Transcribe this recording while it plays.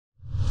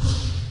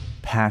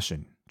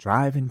passion,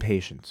 drive, and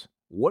patience.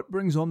 What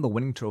brings home the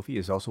winning trophy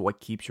is also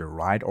what keeps your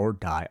ride or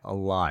die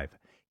alive.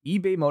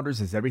 eBay Motors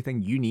has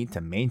everything you need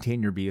to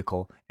maintain your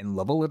vehicle and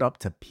level it up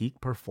to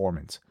peak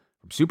performance.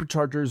 From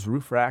superchargers,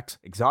 roof racks,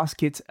 exhaust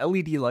kits,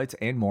 LED lights,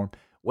 and more,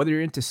 whether you're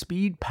into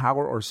speed,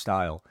 power, or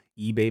style,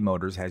 eBay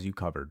Motors has you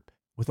covered.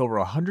 With over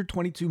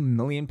 122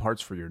 million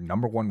parts for your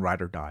number one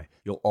ride or die,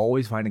 you'll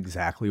always find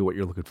exactly what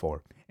you're looking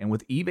for. And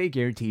with eBay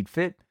Guaranteed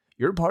Fit,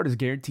 your part is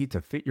guaranteed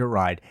to fit your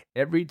ride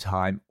every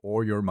time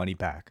or your money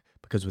back.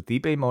 Because with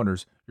eBay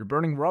Motors, you're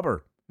burning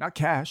rubber, not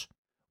cash.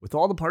 With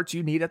all the parts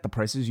you need at the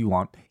prices you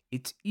want,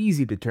 it's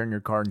easy to turn your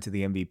car into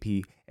the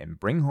MVP and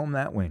bring home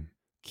that win.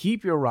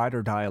 Keep your ride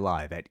or die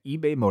alive at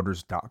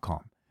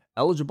ebaymotors.com.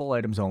 Eligible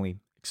items only.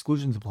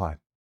 Exclusions apply.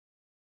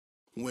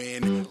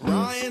 When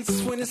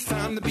it's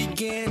time to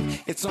begin,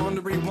 it's on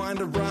the Rewind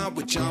to Ride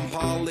with John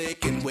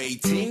Pollock and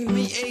waiting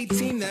the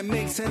A-Team that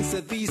makes sense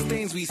of these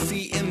things we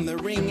see in the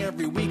ring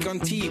every week on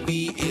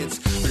TV. It's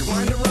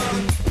Rewind to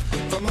Ride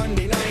for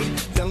Monday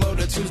night, download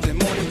it Tuesday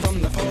morning from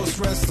the Post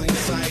Wrestling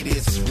site.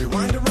 It's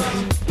Rewind to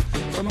Ride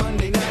for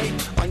Monday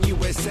night on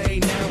USA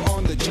Now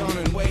on the John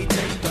and Wai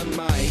Take the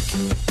Mic.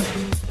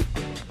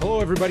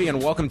 Hello everybody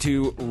and welcome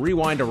to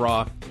Rewind to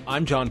Raw.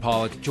 I'm John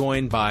Pollock,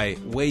 joined by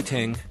Wai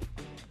Ting.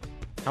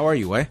 How are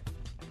you, Wai?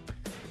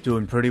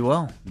 Doing pretty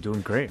well.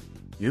 Doing great.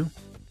 You?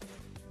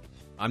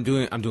 I'm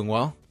doing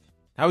well.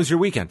 How was your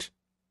weekend?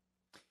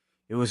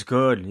 It was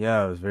good.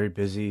 Yeah, it was very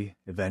busy,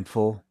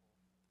 eventful.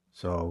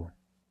 So,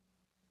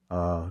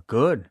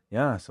 good.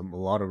 Yeah, a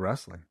lot of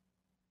wrestling.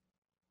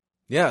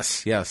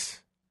 Yes.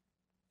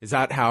 Is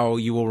that how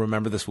you will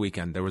remember this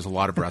weekend? There was a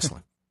lot of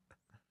wrestling.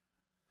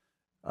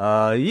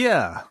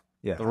 Yeah.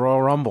 The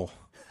Royal Rumble.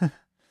 It's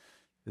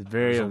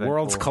very the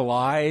Worlds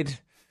Collide.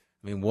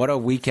 I mean, what a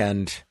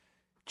weekend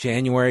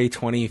January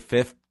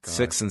 25th,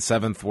 6th, and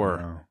 7th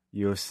were.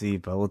 UFC,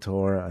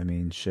 Bellator, I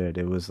mean, shit,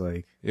 it was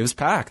like... It was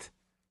packed.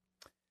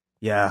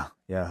 Yeah.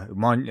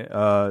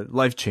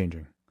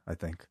 Life-changing, I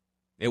think.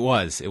 It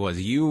was.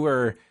 You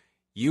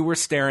were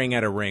staring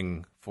at a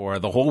ring for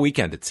the whole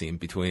weekend, it seemed,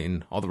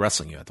 between all the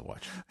wrestling you had to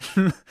watch.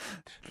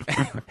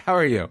 How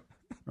are you?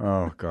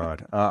 Oh,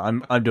 God.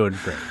 I'm doing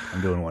great. I'm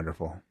doing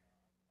wonderful.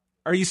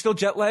 Are you still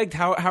jet lagged?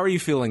 How are you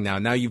feeling now?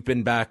 Now you've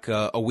been back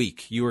a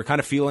week. You were kind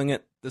of feeling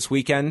it this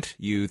weekend.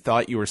 You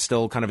thought you were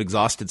still kind of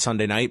exhausted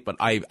Sunday night, but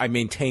I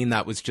maintain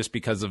that was just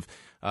because of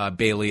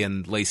Bayley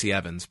and Lacey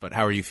Evans. But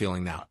how are you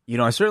feeling now?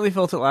 I certainly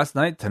felt it last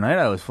night. Tonight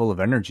I was full of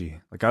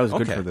energy. Like I was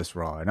good for this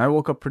Raw. And I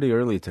woke up pretty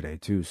early today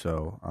too.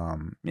 So,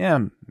 yeah,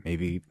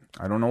 maybe.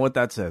 I don't know what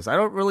that says. I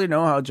don't really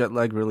know how jet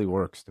lag really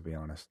works, to be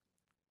honest.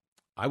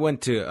 I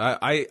went to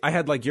I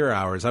had like your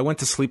hours. I went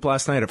to sleep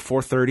last night at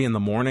 4:30 in the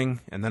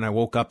morning, and then I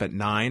woke up at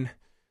 9,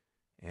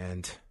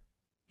 and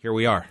here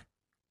we are.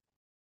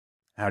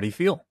 How do you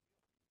feel?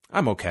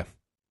 I'm okay.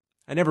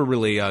 I never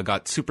really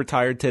got super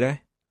tired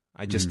today.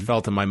 I just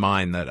felt in my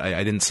mind that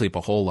I didn't sleep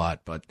a whole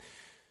lot, but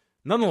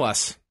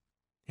nonetheless,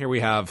 here we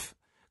have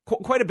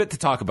quite a bit to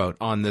talk about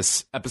on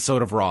this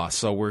episode of Raw.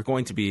 So we're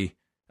going to be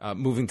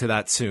moving to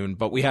that soon,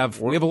 but we have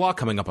a lot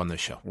coming up on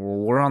this show. Well,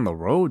 we're on the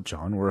road,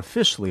 John. We're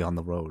officially on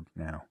the road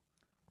now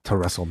to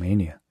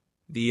WrestleMania.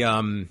 The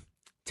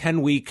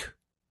 10-week,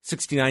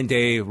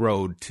 69-day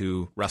road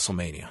to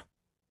WrestleMania.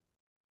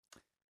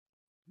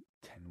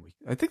 10 weeks.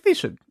 I think they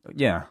should.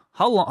 Yeah.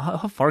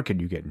 How far could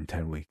you get in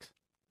 10 weeks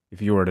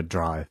if you were to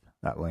drive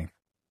that length?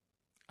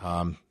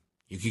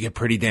 You could get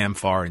pretty damn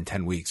far in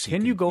 10 weeks.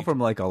 Can you go from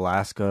like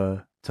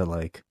Alaska to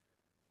like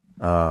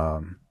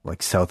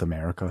South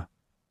America?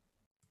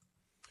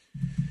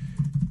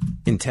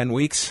 In 10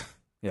 weeks?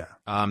 Yeah.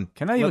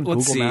 Can I even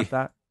Google map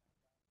that?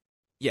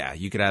 Yeah,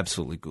 you could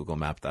absolutely Google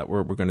map that.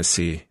 We're going to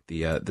see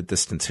the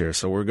distance here.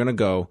 So we're going to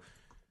go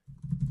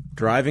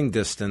driving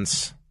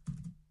distance.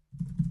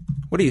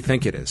 What do you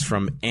think it is?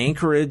 From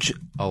Anchorage,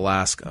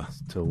 Alaska.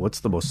 To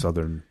what's the most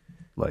southern,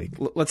 like?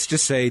 Let's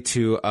just say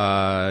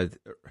to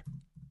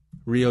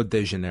Rio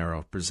de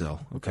Janeiro,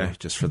 Brazil. Okay,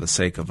 just for the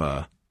sake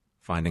of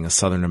finding a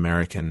Southern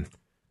American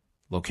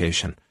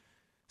location.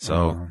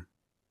 So...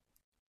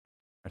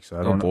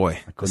 Actually, I don't know. Boy,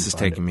 this is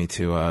taking me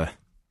to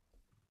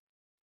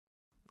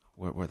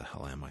where the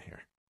hell am I here?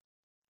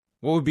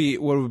 What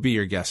would be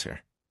your guess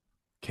here?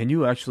 Can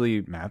you actually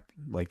map?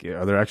 Like,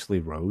 are there actually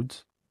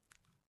roads?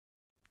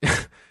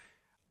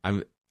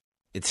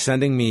 It's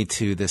sending me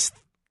to this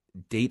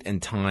date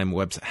and time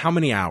website. How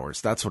many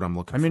hours? That's what I'm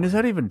looking for. I mean, is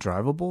that even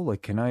drivable?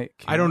 Like,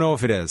 I don't know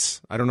if it is.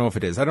 I don't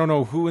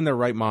know who in their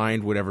right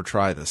mind would ever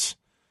try this.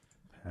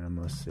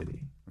 Panama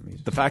City.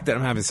 The fact that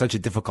I'm having such a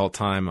difficult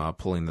time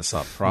pulling this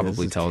up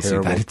probably tells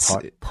you that it's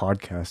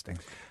podcasting.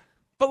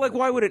 But like,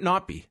 why would it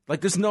not be?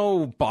 Like, there's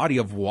no body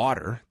of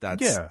water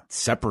that's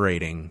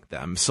separating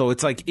them, so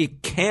it's like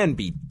it can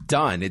be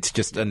done. It's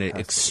just an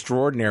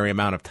extraordinary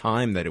amount of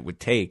time that it would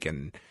take,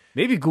 and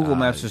maybe Google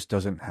Maps just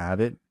doesn't have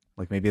it.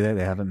 Like maybe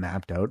they haven't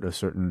mapped out a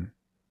certain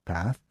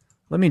path.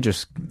 Let me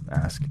just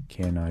ask: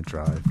 can I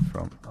drive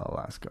from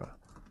Alaska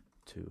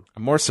to?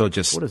 I'm more so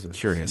just what is this?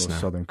 Curious now.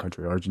 Southern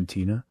country,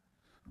 Argentina.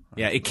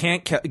 Yeah, it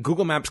can't.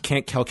 Google Maps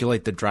can't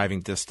calculate the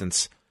driving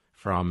distance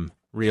from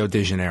Rio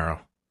de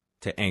Janeiro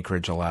to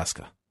Anchorage,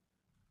 Alaska.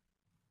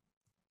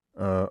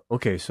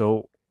 Okay,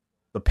 so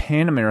the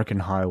Pan American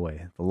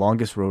Highway, the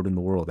longest road in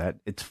the world, at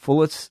its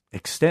fullest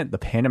extent, the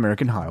Pan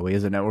American Highway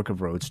is a network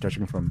of roads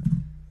stretching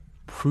from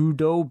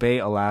Prudhoe Bay,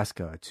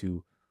 Alaska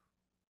to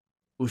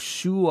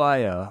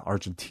Ushuaia,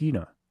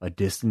 Argentina, a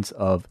distance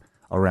of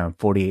around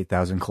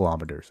 48,000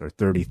 kilometers or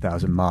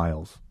 30,000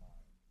 miles.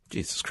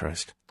 Jesus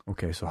Christ.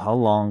 Okay, so how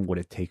long would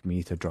it take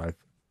me to drive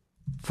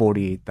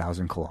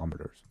 48,000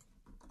 kilometers?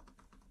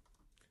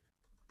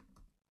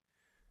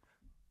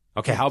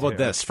 Okay, how about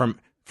this?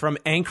 From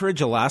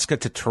Anchorage, Alaska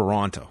to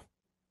Toronto.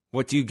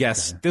 What do you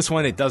guess? Okay. This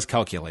one, it does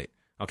calculate.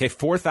 Okay,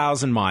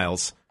 4,000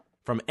 miles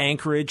from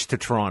Anchorage to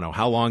Toronto.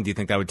 How long do you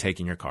think that would take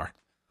in your car?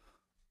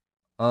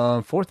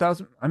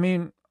 4,000. I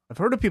mean, I've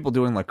heard of people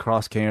doing like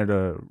cross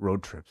Canada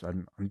road trips.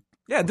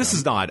 Yeah, this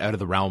is not out of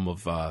the realm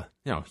of,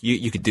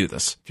 you could do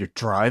this. If you're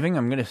driving,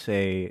 I'm going to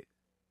say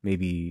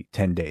maybe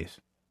 10 days.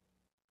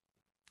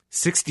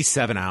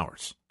 67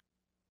 hours.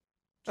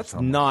 That's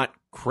not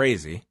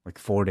crazy. Like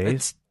 4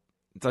 days?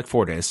 It's like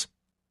 4 days.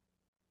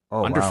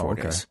 Oh, Under wow, 4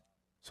 okay. days.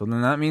 So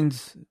then that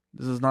means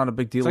this is not a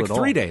big deal it's like at all.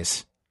 3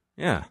 days.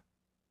 Yeah.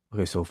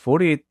 Okay, so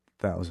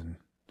 48,000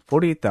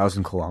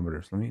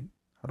 kilometers.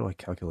 How do I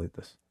calculate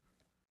this?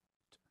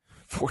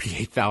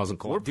 48,000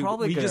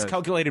 kilometers. We just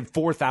calculated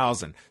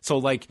 4,000. So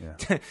like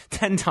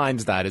 10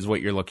 times that is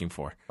what you're looking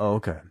for. Oh,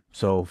 okay.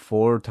 So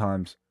 4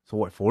 times. So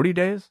what, 40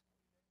 days?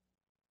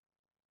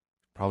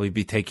 Probably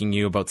be taking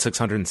you about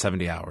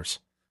 670 hours.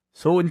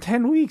 So in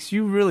 10 weeks,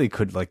 you really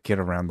could like get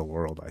around the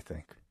world, I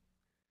think.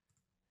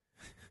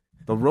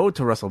 The road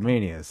to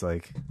WrestleMania is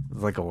like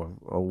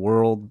a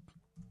world.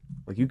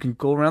 Like you can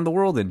go around the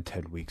world in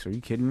 10 weeks. Are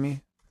you kidding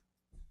me?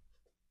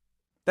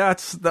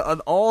 That's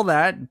all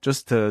that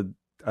just to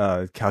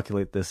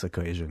calculate this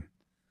equation.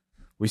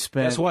 We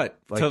spent. Guess what?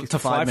 Like to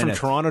fly minutes.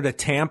 from Toronto to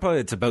Tampa,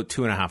 it's about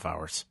 2.5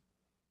 hours.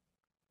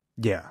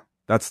 Yeah,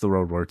 that's the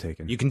road we're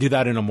taking. You can do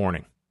that in a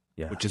morning.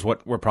 Yeah, which is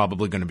what we're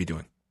probably going to be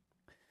doing.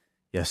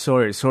 Yeah,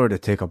 sorry to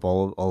take up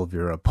all of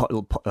your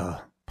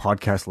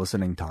podcast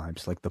listening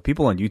times. Like the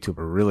people on YouTube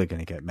are really going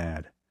to get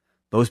mad.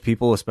 Those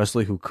people,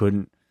 especially who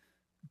couldn't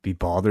be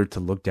bothered to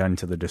look down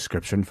into the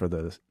description for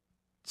the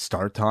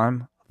start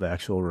time of the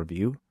actual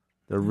review,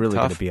 they're really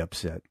going to be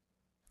upset.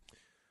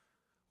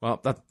 Well,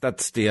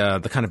 that's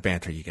the kind of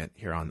banter you get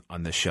here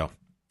on this show.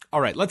 All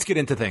right, let's get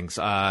into things.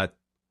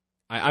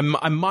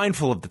 I'm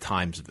mindful of the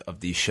times of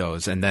these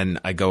shows, and then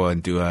I go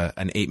and do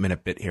an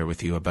 8-minute bit here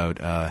with you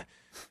about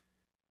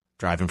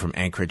driving from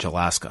Anchorage,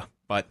 Alaska.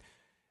 But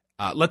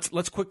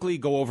let's quickly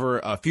go over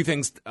a few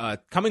things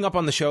coming up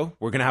on the show.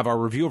 We're going to have our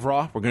review of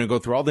Raw. We're going to go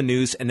through all the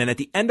news, and then at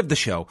the end of the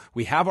show,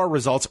 we have our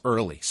results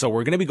early. So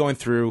we're going to be going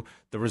through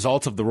the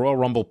results of the Royal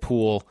Rumble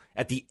pool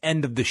at the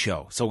end of the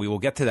show. So we will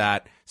get to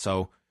that.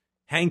 So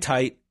hang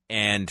tight,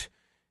 and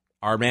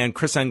our man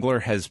Chris Engler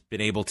has been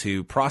able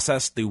to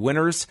process the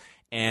winners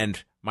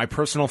and my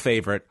personal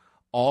favorite,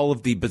 all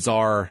of the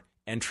bizarre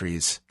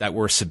entries that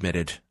were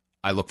submitted.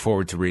 I look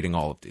forward to reading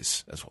all of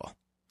these as well.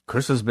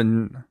 Chris has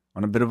been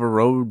on a bit of a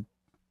road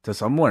to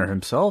somewhere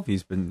himself. He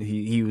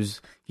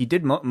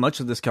did much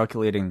of this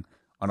calculating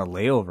on a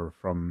layover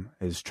from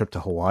his trip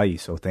to Hawaii.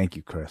 So thank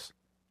you, Chris.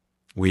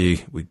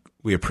 We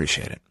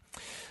appreciate it.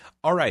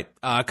 All right,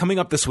 coming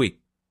up this week.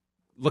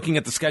 Looking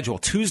at the schedule,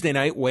 Tuesday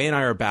night, Way and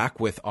I are back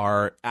with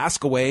our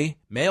Ask Away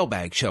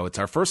mailbag show. It's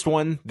our first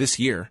one this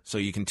year, so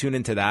you can tune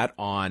into that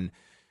on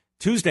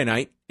Tuesday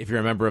night if you're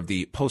a member of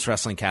the Post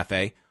Wrestling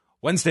Cafe.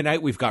 Wednesday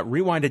night, we've got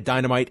Rewinded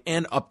Dynamite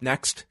and Up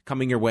Next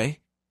coming your way,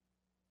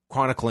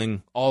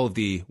 chronicling all of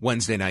the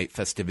Wednesday night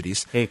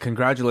festivities. Hey,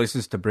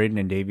 congratulations to Braden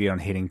and Davey on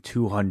hitting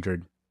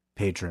 200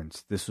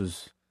 patrons. This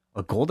was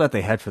a goal that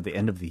they had for the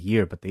end of the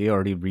year, but they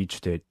already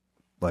reached it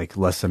like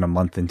less than a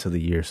month into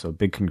the year, so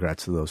big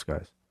congrats to those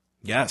guys.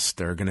 Yes,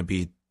 they're going to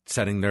be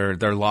setting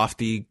their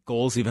lofty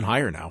goals even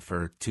higher now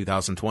for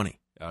 2020.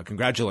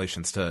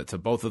 Congratulations to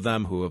both of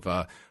them who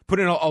have put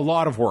in a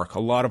lot of work, a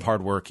lot of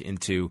hard work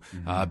into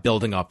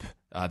building up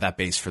that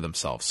base for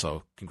themselves.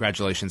 So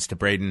congratulations to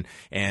Braden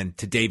and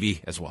to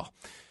Davey as well.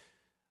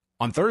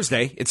 On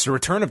Thursday, it's the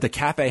return of the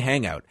Cafe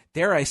Hangout.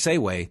 Dare I say,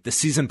 Way, the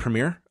season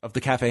premiere of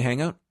the Cafe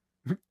Hangout?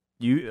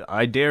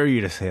 I dare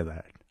you to say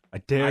that. I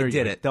did it.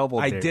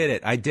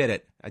 I did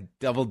it. I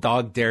double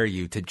dog dare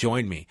you to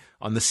join me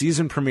on the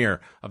season premiere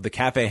of the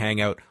Cafe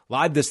Hangout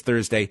live this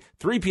Thursday,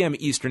 3 p.m.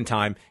 Eastern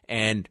Time.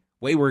 And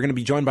Way, we're going to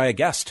be joined by a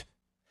guest.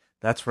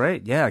 That's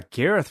right. Yeah,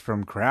 Gareth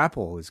from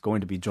Grapple is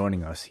going to be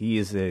joining us. He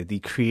is the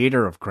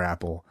creator of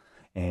Grapple.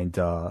 And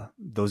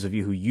those of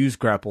you who use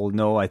Grapple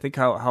know, I think,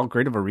 how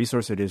great of a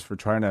resource it is for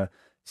trying to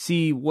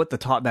see what the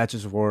top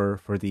matches were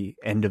for the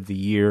end of the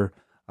year.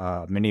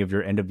 Many of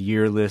your end of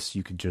year lists,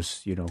 you could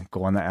just,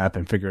 go on the app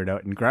and figure it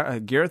out.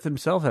 And Gareth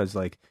himself has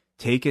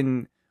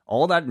taken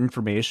all that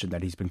information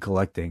that he's been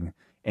collecting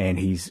and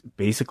he's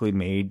basically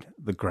made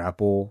the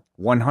Grapple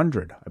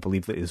 100, I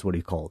believe that is what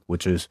he called,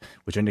 which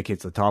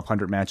indicates the top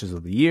 100 matches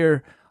of the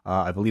year.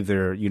 I believe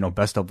they're,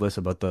 best of lists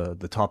about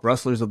the top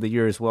wrestlers of the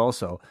year as well.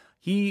 So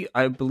he,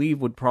 I believe,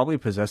 would probably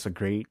possess a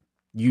great,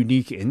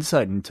 unique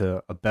insight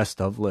into a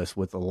best of list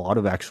with a lot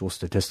of actual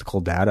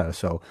statistical data.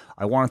 So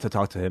I wanted to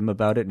talk to him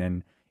about it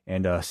and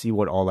see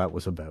what all that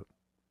was about.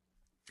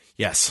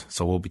 Yes.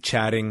 So we'll be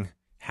chatting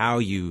how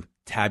you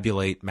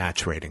tabulate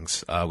match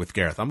ratings with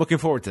Gareth. I'm looking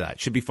forward to that.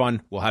 Should be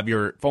fun. We'll have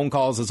your phone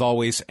calls as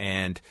always,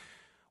 and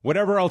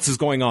whatever else is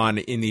going on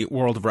in the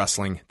world of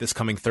wrestling this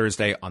coming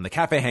Thursday on the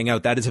Cafe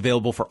Hangout, that is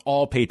available for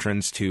all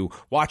patrons to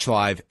watch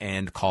live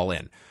and call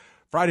in.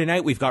 Friday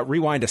night, we've got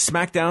Rewind to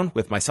SmackDown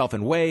with myself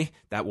and Way.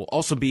 That will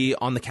also be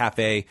on the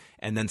Cafe.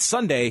 And then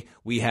Sunday,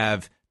 we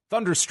have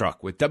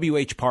Thunderstruck with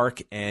W.H.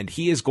 Park, and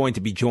he is going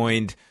to be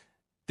joined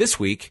this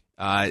week.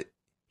 He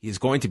is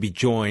going to be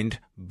joined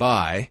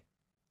by...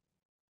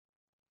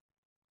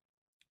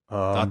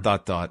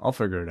 I'll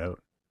figure it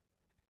out.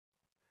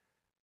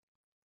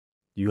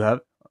 Do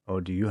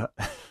you have...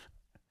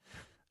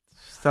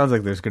 Sounds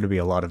like there's going to be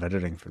a lot of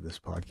editing for this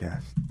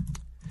podcast.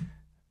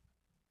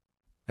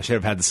 I should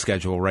have had the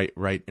schedule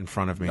right in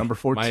front of me. Number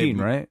 14,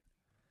 right?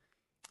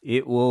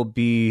 It will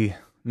be...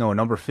 No,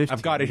 number 15.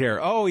 I've got it here.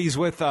 Oh, he's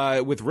with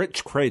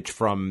Rich Kraetsch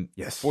from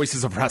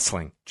Voices of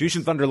Wrestling.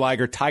 Jushin Thunder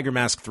Liger, Tiger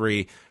Mask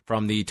 3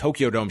 from the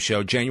Tokyo Dome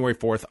show, January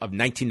 4th of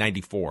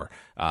 1994.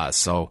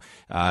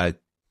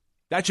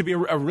 That should be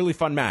a really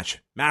fun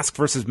match. Mask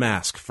versus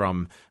Mask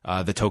from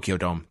the Tokyo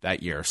Dome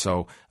that year.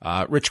 So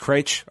Rich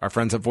Kraetsch, our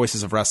friends at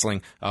Voices of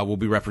Wrestling, will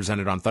be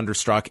represented on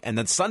Thunderstruck. And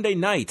then Sunday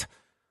night,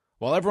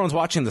 while everyone's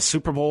watching the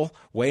Super Bowl,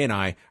 Way and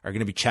I are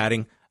going to be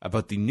chatting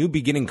about the new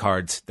beginning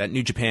cards that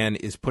New Japan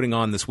is putting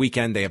on this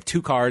weekend. They have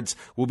 2 cards.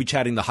 We'll be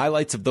chatting the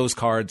highlights of those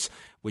cards,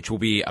 which will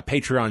be a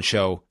Patreon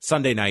show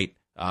Sunday night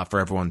for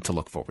everyone to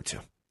look forward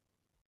to.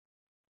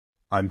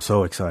 I'm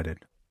so excited.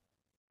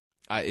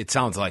 It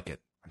sounds like it.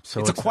 So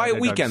it's a quiet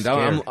weekend.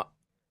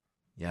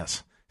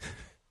 Yes.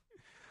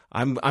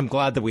 I'm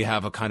glad that we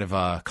have a kind of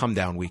a come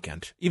down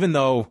weekend. Even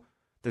though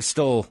there's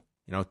still,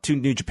 2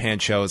 New Japan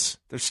shows,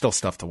 there's still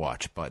stuff to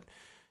watch, but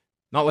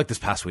not like this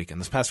past weekend.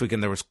 This past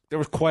weekend there was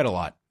quite a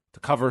lot to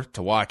cover,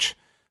 to watch.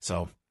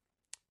 So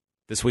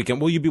this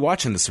weekend, will you be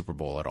watching the Super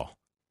Bowl at all?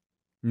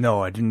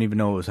 No, I didn't even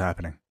know it was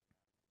happening.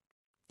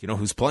 Do you know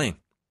who's playing?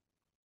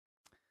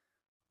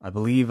 I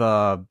believe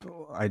I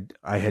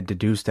had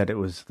deduced that it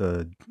was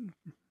the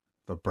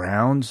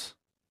Browns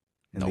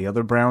and the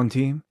other Brown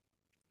team.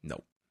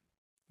 No.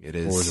 It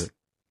is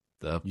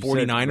the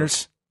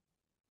 49ers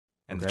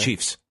and the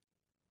Chiefs.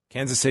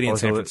 Kansas City and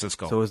San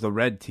Francisco. So it was the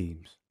red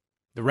teams.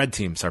 The red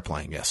teams are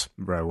playing, yes.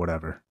 Right,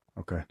 whatever.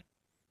 Okay.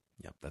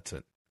 Yep, that's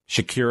it.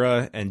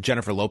 Shakira and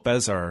Jennifer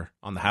Lopez are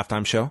on the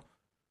halftime show.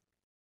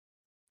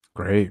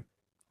 Great.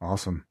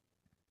 Awesome.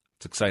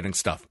 It's exciting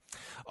stuff.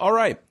 All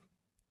right.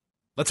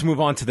 Let's move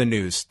on to the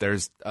news.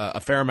 There's a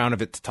fair amount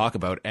of it to talk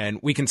about, and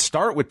we can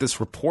start with this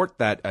report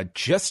that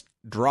just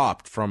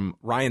dropped from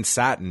Ryan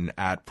Satin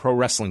at Pro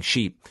Wrestling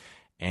Sheet,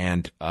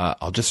 and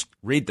I'll just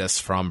read this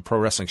from Pro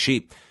Wrestling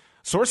Sheet.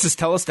 Sources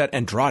tell us that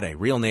Andrade,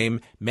 real name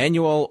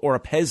Manuel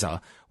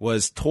Oropeza,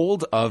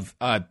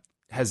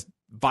 has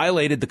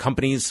violated the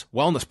company's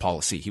wellness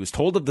policy. He was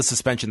told of the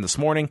suspension this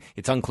morning.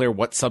 It's unclear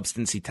what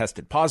substance he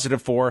tested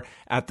positive for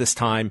at this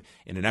time.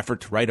 In an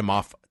effort to write him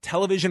off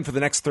television for the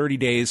next 30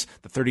 days,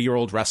 the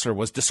 30-year-old wrestler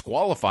was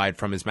disqualified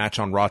from his match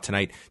on Raw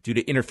tonight due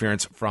to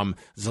interference from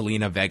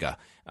Zelina Vega.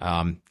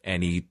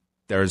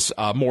 There's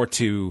more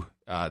to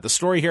the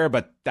story here,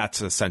 but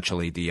that's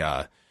essentially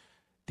the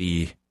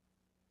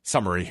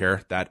summary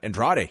here, that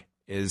Andrade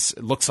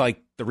looks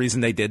like the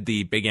reason they did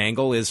the big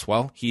angle is,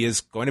 well, he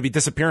is going to be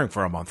disappearing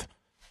for a month.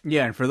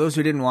 Yeah, and for those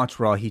who didn't watch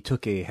Raw, he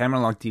took a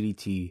hammerlock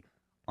DDT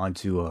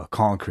onto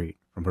concrete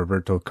from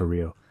Roberto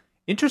Carrillo.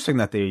 Interesting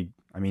that they,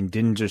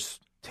 didn't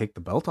just take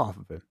the belt off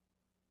of him.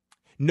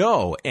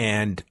 No,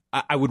 and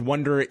I would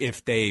wonder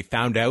if they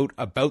found out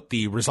about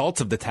the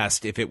results of the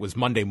test if it was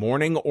Monday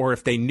morning or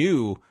if they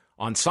knew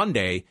on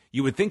Sunday.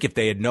 You would think if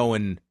they had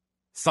known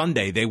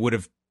Sunday, they would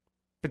have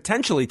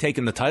potentially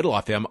taken the title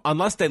off him,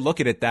 unless they look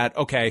at it that,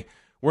 okay,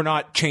 we're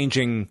not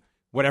changing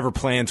whatever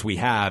plans we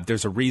have.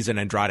 There's a reason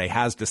Andrade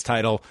has this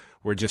title.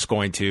 We're just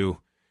going to,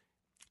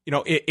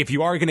 if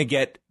you are going to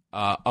get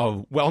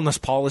a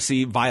wellness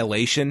policy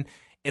violation,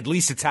 at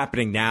least it's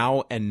happening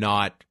now and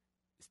not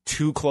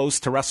too close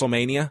to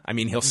WrestleMania.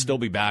 He'll still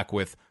be back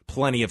with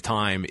plenty of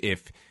time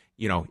if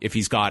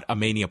he's got a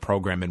Mania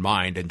program in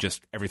mind and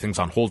just everything's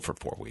on hold for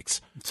 4 weeks.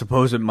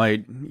 Suppose it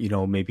might,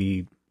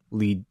 maybe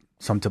lead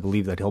some to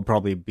believe that he'll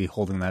probably be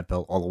holding that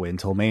belt all the way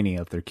until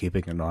Mania if they're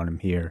keeping it on him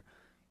here.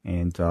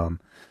 And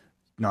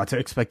not to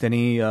expect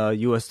any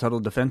U.S. title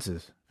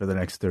defenses for the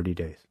next 30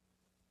 days.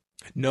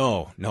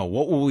 No.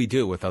 What will we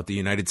do without the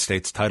United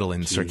States title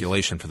in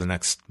circulation for the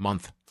next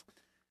month?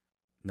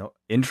 No,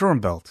 interim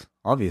belt,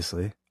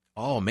 obviously.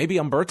 Oh, maybe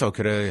Humberto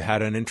could have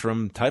had an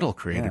interim title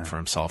created for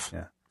himself.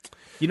 Yeah.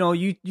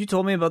 You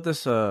told me about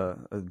this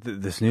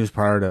this news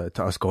prior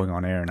to us going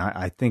on air, and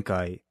I think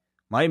I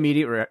my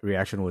immediate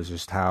reaction was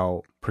just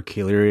how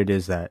peculiar it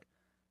is that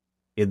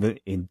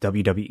in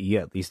WWE,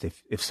 at least,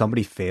 if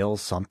somebody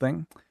fails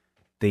something,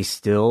 they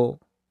still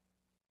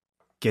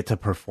get to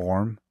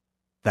perform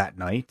that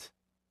night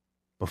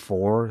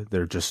before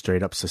they're just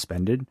straight up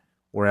suspended.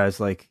 Whereas,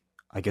 like,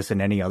 I guess in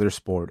any other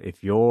sport,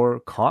 if you're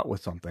caught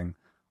with something,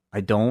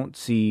 I don't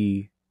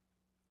see,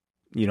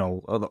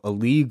 a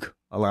league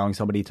allowing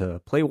somebody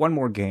to play one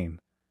more game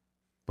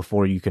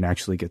before you can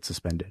actually get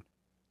suspended.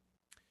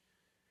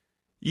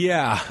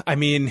 Yeah, I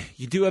mean,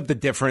 you do have the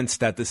difference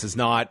that this is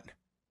not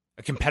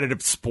a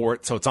competitive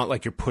sport, so it's not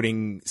like you're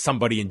putting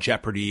somebody in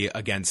jeopardy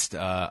against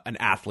an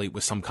athlete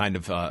with some kind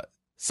of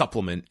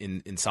supplement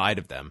inside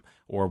of them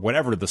or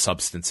whatever the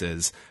substance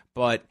is.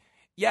 But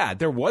yeah,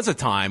 there was a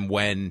time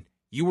when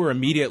you were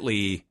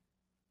immediately,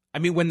 I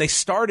mean, when they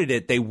started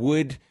it, they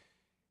would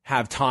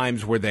have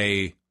times where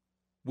they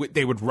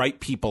would write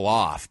people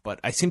off. But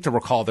I seem to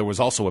recall there was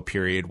also a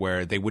period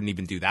where they wouldn't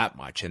even do that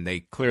much. And they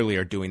clearly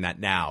are doing that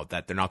now,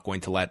 that they're not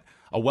going to let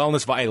a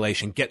wellness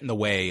violation get in the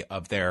way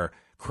of their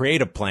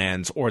creative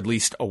plans, or at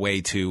least a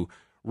way to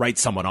write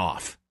someone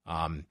off.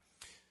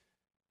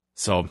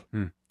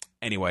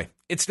 Anyway,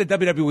 it's the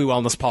WWE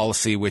wellness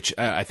policy, which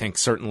I think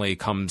certainly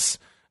comes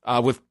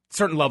with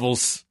certain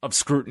levels of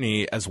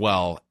scrutiny as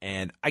well.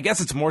 And I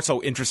guess it's more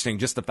so interesting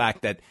just the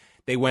fact that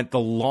they went the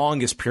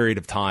longest period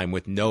of time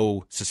with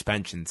no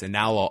suspensions, and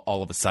now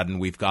all of a sudden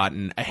we've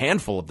gotten a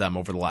handful of them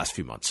over the last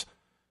few months.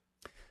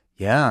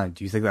 Yeah,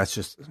 do you think that's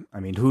just, I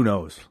mean, who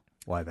knows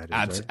why that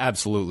is? Right?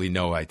 Absolutely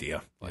no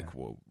idea,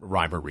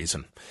 rhyme or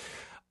reason.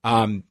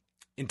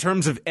 In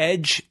terms of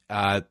Edge,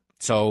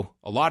 so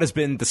a lot has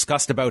been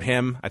discussed about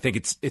him. I think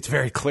it's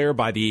very clear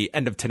by the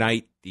end of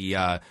tonight,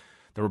 the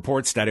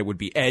reports that it would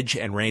be Edge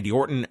and Randy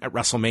Orton at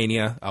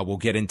WrestleMania. We'll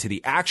get into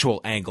the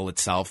actual angle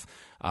itself.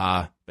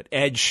 But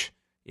Edge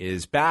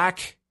is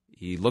back.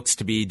 He looks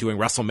to be doing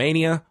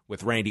WrestleMania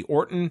with Randy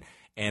Orton.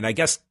 And I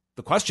guess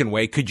the question,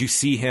 Wai, could you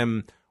see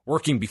him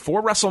working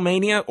before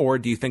WrestleMania, or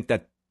do you think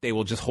that they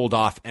will just hold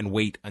off and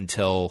wait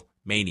until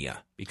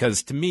Mania?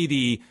 Because to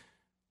me,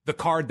 the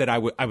card that I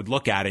would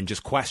look at and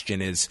just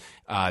question is,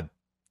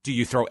 do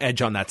you throw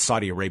Edge on that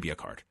Saudi Arabia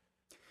card?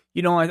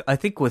 I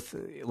think with,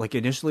 like,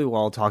 initially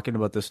while talking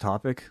about this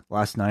topic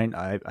last night,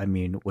 I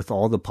mean, with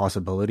all the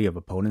possibility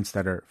of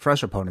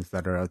fresh opponents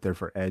that are out there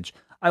for Edge,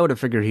 I would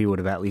have figured he would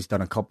have at least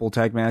done a couple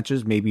tag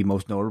matches, maybe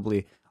most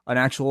notably an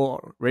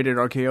actual Rated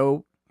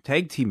RKO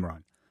tag team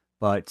run.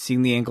 But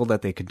seeing the angle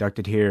that they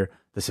conducted here,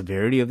 the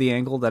severity of the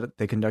angle that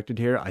they conducted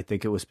here, I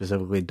think it was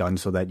specifically done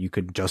so that you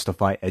could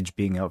justify Edge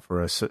being out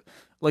for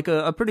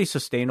a pretty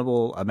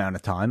sustainable amount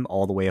of time,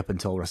 all the way up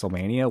until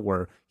WrestleMania,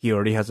 where he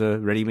already has a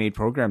ready-made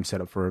program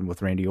set up for him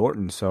with Randy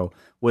Orton. So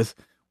with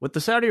the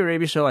Saudi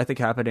Arabia show, I think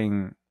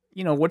happening,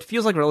 what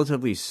feels like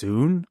relatively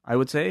soon, I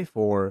would say,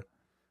 for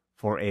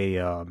a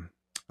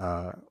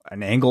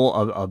an angle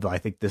of I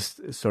think this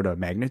sort of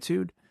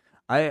magnitude,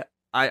 I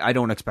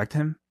don't expect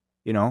him.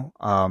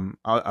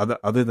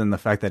 Other than the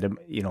fact that,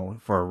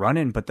 for a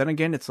run-in, but then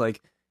again, it's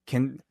like,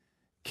 can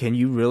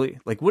you really,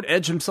 like, would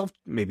Edge himself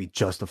maybe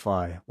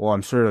justify, well,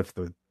 I'm sure if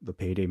the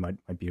payday might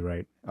be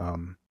right,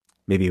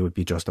 maybe it would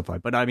be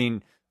justified, but I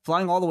mean,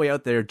 flying all the way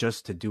out there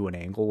just to do an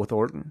angle with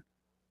Orton,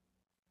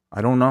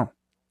 I don't know.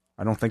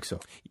 I don't think so.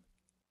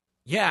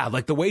 Yeah,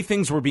 like the way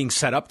things were being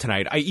set up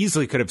tonight, I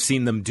easily could have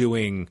seen them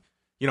doing,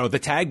 the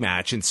tag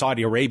match in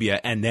Saudi Arabia,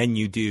 and then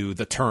you do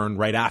the turn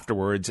right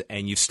afterwards,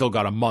 and you've still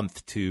got a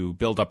month to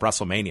build up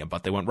WrestleMania.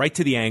 But they went right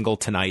to the angle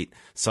tonight.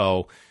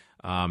 So,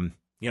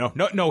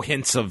 no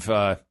hints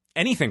of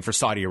anything for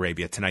Saudi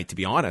Arabia tonight, to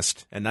be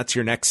honest. And that's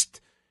your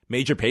next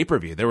major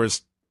pay-per-view. There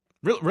was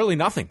really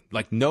nothing,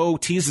 like no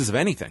teases of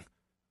anything.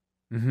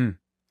 Mm-hmm.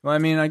 Well, I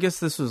mean, I guess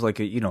this was like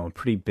a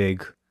pretty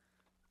big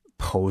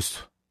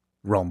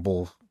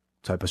post-Rumble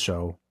type of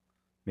show.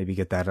 Maybe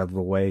get that out of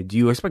the way. Do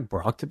you expect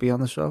Brock to be on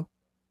the show?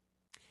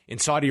 In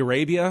Saudi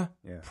Arabia?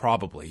 Yeah.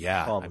 Probably,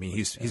 yeah. Probably, I mean,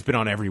 he's been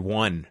on every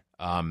one.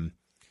 I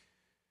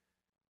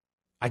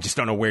just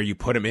don't know where you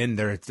put him in.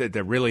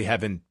 They really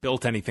haven't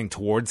built anything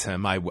towards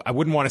him. I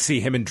wouldn't want to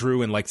see him and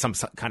Drew in like some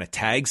kind of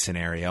tag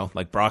scenario.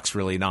 Like, Brock's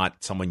really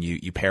not someone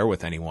you pair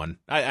with anyone.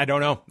 I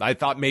don't know. I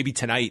thought maybe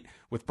tonight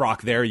with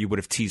Brock there, you would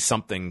have teased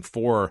something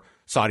for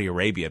Saudi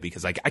Arabia,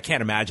 because I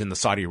can't imagine the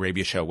Saudi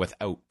Arabia show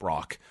without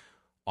Brock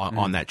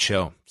on that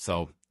show.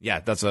 So yeah,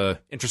 that's a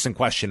interesting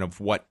question of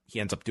what he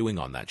ends up doing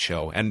on that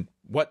show, and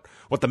what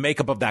the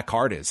makeup of that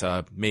card is.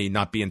 May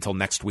not be until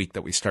next week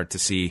that we start to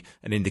see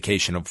an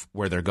indication of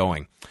where they're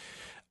going.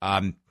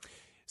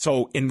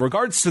 So in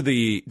regards to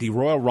the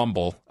Royal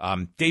Rumble,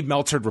 Dave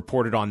Meltzer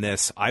reported on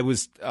this. I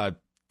was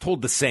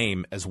told the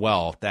same as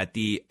well, that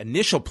the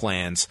initial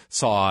plans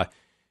saw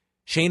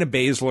Shayna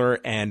Baszler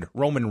and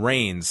Roman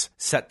Reigns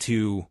set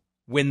to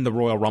win the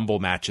Royal Rumble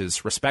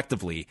matches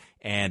respectively,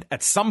 and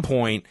at some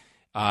point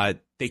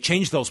they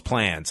changed those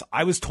plans.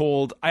 I was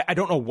told, I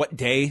don't know what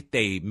day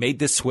they made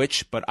this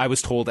switch, but I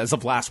was told as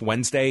of last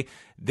Wednesday,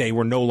 they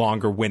were no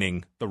longer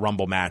winning the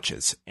Rumble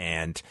matches.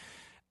 And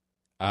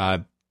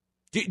do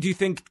you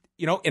think,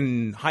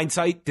 in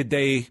hindsight, did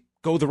they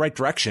go the right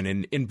direction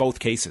in both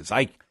cases.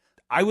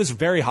 I was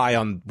very high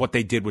on what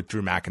they did with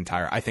Drew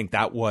McIntyre. I think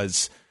that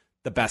was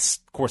the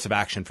best course of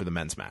action for the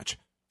men's match.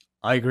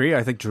 I agree.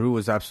 I think Drew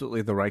was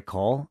absolutely the right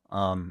call.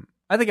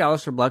 I think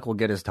Aleister Black will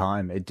get his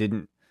time. It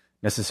didn't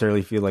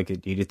necessarily feel like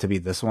it needed to be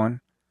this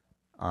one.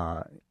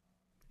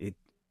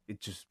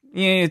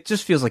 It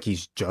just feels like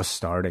he's just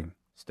starting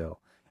still.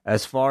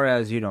 As far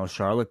as,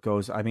 Charlotte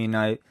goes, I mean,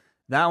 that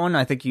one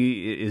I think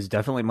is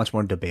definitely much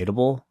more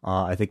debatable.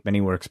 I think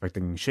many were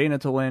expecting Shayna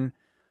to win.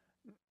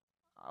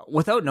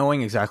 Without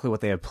knowing exactly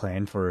what they had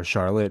planned for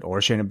Charlotte or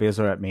Shayna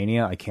Baszler at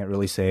Mania, I can't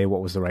really say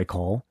what was the right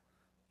call.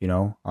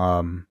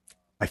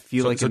 I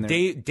feel like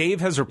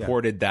Dave has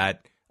reported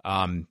that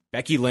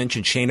Becky Lynch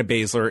and Shayna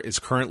Baszler is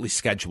currently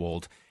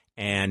scheduled,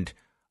 and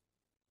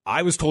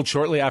I was told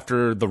shortly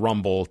after the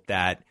Rumble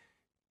that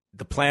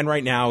the plan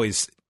right now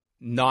is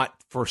not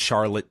for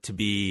Charlotte to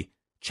be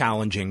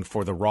challenging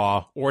for the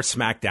Raw or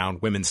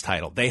SmackDown women's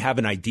title. They have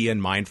an idea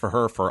in mind for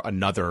her for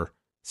another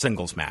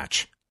singles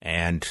match,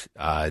 and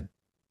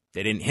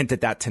they didn't hint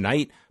at that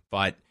tonight,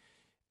 but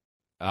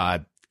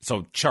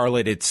so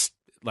Charlotte,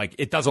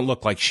 it doesn't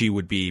look like she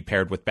would be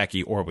paired with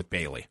Becky or with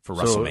Bayley for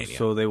WrestleMania.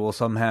 So they will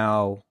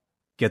somehow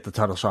get the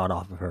title shot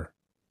off of her.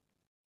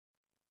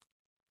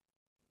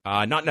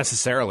 Not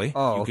necessarily.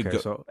 Oh, okay.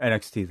 So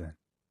NXT then.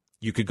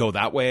 You could go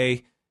that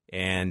way,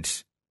 and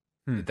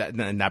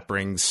that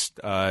brings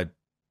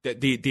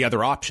the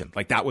other option.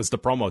 Like, that was the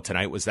promo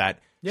tonight, was that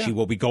she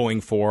will be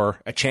going for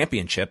a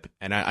championship,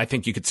 and I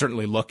think you could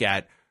certainly look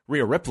at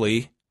Rhea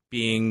Ripley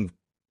being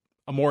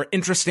a more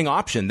interesting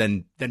option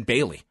than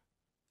Bayley.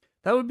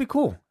 That would be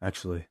cool,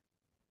 actually.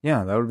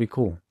 Yeah, that would be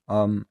cool.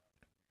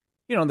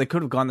 They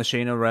could have gone the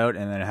Shayna route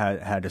and then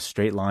had a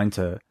straight line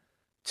to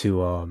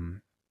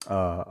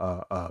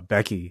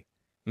Becky.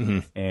 Mm-hmm.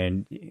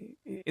 And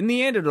in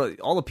the end,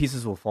 all the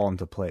pieces will fall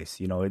into place.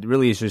 It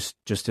really is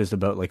just as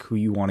about like who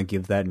you want to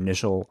give that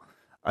initial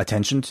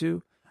attention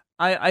to.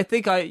 I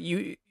think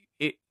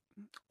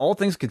all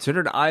things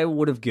considered, I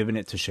would have given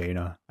it to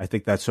Shayna. I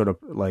think that sort of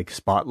like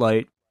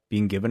spotlight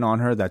being given on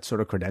her, that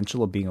sort of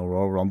credential of being a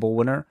Royal Rumble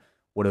winner,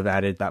 would have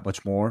added that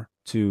much more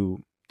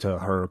to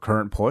her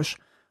current push.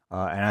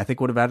 And I think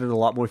would have added a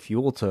lot more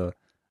fuel to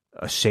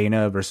a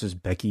Shayna versus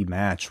Becky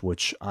match,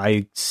 which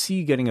I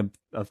see getting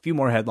a few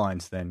more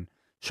headlines than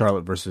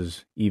Charlotte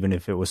versus, even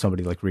if it was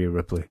somebody like Rhea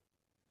Ripley.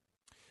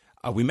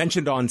 We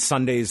mentioned on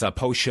Sunday's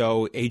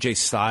post-show, AJ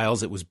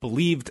Styles, it was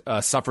believed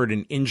suffered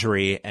an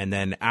injury, and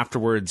then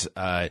afterwards,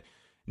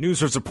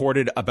 news was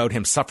reported about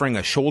him suffering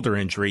a shoulder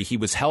injury. He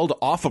was held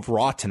off of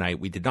Raw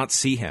tonight. We did not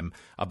see him,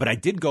 but I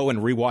did go and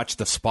rewatch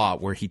the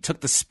spot where he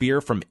took the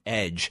spear from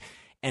Edge,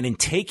 and in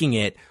taking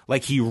it,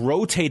 like, he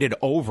rotated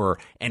over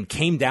and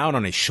came down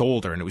on his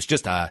shoulder, and it was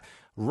just a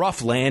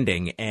rough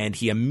landing, and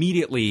he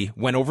immediately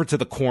went over to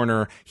the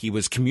corner. He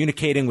was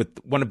communicating with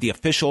one of the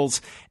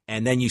officials,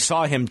 and then you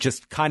saw him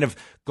just kind of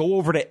go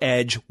over to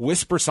Edge,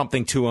 whisper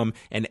something to him,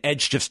 and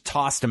Edge just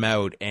tossed him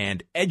out,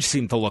 and Edge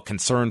seemed to look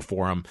concerned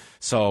for him.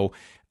 So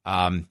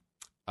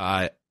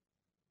I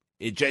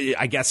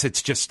guess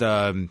it's just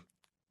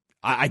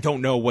I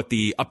don't know what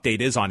the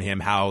update is on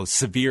him, how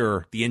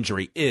severe the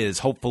injury is.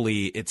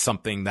 Hopefully it's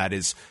something that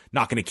is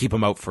not going to keep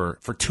him out for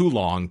too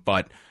long,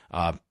 but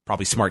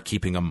probably smart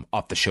keeping him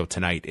off the show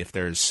tonight if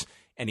there's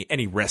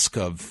any risk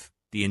of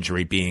the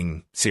injury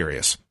being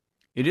serious.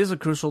 It is a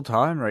crucial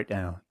time right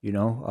now,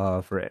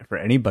 for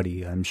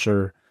anybody. I'm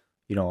sure,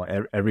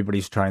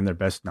 everybody's trying their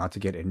best not to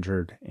get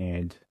injured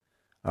and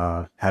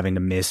having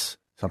to miss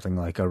something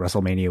like a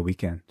WrestleMania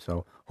weekend.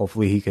 So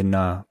hopefully he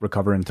can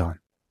recover in time.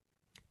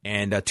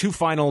 And two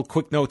final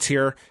quick notes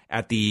here.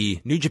 At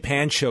the New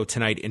Japan show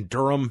tonight in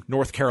Durham,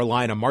 North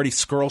Carolina, Marty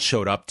Scurll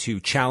showed up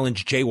to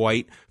challenge Jay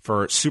White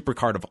for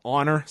Supercard of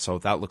Honor. So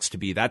that looks to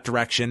be that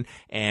direction.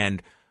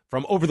 And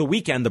from over the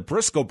weekend, the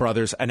Briscoe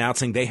brothers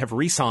announcing they have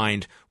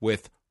re-signed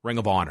with Ring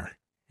of Honor.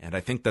 And I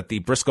think that the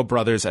Briscoe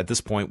brothers at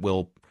this point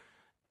you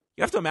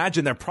have to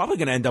imagine they're probably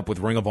going to end up with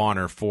Ring of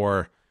Honor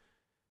for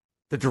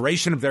the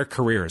duration of their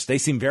careers. They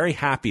seem very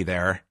happy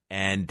there.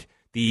 And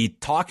the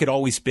talk had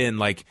always been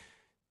like,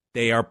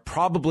 they are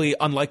probably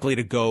unlikely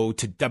to go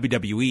to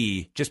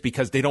WWE just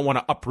because they don't want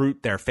to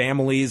uproot their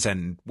families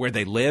and where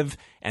they live.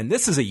 And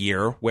this is a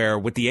year where,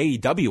 with the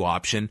AEW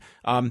option,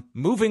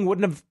 moving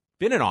wouldn't have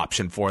been an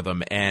option for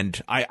them. And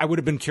I would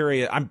have been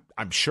curious.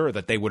 I'm sure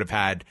that they would have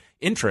had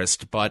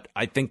interest, but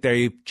I think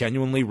they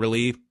genuinely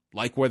really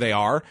like where they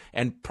are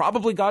and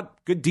probably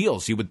got good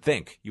deals. You would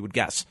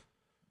guess.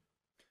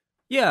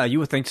 Yeah, you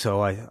would think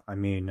so. I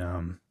mean,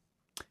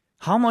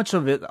 how much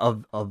of it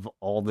of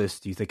all this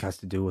do you think has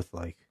to do with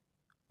like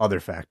other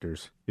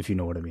factors, if you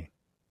know what I mean?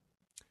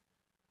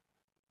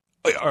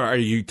 Are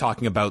you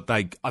talking about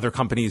like other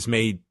companies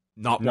may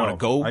not want to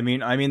go? I mean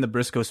the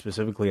Briscoes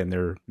specifically, and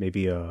their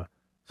maybe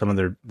some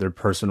of their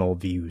personal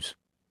views.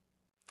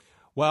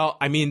 Well,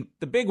 I mean,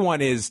 the big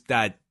one is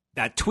that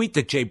tweet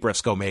that Jay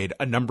Briscoe made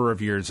a number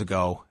of years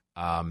ago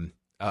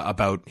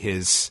about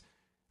his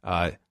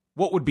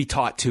what would be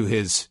taught to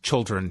his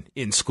children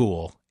in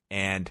school,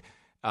 and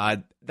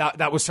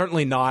That was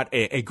certainly not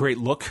a great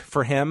look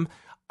for him.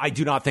 I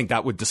do not think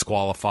that would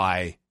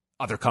disqualify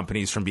other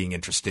companies from being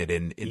interested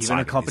in even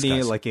a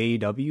company like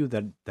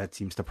AEW that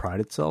seems to pride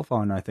itself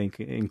on, I think,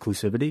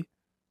 inclusivity.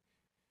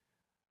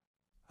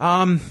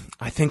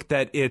 I think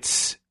that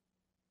it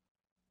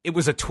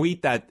was a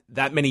tweet that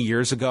many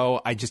years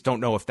ago. I just don't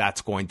know if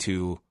that's going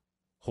to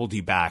hold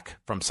you back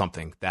from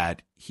something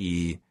that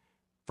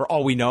for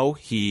all we know,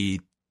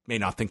 he may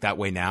not think that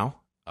way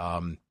now.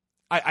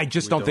 I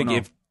just don't think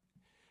know.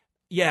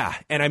 Yeah,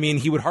 and I mean,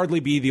 he would hardly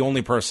be the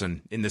only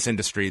person in this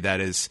industry that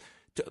is.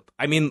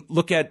 I mean,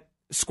 look at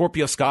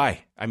Scorpio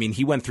Sky. I mean,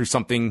 he went through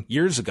something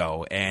years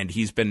ago, and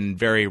he's been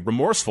very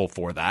remorseful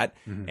for that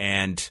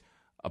and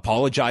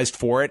apologized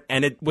for it.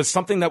 And it was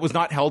something that was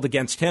not held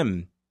against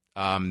him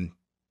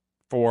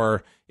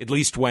for at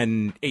least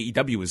when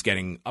AEW was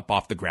getting up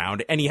off the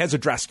ground. And he has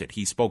addressed it.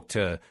 He spoke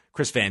to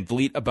Chris Van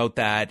Vliet about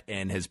that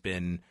and has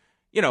been,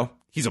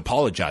 he's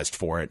apologized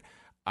for it.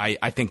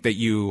 I think that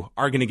you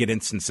are going to get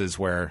instances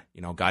where,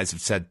 guys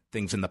have said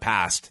things in the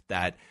past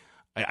that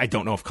I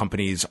don't know if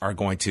companies are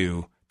going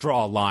to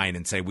draw a line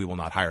and say, we will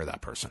not hire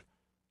that person.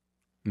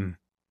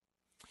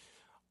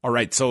 All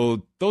right.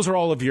 So those are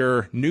all of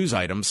your news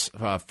items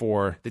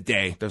for the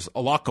day. There's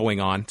a lot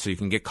going on, so you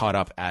can get caught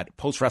up at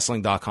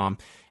postwrestling.com.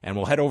 And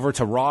we'll head over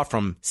to Raw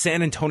from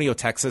San Antonio,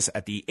 Texas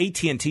at the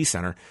AT&T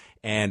Center.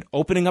 And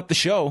opening up the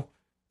show,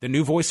 the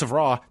new voice of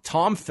Raw,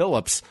 Tom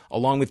Phillips,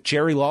 along with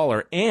Jerry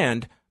Lawler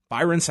and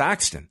Byron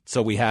Saxton.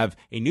 So we have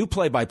a new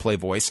play-by-play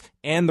voice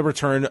and the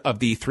return of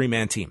the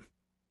three-man team.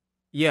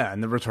 Yeah,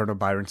 and the return of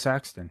Byron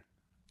Saxton.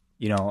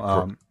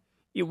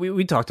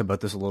 We talked about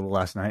this a little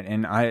last night,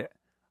 and I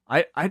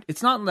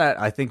it's not that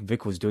I think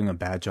Vic was doing a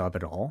bad job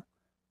at all,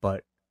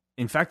 but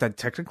in fact,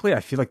 technically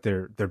I feel like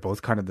they're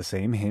both kind of the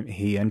same,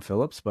 he and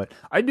Phillips, but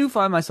I do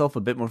find myself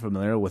a bit more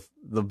familiar with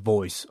the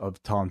voice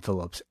of Tom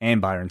Phillips and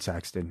Byron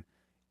Saxton,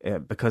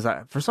 because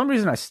for some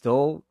reason I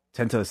still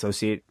tend to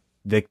associate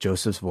Vic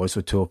Joseph's voice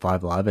with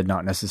 205 Live and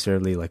not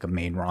necessarily like a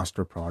main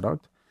roster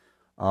product.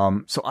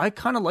 So I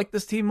kind of like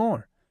this team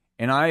more.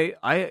 And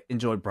I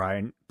enjoyed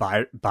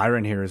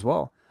Byron here as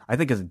well. I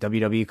think as a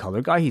WWE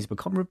color guy, he's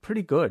become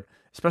pretty good,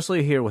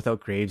 especially here without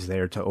Graves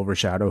there to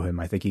overshadow him.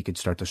 I think he could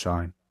start to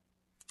shine.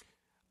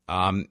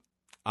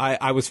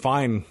 I was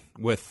fine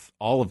with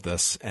all of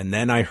this. And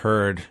then I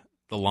heard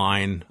the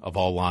line of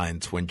all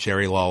lines when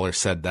Jerry Lawler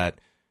said that,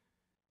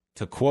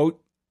 to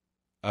quote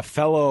a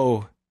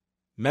fellow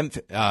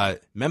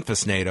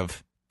Memphis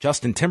native,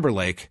 Justin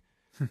Timberlake,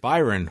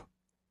 Byron,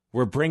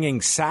 we're bringing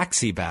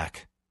Saxy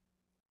back.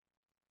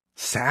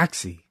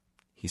 Saxy?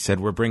 He said,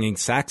 we're bringing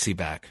Saxy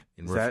back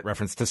in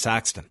reference to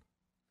Saxton.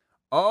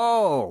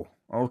 Oh,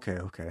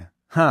 okay.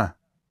 Huh.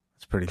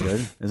 That's pretty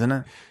good, isn't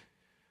it?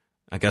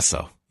 I guess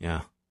so,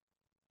 yeah.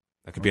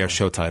 That could be our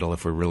show title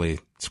if we're really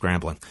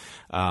scrambling.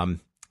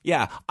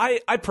 Yeah,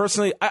 I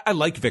personally, I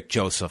like Vic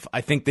Joseph.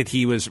 I think that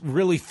he was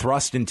really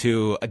thrust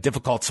into a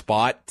difficult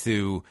spot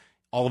to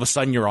all of a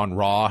sudden you're on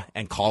Raw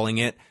and calling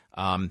it.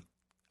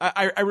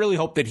 I really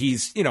hope that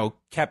he's,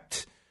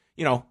 kept,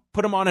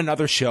 put him on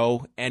another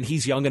show, and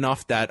he's young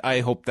enough that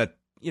I hope that,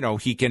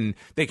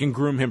 they can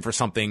groom him for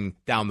something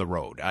down the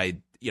road.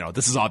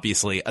 This is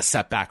obviously a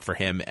setback for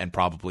him and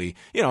probably,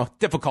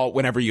 difficult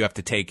whenever you have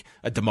to take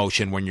a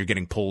demotion when you're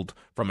getting pulled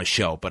from a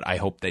show. But I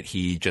hope that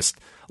he just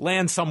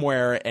lands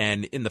somewhere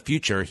and in the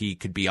future he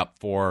could be up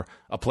for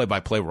a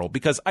play-by-play role,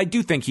 because I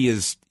do think he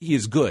is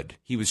good.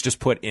 He was just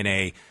put in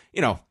a,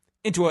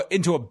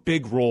 into a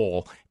big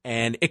role,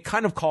 and it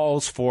kind of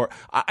calls for,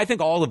 I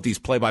think all of these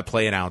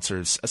play-by-play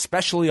announcers,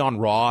 especially on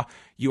Raw,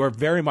 you are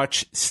very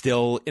much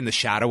still in the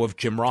shadow of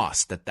Jim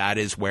Ross, that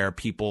is where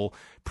people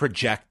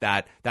project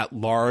that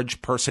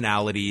large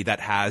personality that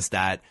has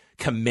that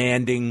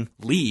commanding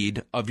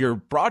lead of your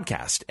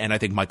broadcast. And I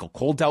think Michael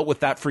Cole dealt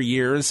with that for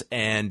years,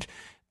 and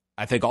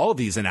I think all of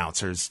these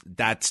announcers,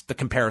 that's the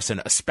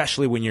comparison,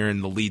 especially when you're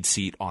in the lead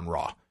seat on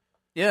Raw.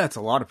 Yeah, it's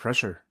a lot of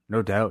pressure,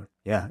 no doubt.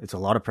 Yeah, it's a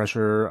lot of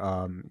pressure,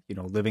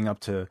 living up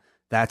to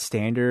that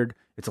standard.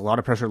 It's a lot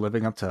of pressure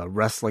living up to a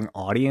wrestling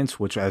audience,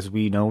 which, as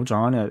we know,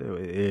 John,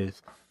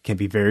 can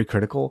be very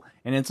critical.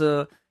 And it's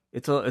a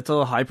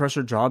high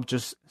pressure job,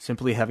 just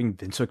simply having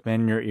Vince McMahon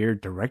in your ear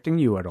directing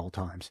you at all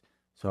times.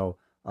 So,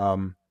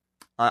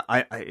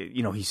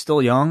 he's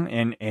still young,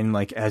 and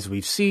like as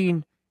we've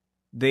seen,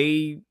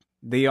 they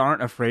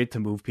aren't afraid to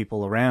move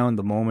people around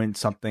the moment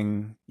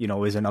something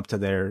isn't up to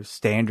their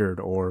standard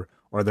or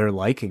their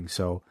liking.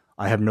 So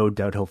I have no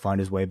doubt he'll find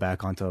his way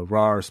back onto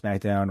Raw or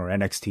SmackDown or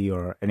NXT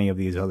or any of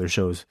these other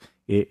shows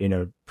in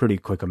a pretty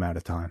quick amount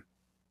of time.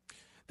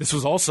 This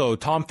was also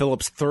Tom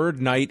Phillips'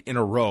 third night in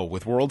a row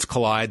with Worlds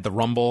Collide, the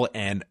Rumble,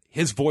 and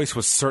his voice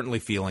was certainly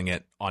feeling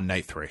it on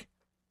night 3. He's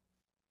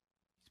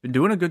been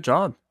doing a good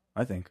job,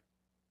 I think.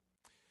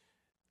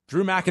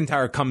 Drew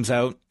McIntyre comes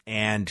out,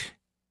 and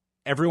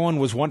everyone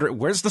was wondering,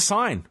 where's the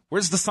sign?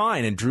 Where's the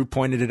sign? And Drew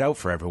pointed it out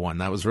for everyone.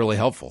 That was really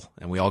helpful,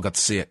 and we all got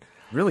to see it.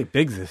 Really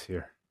big this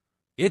year.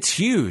 It's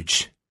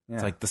huge. Yeah.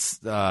 It's like this,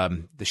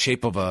 the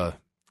shape of a...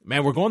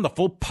 Man, we're going the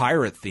full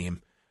pirate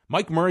theme.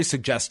 Mike Murray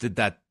suggested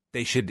that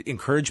they should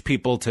encourage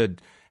people to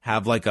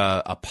have like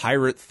a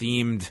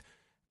pirate-themed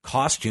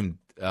costume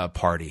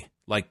party,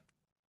 like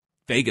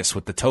Vegas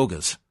with the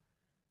togas.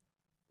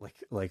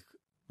 Like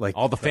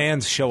all the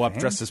fans show up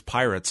dressed as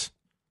pirates.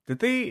 Did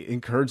they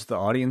encourage the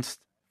audience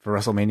for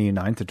WrestleMania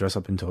 9 to dress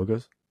up in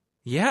togas?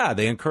 Yeah,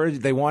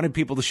 they wanted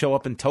people to show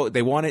up in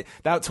toga.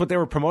 That's what they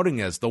were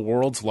promoting as the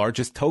world's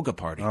largest toga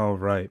party. Oh,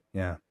 right.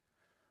 Yeah.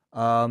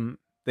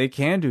 They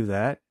can do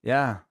that.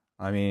 Yeah.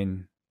 I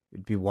mean,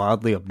 it'd be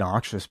wildly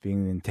obnoxious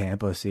being in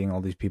Tampa, seeing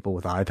all these people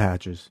with eye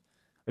patches.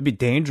 It'd be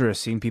dangerous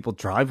seeing people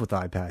drive with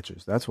eye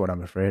patches. That's what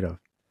I'm afraid of.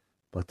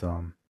 But,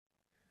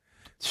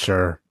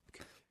 sure.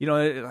 You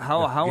know,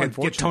 how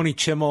unfortunate. Get Tony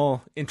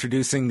Chimmel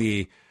introducing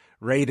the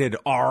rated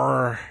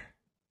R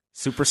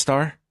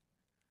superstar.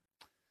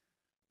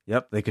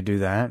 Yep, they could do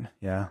that.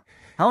 Yeah.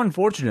 How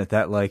unfortunate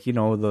that, like, you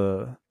know,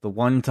 the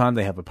one time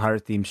they have a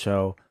pirate themed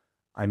show,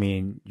 I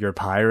mean, your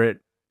pirate,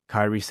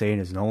 Kairi Sane,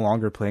 is no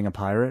longer playing a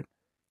pirate.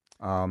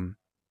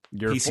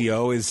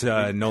 PCO is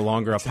no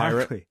longer a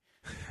pirate.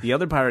 The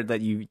other pirate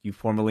that you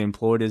formerly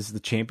employed is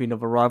the champion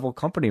of a rival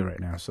company right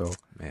now. So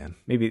man,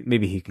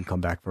 maybe he can come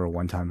back for a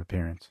one-time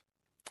appearance.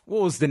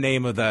 What was the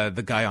name of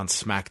the guy on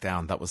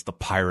SmackDown that was the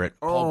pirate?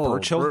 Paul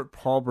Burchill?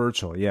 Paul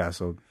Burchill, yeah,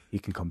 so he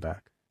can come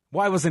back.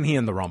 Why wasn't he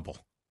in the Rumble?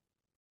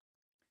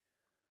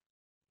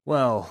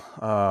 Well,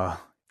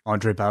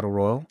 Andre Battle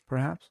Royal,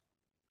 perhaps?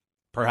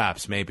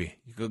 Perhaps, maybe.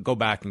 You could go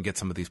back and get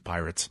some of these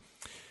pirates.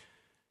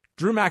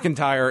 Drew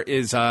McIntyre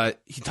is,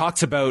 he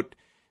talks about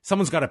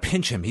someone's got to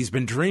pinch him. He's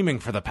been dreaming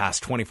for the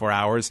past 24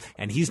 hours,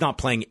 and he's not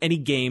playing any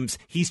games.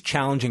 He's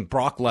challenging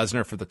Brock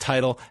Lesnar for the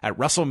title at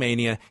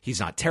WrestleMania.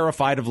 He's not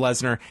terrified of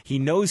Lesnar. He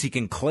knows he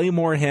can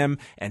Claymore him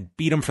and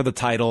beat him for the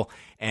title,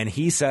 and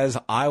he says,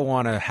 I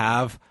want to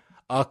have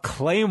a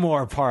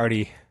Claymore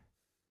party.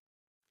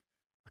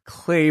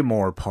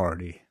 Claymore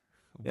party.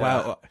 Yeah.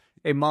 Wow.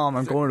 Hey, Mom,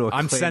 I'm going to a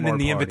I'm Claymore sending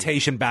the party.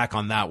 invitation back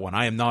on that one.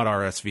 I am not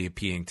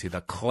RSVPing to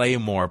the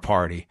Claymore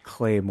party.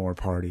 Claymore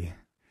party.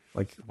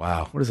 Like,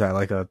 wow. What is that,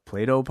 like a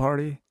Play-Doh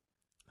party?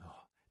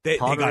 They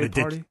got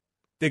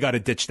to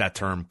ditch that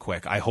term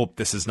quick. I hope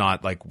this is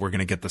not like we're going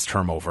to get this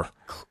term over.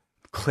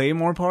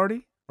 Claymore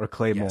party or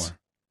Claymore? Yes.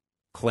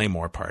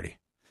 Claymore party.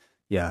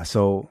 Yeah,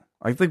 so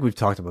I think we've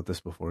talked about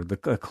this before. The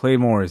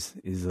Claymore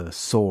is a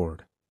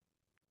sword,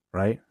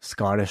 right?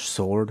 Scottish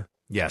sword.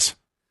 Yes.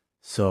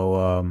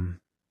 So,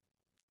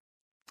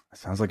 it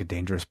sounds like a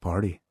dangerous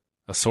party.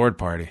 A sword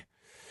party.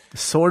 A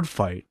sword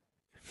fight.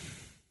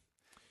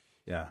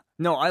 Yeah.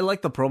 No, I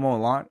like the promo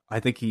a lot. I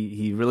think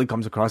he really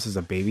comes across as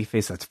a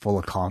babyface that's full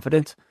of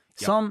confidence.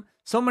 Yep.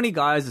 So many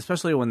guys,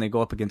 especially when they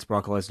go up against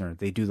Brock Lesnar,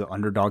 they do the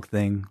underdog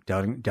thing,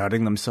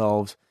 doubting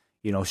themselves,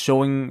 you know,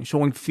 showing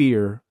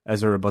fear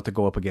as they're about to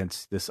go up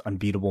against this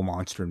unbeatable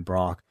monster in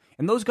Brock.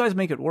 And those guys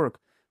make it work.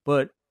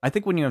 But I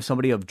think when you have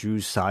somebody of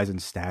Drew's size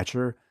and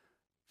stature,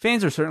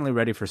 fans are certainly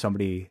ready for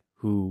somebody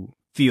who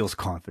feels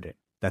confident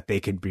that they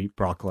could beat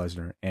Brock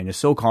Lesnar and is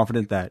so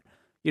confident that,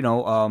 you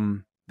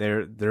know,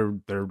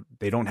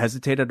 they don't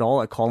hesitate at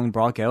all at calling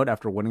Brock out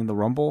after winning the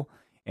Rumble.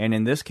 And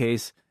in this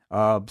case,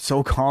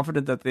 so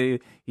confident that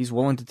he's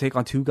willing to take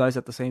on two guys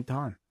at the same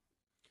time.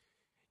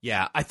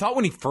 Yeah, I thought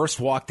when he first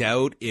walked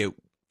out, it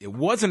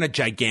wasn't a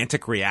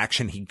gigantic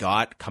reaction he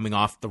got coming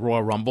off the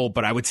Royal Rumble,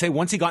 but I would say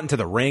once he got into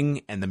the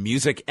ring and the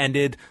music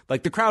ended,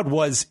 like the crowd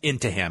was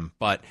into him.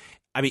 But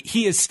I mean,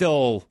 he is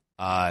still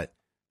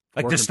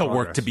there's still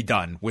work to be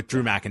done with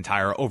Drew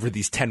McIntyre over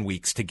these 10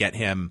 weeks to get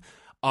him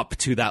up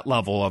to that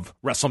level of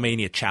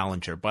WrestleMania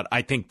challenger. But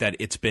I think that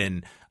it's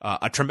been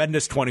a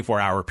tremendous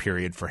 24-hour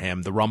period for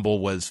him. The Rumble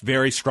was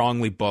very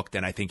strongly booked,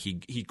 and I think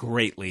he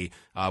greatly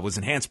was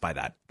enhanced by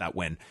that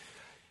win.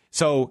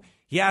 So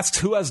he asks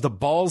who has the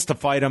balls to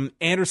fight him.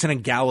 Anderson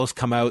and Gallows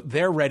come out.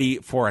 They're ready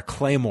for a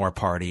Claymore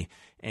party,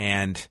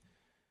 and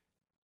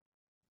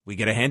we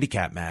get a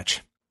handicap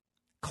match.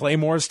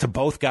 Claymores to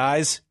both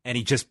guys, and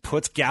he just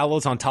puts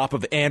Gallows on top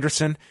of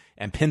Anderson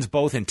and pins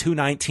both in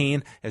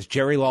 219 as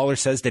Jerry Lawler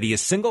says that he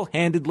has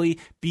single-handedly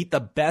beat the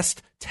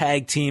best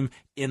tag team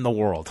in the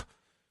world.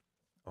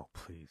 Oh,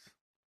 please.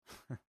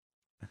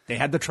 They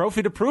had the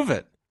trophy to prove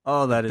it.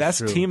 Oh, that is best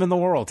true. Team in the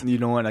world. You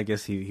know what? I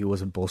guess he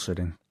wasn't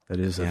bullshitting. That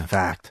is a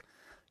fact.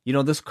 You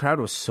know, this crowd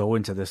was so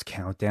into this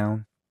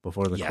countdown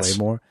before the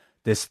Claymore.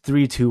 This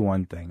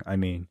 3-2-1 thing. I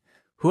mean,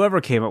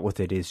 whoever came up with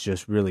it is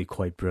just really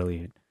quite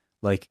brilliant.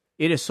 Like,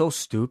 it is so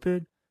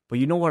stupid, but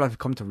you know what I've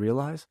come to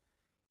realize?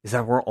 Is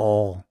that we're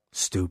all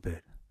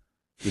stupid.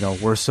 You know,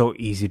 we're so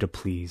easy to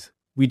please.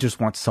 We just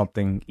want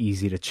something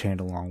easy to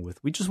chant along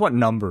with. We just want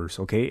numbers,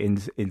 okay,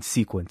 in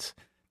sequence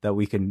that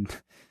we can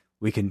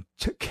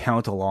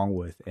count along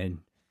with, and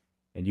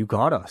you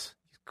got us.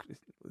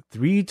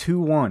 3, 2,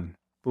 1,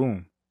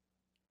 boom.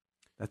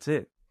 That's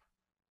it.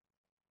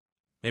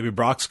 Maybe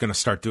Brock's going to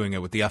start doing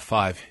it with the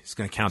F5. He's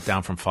going to count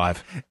down from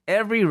 5.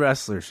 Every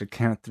wrestler should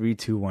count 3,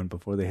 2, 1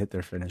 before they hit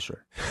their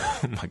finisher.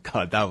 Oh my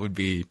God, that would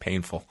be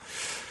painful.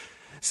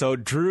 So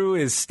Drew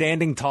is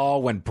standing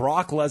tall when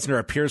Brock Lesnar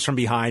appears from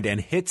behind and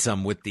hits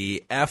him with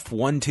the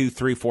F1, 2,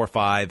 3, 4,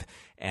 5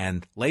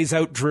 and lays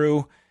out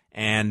Drew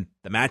And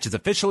the match is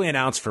officially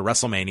announced for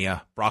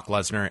WrestleMania, Brock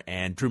Lesnar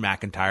and Drew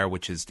McIntyre,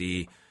 which is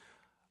the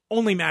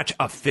only match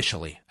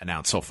officially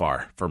announced so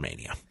far for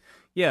Mania.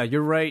 Yeah,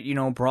 you're right.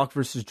 Brock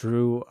versus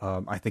Drew,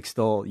 I think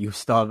you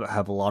still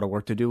have a lot of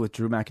work to do with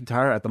Drew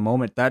McIntyre. At the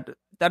moment, that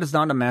is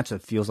not a match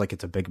that feels like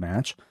it's a big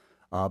match.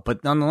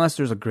 But nonetheless,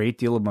 there's a great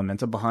deal of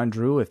momentum behind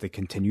Drew if they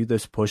continue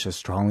this push as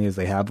strongly as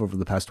they have over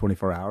the past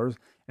 24 hours.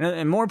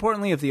 And more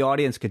importantly, if the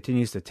audience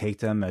continues to take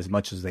them as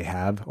much as they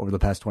have over the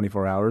past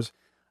 24 hours,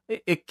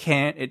 it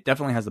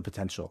definitely has the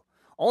potential.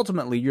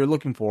 Ultimately, you're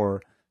looking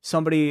for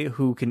somebody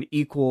who can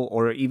equal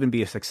or even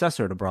be a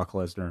successor to Brock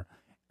Lesnar.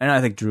 And I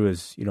think Drew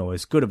is,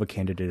 as good of a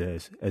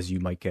candidate as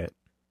you might get.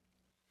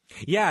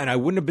 Yeah, and I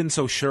wouldn't have been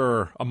so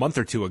sure a month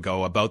or two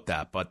ago about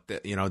that, but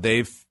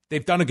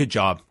they've done a good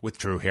job with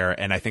Drew here,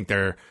 and I think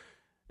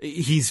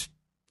his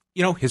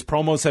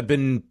promos have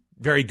been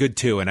very good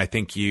too, and I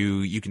think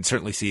you can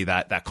certainly see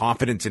that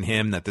confidence in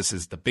him that this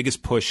is the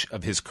biggest push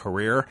of his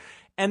career,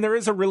 and there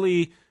is a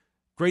really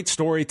great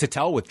story to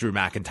tell with Drew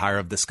McIntyre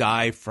of this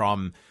guy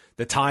from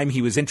the time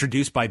he was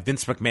introduced by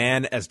Vince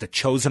McMahon as the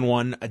chosen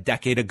one a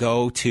decade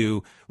ago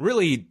to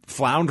really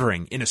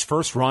floundering in his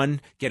first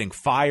run, getting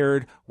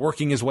fired,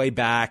 working his way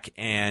back,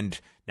 and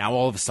now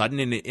all of a sudden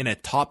in a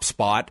top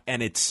spot,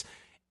 and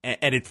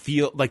it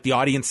feels like the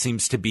audience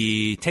seems to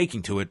be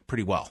taking to it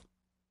pretty well.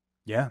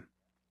 Yeah.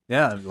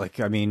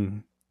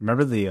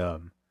 Remember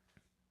the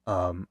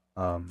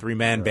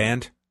 3-man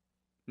band?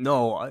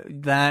 No,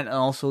 that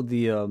also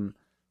the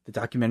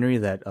documentary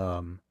that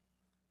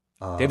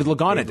David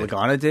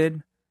Lagana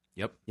did.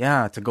 Yep.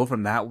 Yeah, to go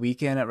from that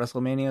weekend at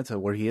WrestleMania to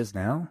where he is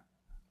now,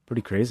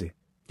 pretty crazy.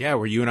 Yeah,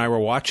 where you and I were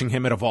watching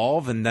him at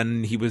Evolve, and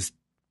then he was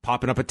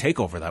popping up at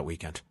TakeOver that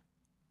weekend.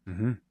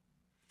 Mm-hmm.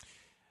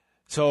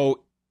 So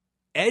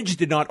Edge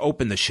did not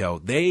open the show.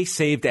 They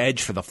saved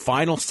Edge for the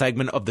final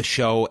segment of the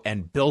show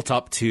and built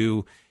up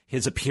to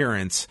his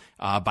appearance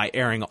by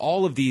airing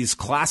all of these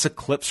classic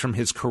clips from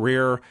his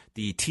career,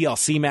 the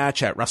TLC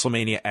match at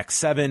WrestleMania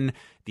X7,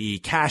 the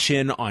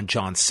cash-in on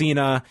John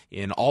Cena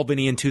in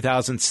Albany in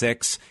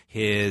 2006,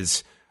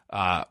 his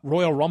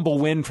Royal Rumble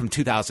win from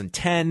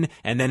 2010,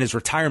 and then his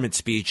retirement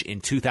speech in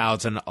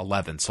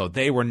 2011. So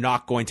they were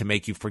not going to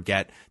make you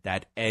forget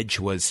that Edge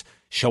was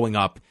showing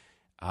up.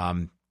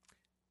 I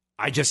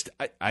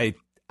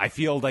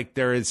feel like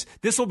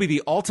this will be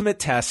the ultimate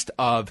test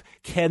of,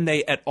 can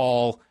they at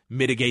all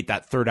mitigate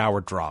that third hour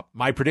drop?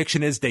 My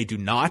prediction is they do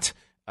not,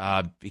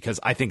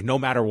 because I think no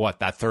matter what,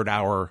 that third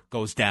hour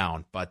goes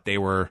down, but they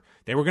were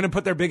going to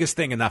put their biggest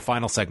thing in that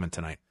final segment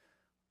tonight.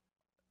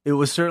 It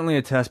was certainly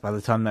a test by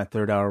the time that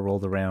third hour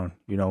rolled around,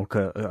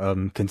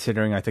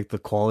 considering I think the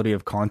quality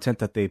of content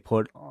that they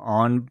put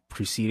on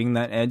preceding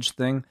that Edge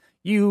thing.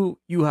 You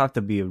have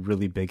to be a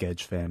really big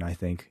Edge fan, I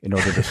think, in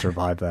order to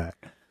survive that.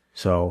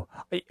 So,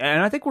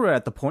 and I think we're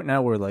at the point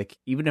now where, like,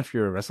 even if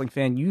you're a wrestling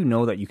fan, you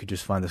know that you could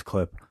just find this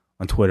clip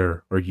on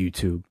Twitter or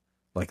YouTube,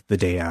 like, the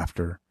day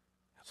after.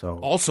 So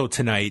also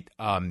tonight,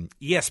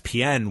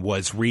 ESPN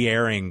was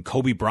re-airing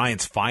Kobe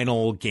Bryant's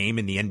final game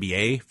in the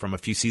NBA from a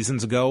few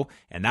seasons ago,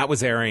 and that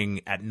was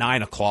airing at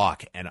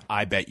 9:00, and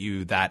I bet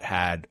you that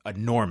had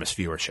enormous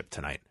viewership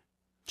tonight.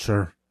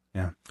 Sure,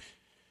 yeah.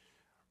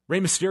 Rey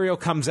Mysterio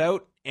comes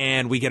out,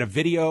 and we get a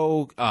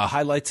video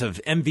highlights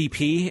of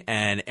MVP,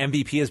 and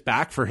MVP is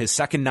back for his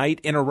second night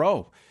in a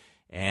row.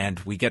 And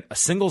we get a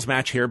singles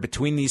match here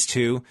between these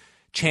two.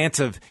 Chant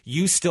of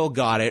 "You still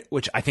got it,"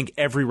 which I think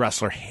every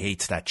wrestler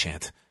hates that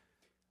chant.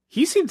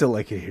 He seemed to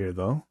like it here,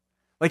 though.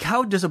 Like,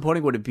 how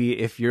disappointing would it be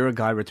if you're a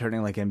guy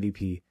returning like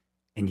MVP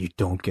and you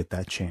don't get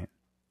that chant?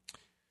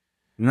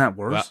 Isn't that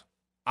worse?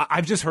 Well,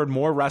 I've just heard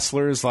more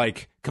wrestlers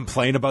like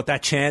complain about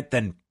that chant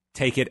than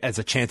take it as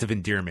a chant of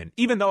endearment,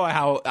 even though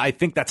I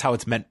think that's how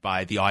it's meant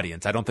by the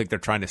audience. I don't think they're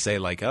trying to say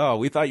like, oh,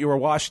 we thought you were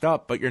washed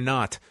up, but you're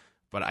not.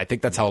 But I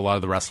think that's how a lot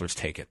of the wrestlers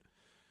take it.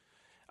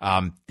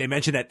 They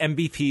mentioned that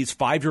MVP's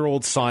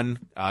 5-year-old son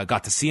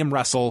got to see him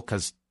wrestle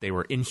because they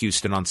were in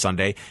Houston on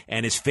Sunday,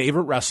 and his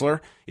favorite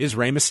wrestler is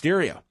Rey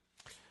Mysterio.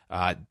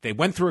 They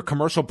went through a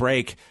commercial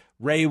break.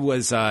 Rey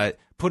was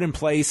put in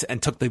place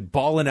and took the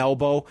ball and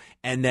elbow,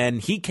 and then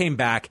he came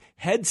back,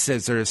 head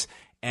scissors,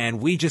 and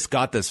we just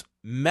got this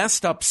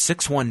messed up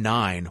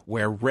 619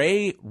 where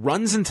Rey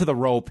runs into the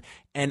rope,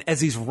 and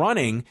as he's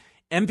running,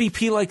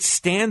 MVP like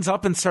stands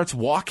up and starts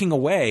walking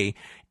away,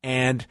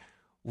 and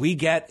we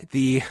get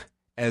the,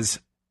 as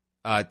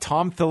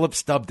Tom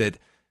Phillips dubbed it,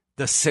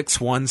 the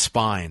 6-1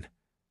 spine.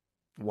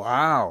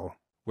 Wow.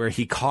 Where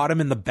he caught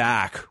him in the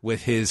back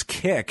with his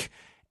kick,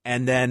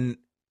 and then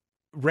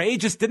Rey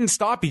just didn't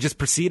stop. He just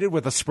proceeded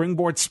with a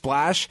springboard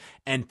splash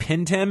and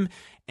pinned him,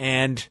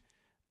 and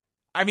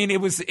I mean,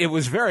 it was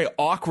very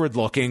awkward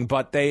looking,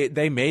 but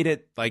they made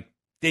it like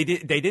they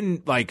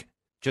didn't like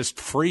just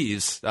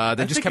freeze.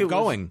 They just kept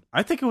going.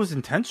 I think it was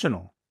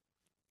intentional.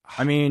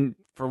 I mean,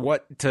 for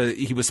what?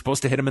 He was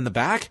supposed to hit him in the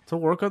back to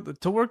work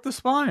the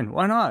spine.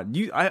 Why not?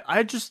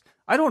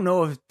 I don't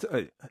know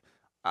if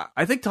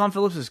I think Tom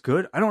Phillips is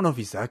good. I don't know if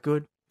he's that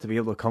good to be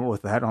able to come up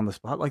with that on the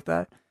spot like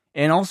that.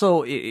 And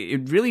also,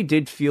 it really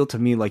did feel to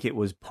me like it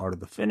was part of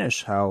the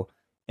finish, how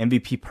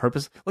MVP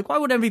like, why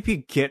would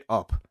MVP get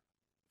up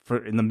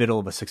in the middle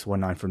of a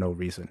 619 for no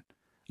reason?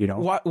 You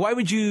know? Why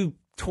would you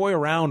toy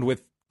around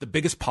with the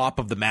biggest pop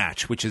of the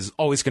match, which is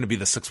always going to be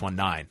the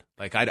 619?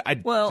 Like, I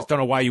just don't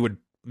know why you would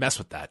mess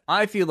with that.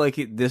 I feel like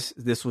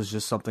this was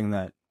just something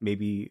that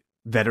maybe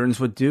veterans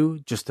would do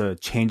just to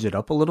change it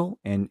up a little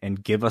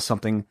and give us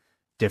something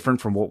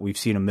different from what we've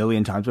seen a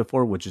million times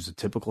before, which is a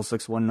typical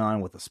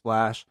 619 with a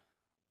splash.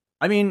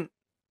 I mean,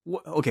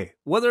 okay,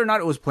 whether or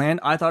not it was planned,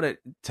 I thought it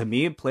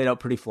played out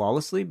pretty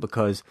flawlessly,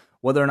 because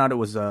whether or not it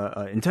was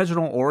a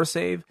intentional or a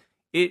save,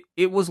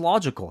 it was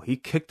logical. He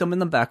kicked him in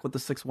the back with the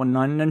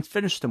 619 and then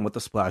finished him with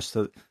the splash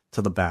to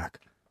the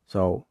back.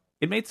 So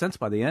it made sense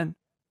by the end.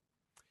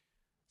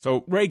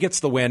 So Ray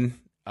gets the win.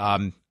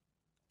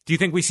 Do you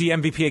think we see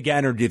MVP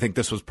again, or do you think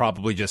this was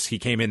probably just he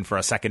came in for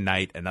a second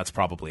night and that's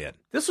probably it?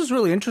 This was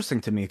really interesting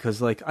to me because,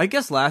 like, I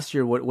guess last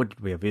year, what did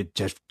we have? We had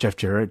Jeff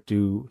Jarrett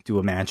do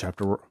a match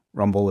after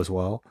Rumble as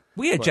well.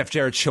 We had Jeff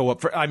Jarrett show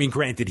up for. I mean,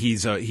 granted,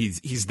 he's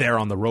there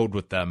on the road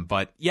with them,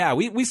 but yeah,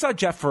 we saw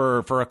Jeff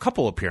for a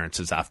couple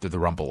appearances after the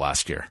Rumble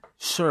last year.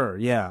 Sure,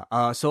 yeah.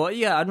 So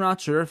yeah, I'm not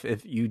sure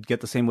if you'd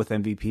get the same with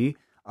MVP.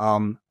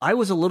 I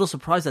was a little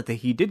surprised that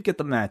he did get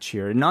the match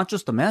here, and not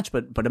just a match,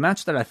 but a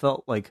match that I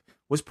felt like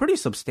was pretty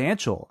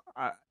substantial.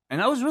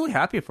 And I was really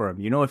happy for him.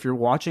 You know, if you're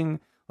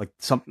watching like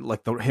something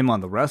like him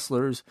on The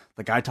Wrestlers,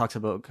 the guy talks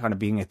about kind of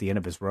being at the end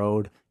of his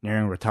road,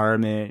 nearing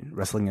retirement,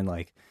 wrestling in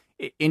like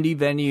indie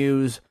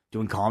venues,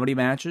 doing comedy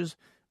matches.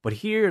 But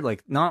here,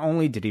 like, not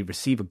only did he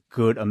receive a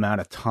good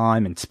amount of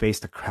time and space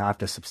to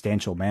craft a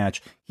substantial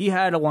match, he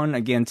had one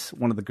against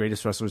one of the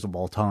greatest wrestlers of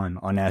all time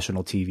on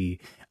national TV.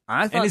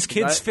 And his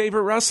kid's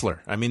favorite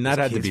wrestler. I mean, that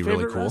had to be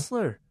really cool.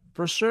 Wrestler,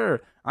 for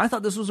sure. I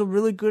thought this was a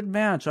really good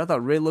match. I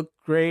thought Ray looked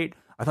great.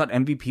 I thought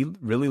MVP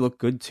really looked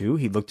good, too.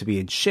 He looked to be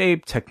in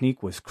shape.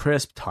 Technique was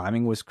crisp.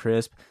 Timing was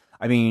crisp.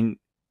 I mean,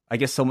 I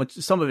guess some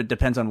of it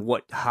depends on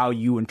how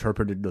you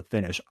interpreted the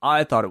finish.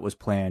 I thought it was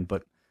planned,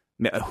 but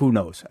who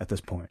knows at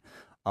this point.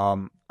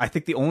 I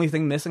think the only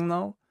thing missing,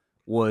 though,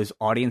 was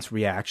audience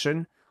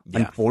reaction.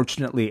 Yeah.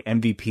 Unfortunately,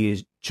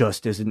 MVP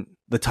just isn't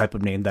the type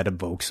of name that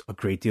evokes a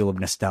great deal of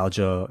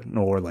nostalgia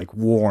nor like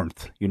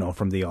warmth, you know,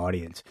 from the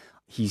audience.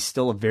 He's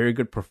still a very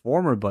good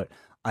performer, but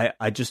I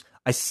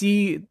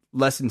see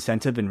less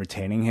incentive in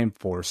retaining him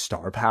for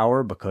star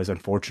power, because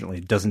unfortunately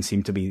it doesn't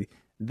seem to be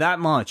that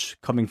much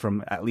coming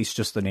from at least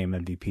just the name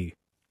MVP.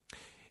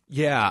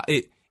 Yeah,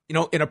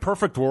 in a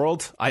perfect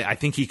world, I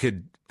think he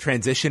could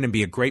transition and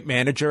be a great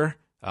manager.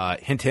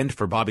 Hint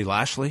for Bobby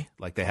Lashley,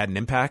 like they had an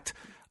impact.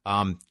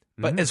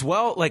 But as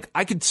well, like,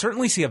 I could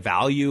certainly see a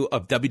value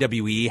of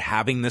WWE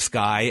having this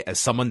guy as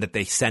someone that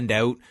they send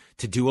out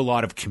to do a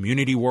lot of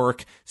community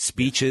work,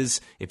 speeches.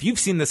 If you've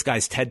seen this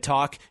guy's TED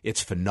Talk,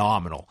 it's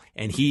phenomenal.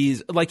 And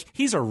he's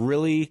a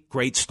really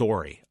great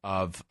story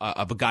of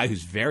a guy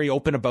who's very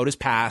open about his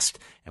past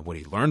and what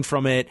he learned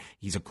from it.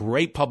 He's a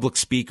great public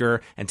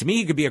speaker. And to me,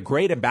 he could be a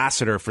great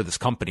ambassador for this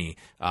company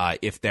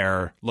if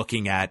they're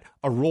looking at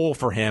a role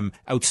for him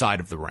outside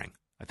of the ring.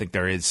 I think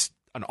there is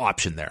an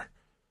option there.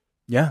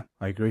 Yeah,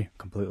 I agree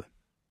completely.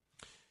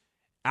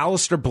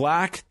 Aleister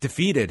Black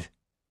defeated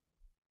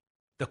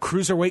the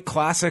Cruiserweight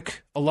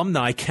Classic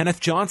alumni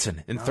Kenneth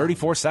Johnson in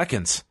 34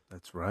 seconds.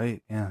 That's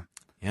right, yeah.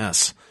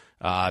 Yes.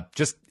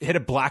 Just hit a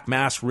black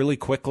mass really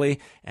quickly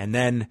and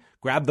then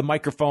grabbed the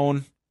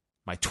microphone.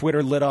 My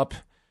Twitter lit up.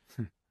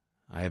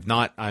 I'm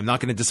not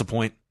going to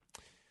disappoint.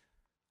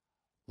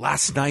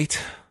 Last night,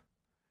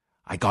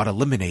 I got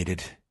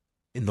eliminated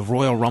in the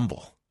Royal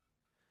Rumble.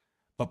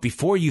 But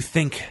before you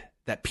think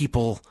that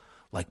people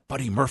like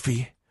Buddy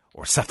Murphy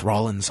or Seth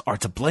Rollins are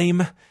to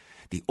blame,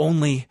 the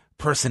only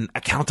person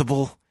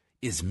accountable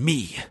is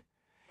me.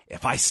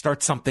 If I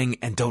start something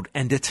and don't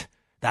end it,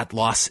 that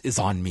loss is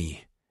on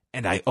me,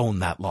 and I own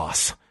that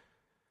loss.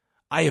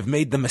 I have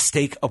made the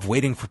mistake of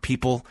waiting for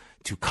people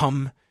to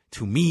come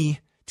to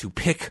me to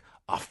pick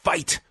a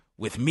fight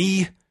with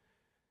me.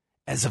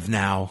 As of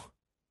now,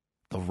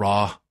 the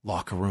Raw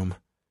locker room,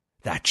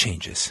 that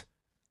changes.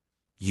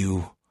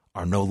 You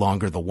are no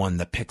longer the one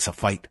that picks a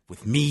fight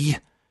with me.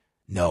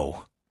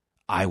 No,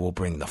 I will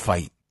bring the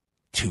fight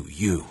to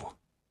you.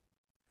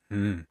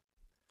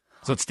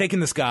 So it's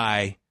taken this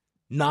guy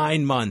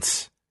 9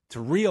 months to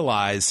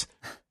realize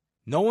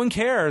no one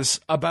cares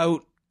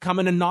about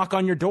coming and knock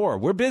on your door.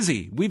 We're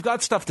busy. We've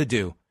got stuff to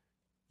do.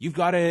 You've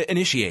got to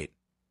initiate.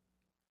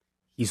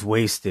 He's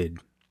wasted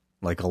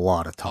like a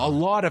lot of time. A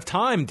lot of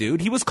time,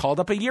 dude. He was called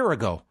up a year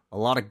ago. A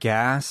lot of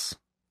gas,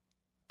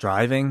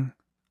 driving,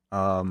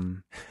 a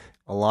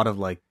lot of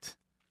like...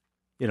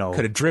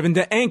 could have driven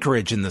to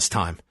Anchorage in this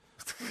time.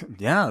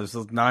 Yeah, it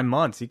was 9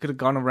 months. He could have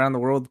gone around the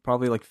world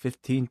probably like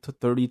 15 to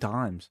 30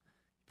 times.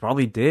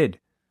 Probably did.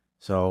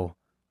 So,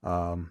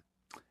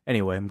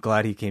 anyway, I'm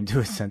glad he came to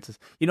his senses.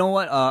 You know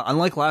what?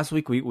 Unlike last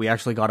week, we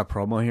actually got a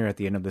promo here at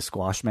the end of the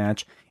squash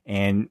match.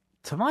 And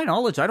to my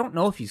knowledge, I don't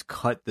know if he's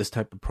cut this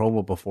type of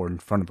promo before in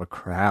front of a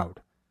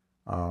crowd.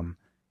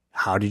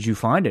 How did you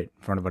find it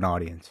in front of an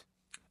audience?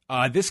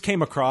 This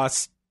came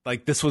across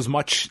like this was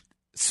much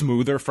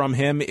smoother from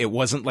him. It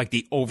wasn't like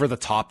the over the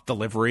top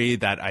delivery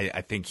that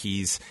I think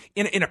he's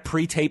in a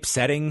pre-tape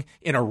setting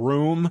in a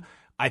room.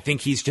 I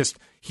think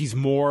he's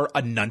more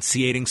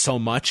enunciating so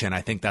much. And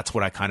I think that's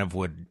what I kind of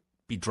would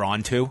be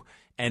drawn to.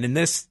 And in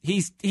this,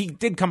 he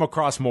did come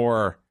across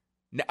more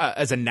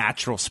as a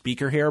natural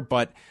speaker here,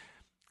 but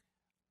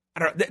I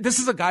don't know. This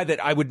is a guy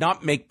that I would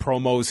not make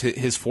promos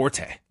his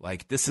forte.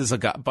 Like this is a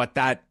guy, but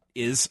that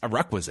is a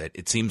requisite.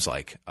 It seems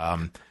like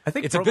I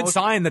think it's a good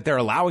sign that they're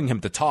allowing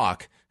him to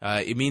talk.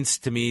 It means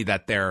to me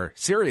that they're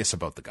serious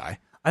about the guy.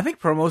 I think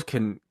promos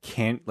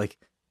can't like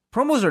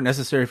promos are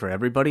necessary for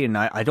everybody, and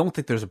I don't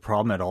think there's a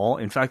problem at all.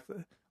 In fact,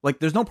 like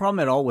there's no problem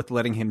at all with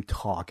letting him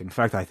talk. In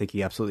fact, I think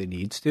he absolutely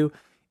needs to.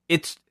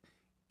 It's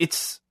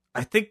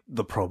I think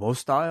the promo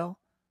style.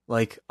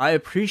 Like, I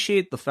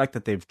appreciate the fact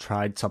that they've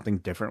tried something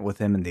different with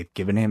him and they've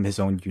given him his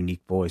own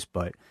unique voice,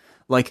 but,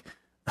 like,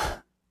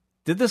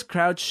 did this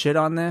crowd shit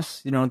on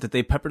this? You know, did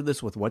they pepper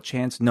this with what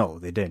chance? No,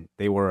 they didn't.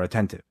 They were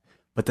attentive.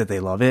 But did they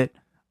love it?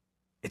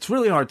 It's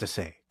really hard to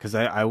say, because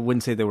I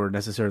wouldn't say they were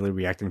necessarily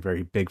reacting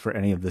very big for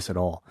any of this at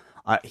all.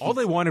 All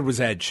they wanted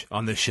was edge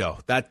on this show.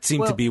 That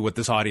seemed to be what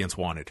this audience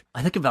wanted.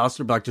 I think if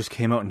Aleister Black just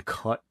came out and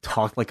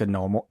talked like a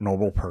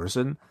normal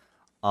person,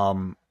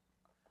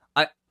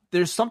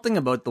 there's something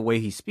about the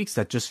way he speaks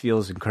that just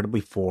feels incredibly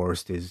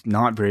forced, is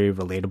not very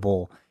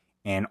relatable,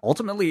 and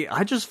ultimately,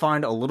 I just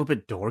find a little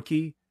bit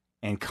dorky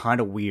and kind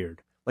of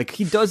weird. Like,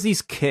 he does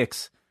these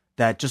kicks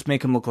that just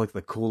make him look like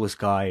the coolest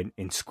guy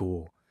in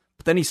school,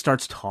 but then he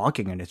starts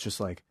talking, and it's just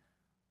like,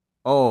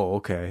 oh,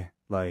 okay,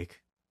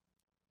 like,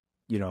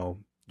 you know,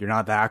 you're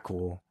not that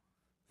cool.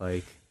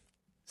 Like,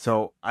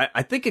 so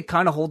I think it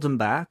kind of holds him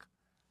back,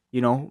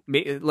 you know?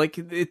 Like,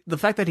 the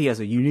fact that he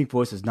has a unique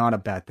voice is not a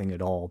bad thing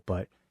at all,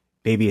 but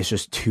maybe it's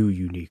just too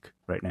unique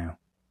right now.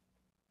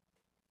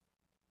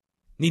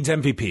 Needs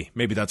MVP.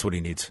 Maybe that's what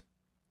he needs.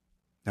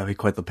 That'd be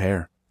quite the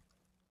pair.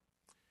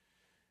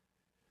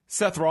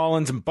 Seth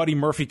Rollins and Buddy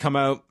Murphy come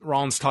out.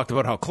 Rollins talked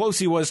about how close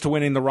he was to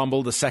winning the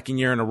Rumble the second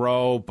year in a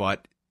row,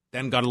 but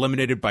then got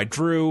eliminated by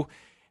Drew.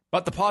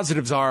 But the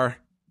positives are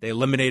they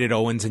eliminated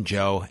Owens and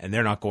Joe, and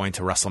they're not going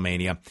to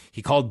WrestleMania.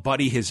 He called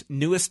Buddy his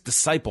newest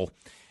disciple.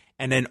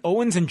 And then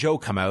Owens and Joe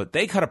come out.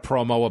 They cut a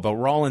promo about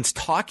Rollins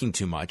talking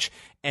too much,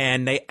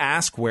 and they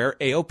ask where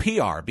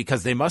AOP are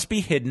because they must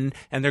be hidden,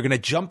 and they're going to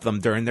jump them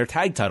during their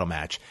tag title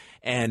match.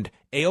 And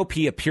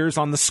AOP appears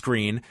on the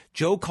screen.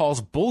 Joe calls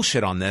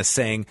bullshit on this,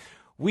 saying,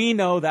 "We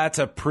know that's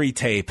a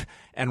pre-tape."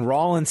 And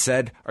Rollins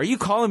said, "Are you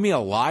calling me a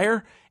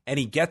liar?" And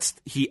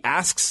he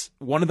asks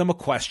one of them a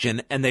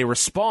question, and they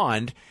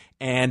respond.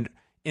 And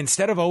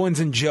instead of Owens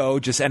and Joe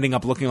just ending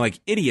up looking like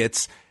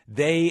idiots,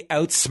 they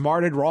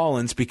outsmarted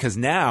Rollins because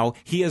now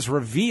he has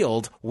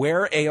revealed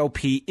where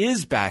AOP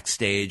is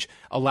backstage,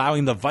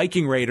 allowing the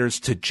Viking Raiders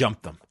to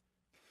jump them.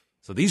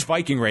 So these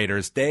Viking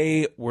Raiders,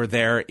 they were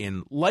there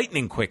in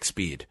lightning quick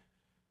speed.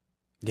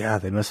 Yeah,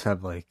 they must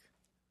have like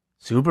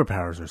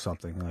superpowers or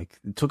something. Like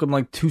it took them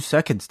like 2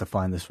 seconds to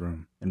find this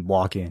room and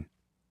walk in.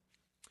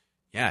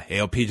 Yeah,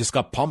 AOP just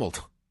got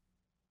pummeled.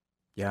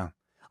 Yeah.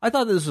 I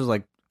thought this was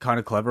like kind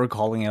of clever,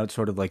 calling out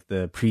sort of like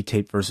the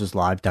pre-tape versus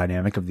live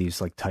dynamic of these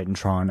like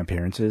Titantron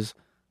appearances.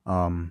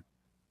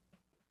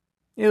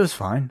 It was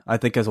fine. I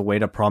think as a way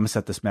to promise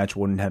that this match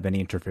wouldn't have any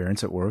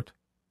interference, it worked.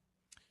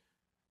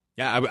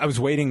 Yeah, I was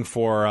waiting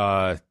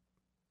for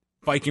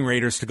Viking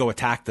Raiders to go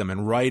attack them,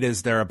 and right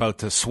as they're about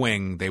to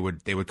swing, they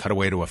would cut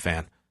away to a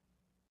fan.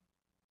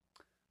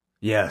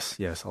 Yes,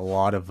 a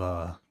lot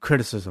of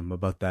criticism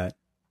about that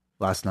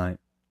last night.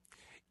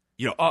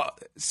 You know,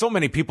 so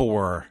many people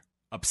were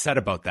upset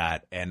about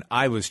that, and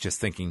I was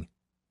just thinking,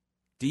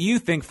 do you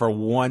think for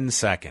 1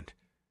 second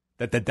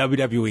that the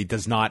WWE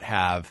does not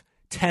have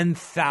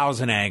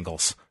 10,000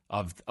 angles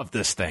of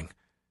this thing?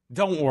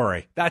 Don't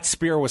worry, that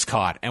spear was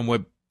caught,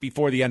 and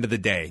before the end of the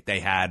day, they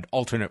had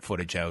alternate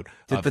footage out.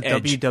 Did the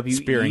Edge WWE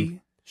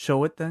spearing.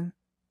 show it then?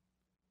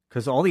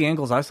 Because all the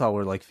angles I saw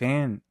were like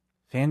fan.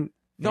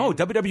 No,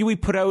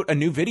 WWE put out a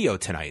new video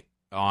tonight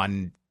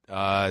on.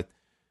 I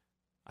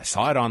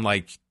saw it on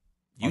like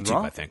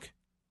YouTube, I think.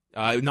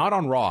 Not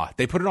on Raw.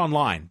 They put it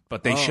online,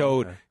 but they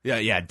showed.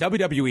 Okay. Yeah.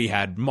 WWE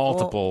had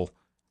multiple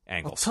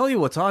angles. I'll tell you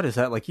what's odd is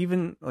that like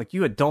even like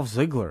you had Dolph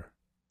Ziggler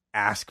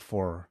ask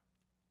for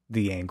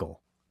the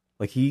angle.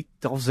 Like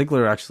Dolph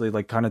Ziggler actually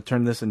like kind of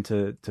turned this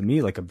into to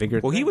me like a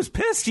bigger. Well, thing. he was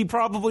pissed. He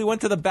probably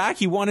went to the back.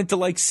 He wanted to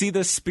like see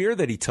the spear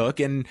that he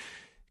took. And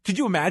could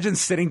you imagine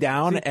sitting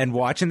down and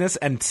watching this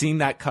and seeing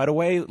that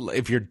cutaway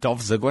if you're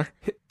Dolph Ziggler?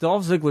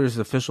 Dolph Ziggler's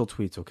official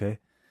tweets, okay?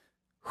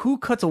 Who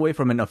cuts away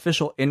from an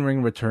official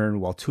in-ring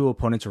return while two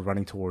opponents are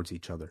running towards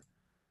each other?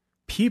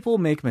 People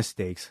make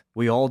mistakes.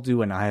 We all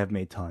do, and I have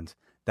made tons.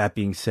 That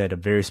being said, a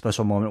very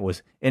special moment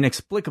was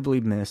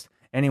inexplicably missed.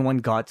 Anyone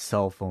got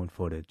cell phone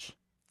footage?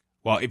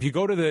 Well, if you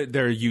go to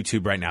their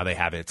YouTube right now, they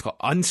have it. It's called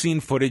Unseen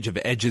Footage of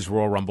Edge's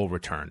Royal Rumble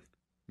Return.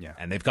 Yeah.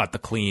 And they've got the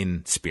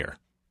clean spear.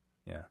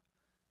 Yeah.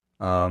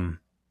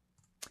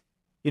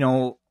 You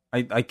know,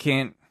 I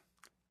can't...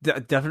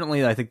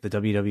 Definitely, I think the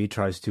WWE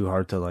tries too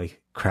hard to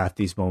like craft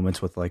these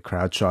moments with like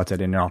crowd shots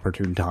at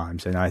inopportune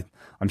times, and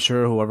I'm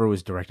sure whoever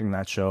was directing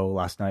that show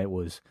last night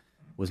was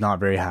not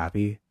very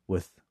happy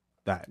with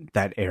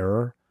that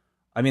error.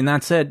 I mean,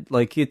 that said,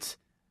 like it's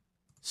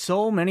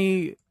so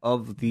many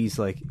of these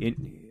like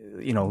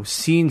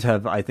scenes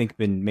have, I think,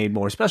 been made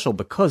more special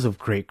because of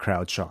great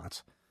crowd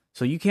shots.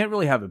 So you can't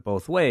really have it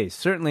both ways.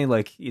 Certainly,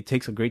 like, it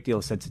takes a great deal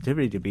of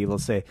sensitivity to be able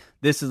to say,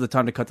 this is the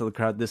time to cut to the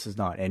crowd, this is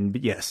not. And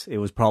yes, it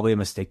was probably a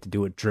mistake to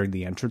do it during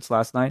the entrance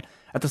last night.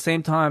 At the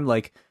same time,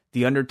 like,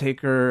 The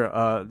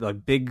Undertaker, the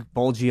big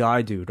bulgy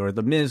eye dude, or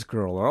the Miz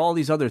girl, or all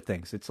these other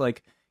things. It's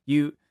like,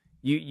 you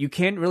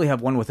can't really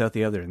have one without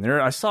the other. And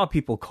I saw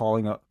people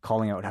calling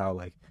out how,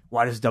 like,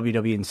 why does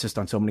WWE insist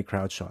on so many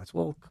crowd shots?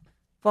 Well,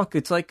 fuck,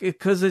 it's like,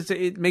 because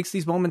it makes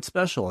these moments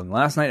special. And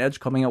last night, Edge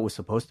coming out was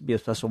supposed to be a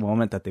special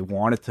moment that they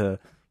wanted to,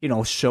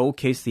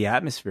 showcase the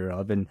atmosphere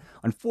of. And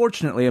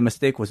unfortunately, a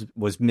mistake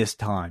was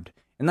mistimed.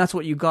 And that's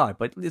what you got.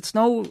 But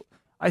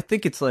I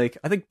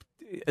think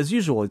as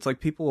usual, it's like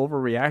people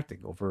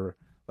overreacting over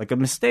like a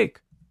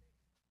mistake.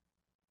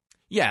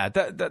 Yeah,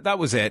 that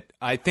was it.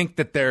 I think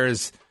that there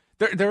is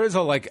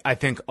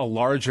a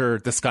larger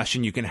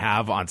discussion you can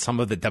have on some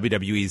of the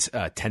WWE's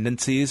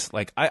tendencies.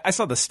 Like I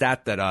saw the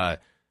stat that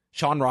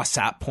Sean Ross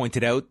Sapp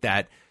pointed out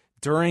that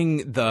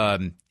during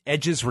the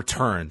Edge's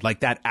return,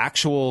 like that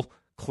actual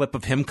clip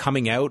of him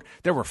coming out,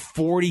 there were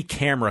 40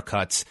 camera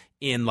cuts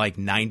in like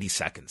 90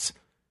 seconds.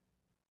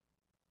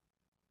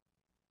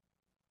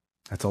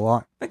 That's a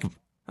lot.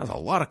 That's a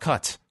lot of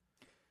cuts.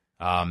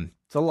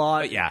 It's a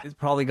lot. Yeah. It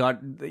probably got,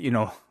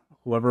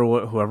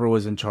 whoever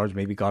was in charge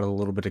maybe got a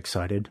little bit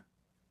excited.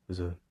 It was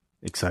an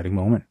exciting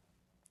moment.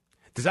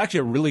 There's actually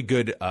a really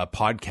good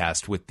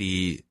podcast with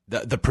the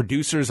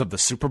producers of the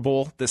Super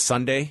Bowl this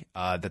Sunday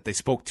that they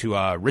spoke to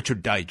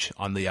Richard Deitch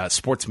on the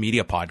Sports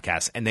Media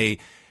podcast. And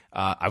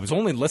I was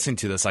only listening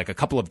to this like a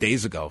couple of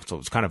days ago, so it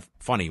was kind of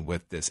funny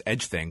with this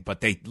Edge thing.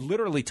 But they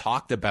literally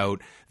talked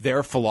about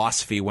their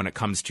philosophy when it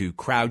comes to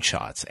crowd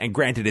shots. And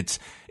granted,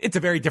 it's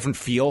a very different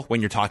feel when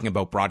you're talking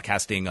about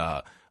broadcasting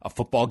a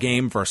football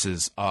game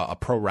versus a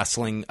pro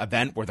wrestling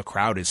event where the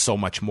crowd is so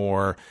much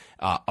more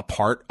a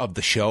part of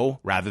the show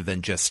rather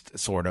than just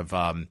sort of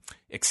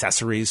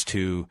accessories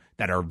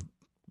that are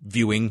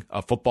viewing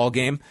a football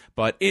game.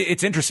 But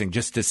it's interesting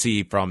just to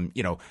see from,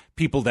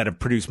 people that have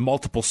produced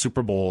multiple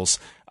Super Bowls,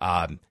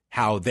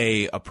 how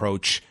they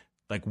approach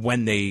like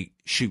when they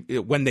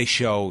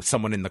show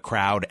someone in the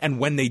crowd and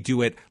when they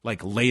do it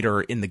like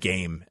later in the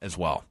game as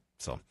well.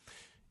 So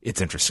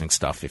it's interesting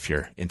stuff if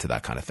you're into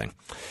that kind of thing.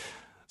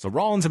 So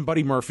Rollins and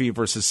Buddy Murphy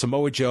versus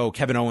Samoa Joe,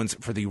 Kevin Owens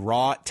for the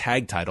Raw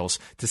tag titles.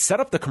 To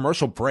set up the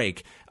commercial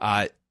break,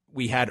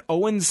 we had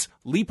Owens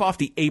leap off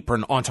the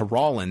apron onto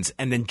Rollins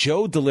and then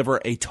Joe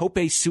deliver a tope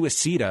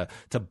suicida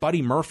to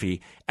Buddy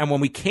Murphy. And when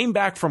we came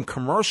back from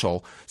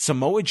commercial,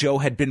 Samoa Joe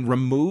had been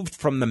removed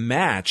from the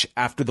match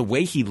after the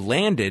way he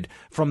landed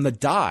from the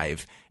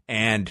dive.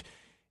 And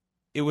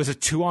it was a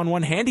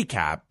 2-on-1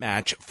 handicap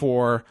match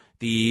for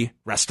the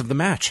rest of the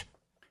match.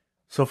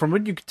 So from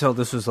what you could tell,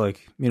 this was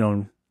like,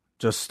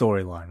 just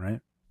storyline, right?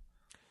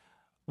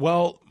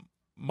 Well,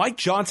 Mike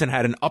Johnson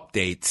had an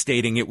update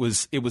stating it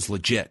was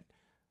legit.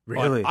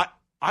 Really? But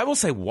I will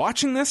say,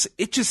 watching this,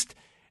 it just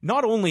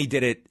not only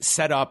did it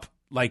set up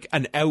like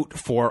an out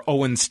for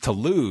Owens to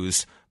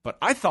lose, but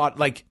I thought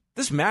like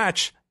this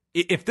match,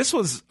 if this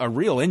was a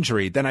real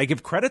injury, then I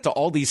give credit to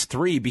all these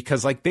three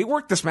because like they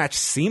worked this match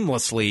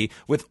seamlessly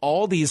with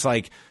all these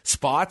like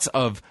spots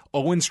of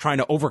Owens trying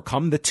to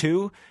overcome the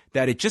two,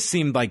 that it just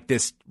seemed like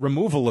this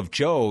removal of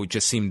Joe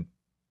just seemed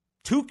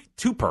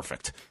too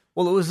perfect.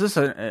 Well, it was this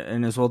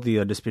and as well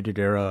the Disputed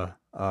Era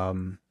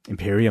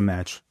Imperium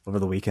match over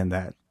the weekend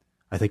that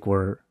I think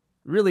were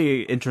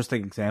really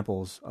interesting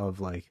examples of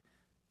like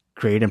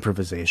great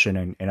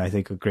improvisation and I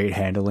think a great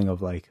handling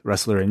of like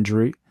wrestler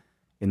injury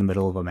in the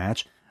middle of a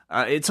match.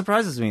 It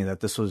surprises me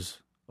that this was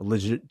a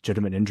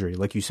legitimate injury,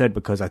 like you said,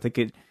 because I think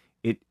it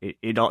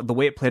the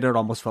way it played out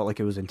almost felt like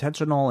it was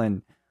intentional.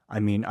 And I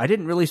mean, I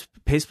didn't really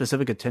pay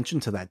specific attention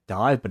to that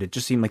dive, but it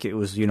just seemed like it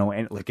was,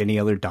 like any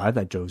other dive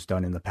that Joe's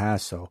done in the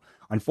past. So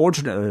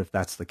unfortunately, if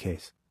that's the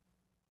case.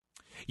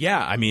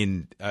 Yeah, I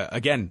mean,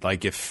 again,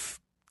 like if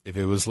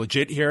it was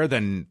legit here,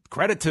 then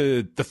credit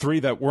to the three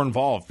that were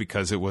involved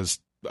because it was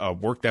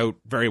worked out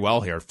very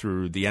well here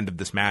through the end of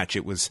this match.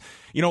 It was,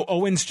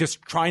 Owens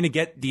just trying to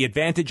get the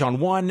advantage on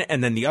one,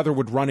 and then the other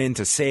would run in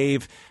to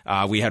save.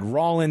 We had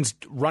Rollins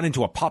run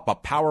into a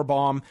pop-up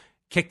powerbomb,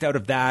 kicked out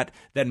of that.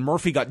 Then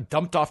Murphy got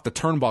dumped off the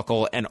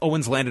turnbuckle and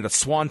Owens landed a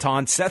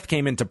swanton. Seth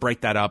came in to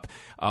break that up.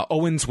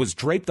 Owens was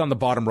draped on the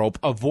bottom rope,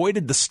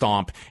 avoided the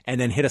stomp, and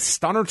then hit a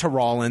stunner to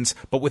Rollins.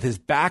 But with his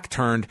back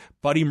turned,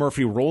 Buddy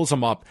Murphy rolls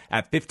him up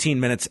at 15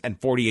 minutes and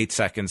 48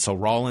 seconds. So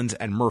Rollins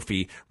and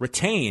Murphy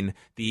retain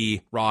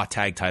the Raw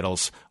tag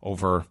titles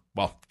over,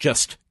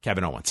 just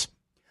Kevin Owens.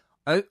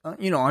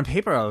 On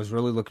paper, I was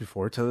really looking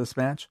forward to this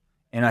match.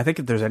 And I think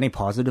if there's any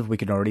positive we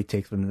can already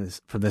take from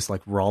this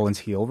like Rollins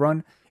heel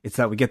run, it's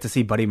that we get to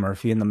see Buddy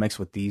Murphy in the mix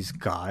with these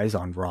guys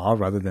on Raw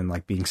rather than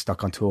like being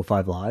stuck on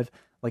 205 Live.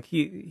 Like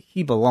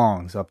he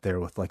belongs up there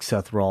with like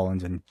Seth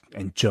Rollins and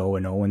Joe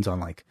and Owens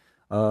on like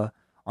on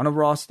a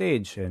Raw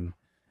stage. And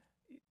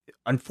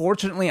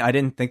unfortunately, I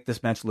didn't think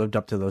this match lived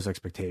up to those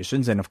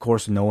expectations. And of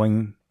course,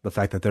 knowing the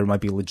fact that there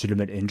might be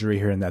legitimate injury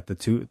here and that the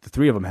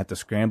three of them had to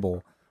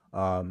scramble,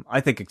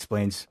 I think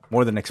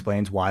more than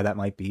explains why that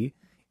might be.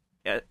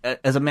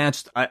 As a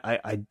match,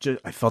 I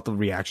felt the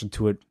reaction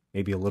to it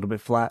maybe a little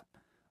bit flat,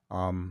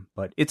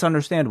 but it's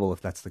understandable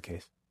if that's the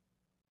case.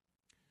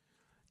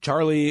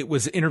 Charlie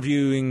was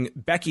interviewing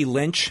Becky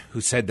Lynch,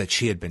 who said that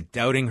she had been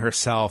doubting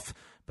herself,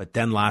 but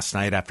then last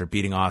night after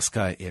beating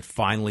Asuka, it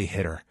finally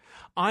hit her.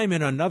 I'm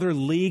in another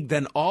league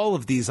than all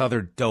of these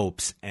other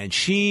dopes, and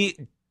she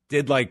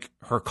did like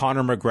her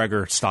Conor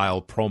McGregor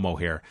style promo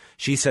here.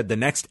 She said the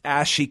next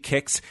ass she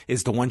kicks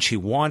is the one she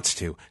wants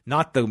to,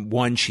 not the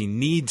one she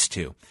needs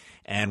to.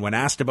 And when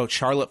asked about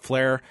Charlotte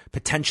Flair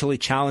potentially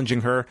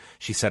challenging her,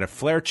 she said, if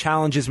Flair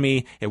challenges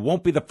me, it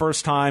won't be the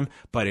first time,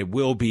 but it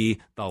will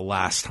be the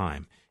last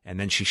time. And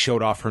then she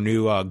showed off her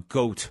new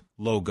GOAT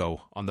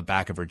logo on the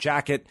back of her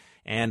jacket.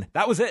 And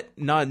that was it.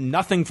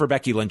 Nothing for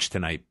Becky Lynch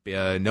tonight.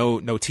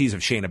 No tease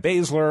of Shayna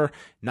Baszler.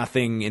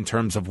 Nothing in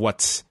terms of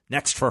what's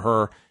next for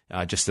her.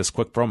 Just this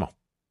quick promo.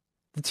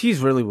 The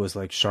tease really was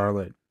like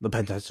Charlotte,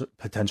 the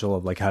potential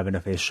of like having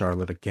to face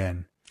Charlotte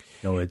again.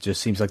 It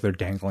just seems like they're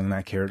dangling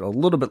that carrot a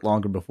little bit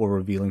longer before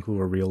revealing who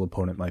a real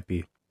opponent might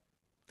be.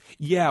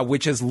 Yeah,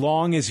 which as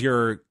long as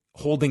you're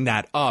holding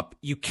that up,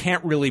 you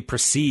can't really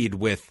proceed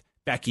with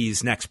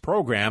Becky's next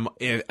program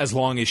as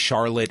long as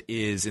Charlotte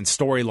is in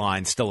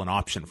storyline still an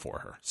option for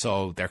her.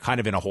 So they're kind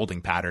of in a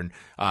holding pattern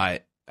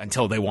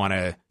until they want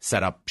to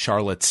set up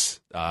Charlotte's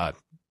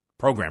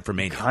program for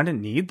Mania. You kind of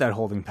need that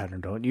holding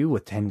pattern, don't you,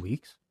 with 10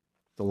 weeks?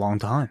 It's a long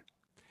time.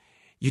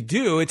 You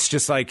do. It's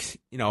just like,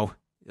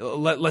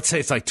 let's say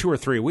it's like 2 or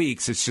 3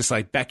 weeks. It's just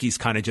like Becky's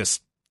kind of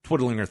just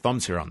twiddling her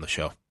thumbs here on the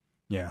show.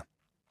 Yeah.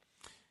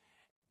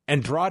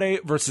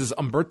 Andrade versus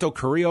Humberto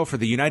Carrillo for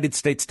the United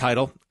States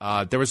title.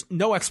 There was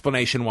no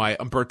explanation why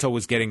Humberto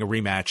was getting a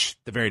rematch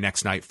the very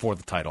next night for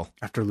the title.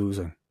 After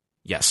losing.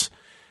 Yes.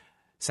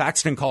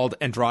 Saxton called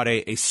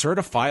Andrade a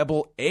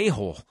certifiable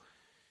a-hole.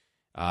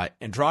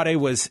 Andrade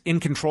was in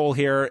control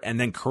here, and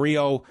then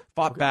Carrillo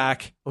fought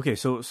back. Okay,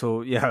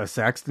 so yeah,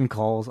 Saxton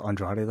calls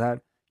Andrade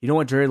that. You know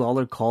what Jerry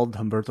Lawler called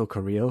Humberto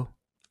Carrillo?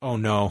 Oh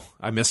no,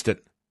 I missed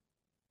it.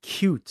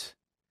 Cute.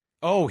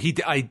 Oh,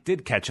 I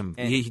did catch him.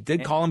 He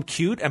did call him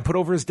cute and put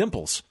over his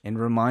dimples. And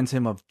reminds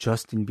him of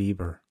Justin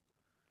Bieber,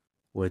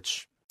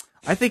 which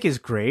I think is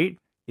great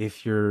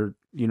if you're,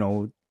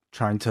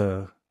 trying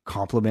to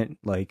compliment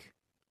like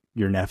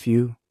your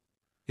nephew.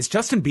 Is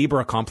Justin Bieber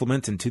a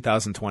compliment in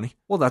 2020?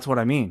 Well, that's what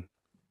I mean.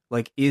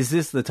 Like, is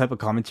this the type of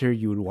commentary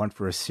you would want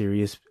for a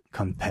serious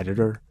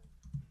competitor?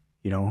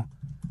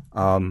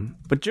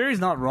 But Jerry's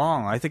not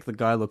wrong. I think the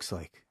guy looks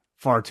like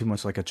far too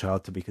much like a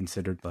child to be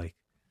considered like,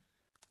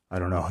 I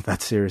don't know,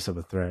 that serious of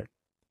a threat.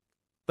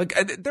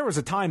 Like there was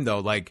a time though,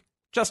 like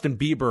Justin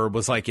Bieber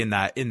was like in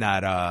that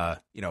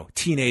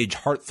teenage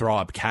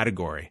heartthrob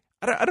category.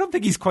 I don't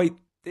think he's quite.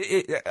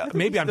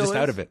 Maybe I'm just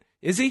out of it.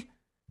 Is he?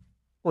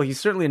 Well, he's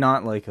certainly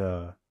not like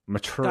a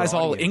mature. Guy's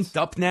audience. all inked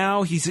up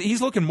now.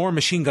 He's looking more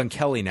Machine Gun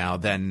Kelly now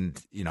than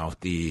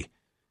the.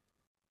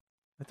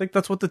 I think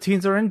that's what the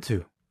teens are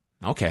into.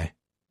 Okay.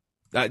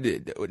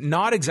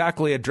 Not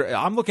exactly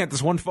I'm looking at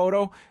this one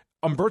photo.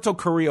 Humberto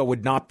Carrillo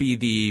would not be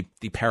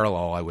the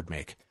parallel I would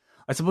make.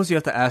 I suppose you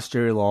have to ask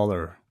Jerry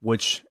Lawler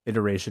which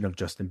iteration of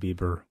Justin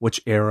Bieber,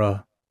 which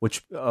era,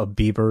 which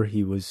Bieber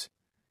he was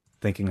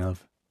thinking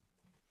of.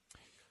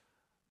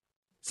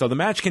 So the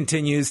match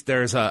continues.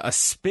 There's a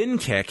spin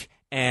kick,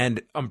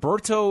 and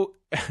Humberto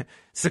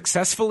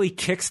successfully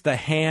kicks the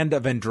hand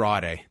of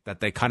Andrade that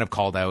they kind of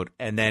called out,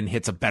 and then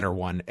hits a better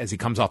one as he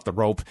comes off the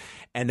rope,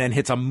 and then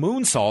hits a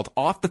moonsault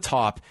off the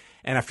top.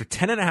 And after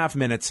 10.5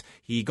 minutes,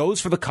 he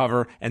goes for the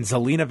cover, and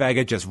Zelina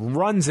Vega just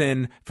runs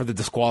in for the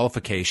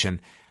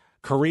disqualification.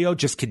 Carrillo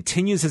just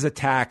continues his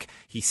attack.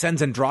 He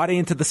sends Andrade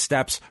into the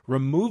steps,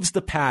 removes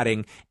the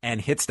padding,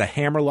 and hits the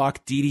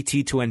hammerlock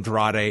DDT to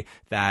Andrade.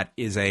 That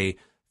is a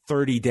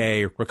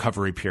 30-day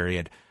recovery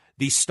period.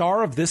 The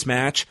star of this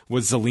match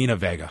was Zelina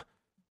Vega.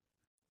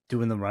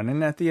 Doing the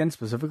run-in at the end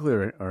specifically?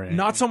 or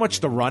Not so much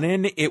the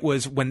run-in. It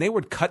was when they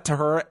would cut to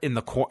her in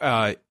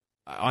the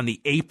on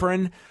the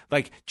apron,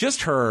 like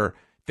just her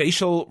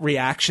facial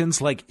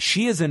reactions, like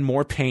she is in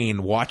more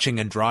pain watching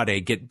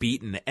Andrade get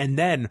beaten. And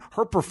then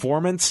her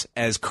performance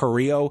as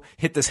Carrillo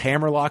hit this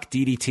hammerlock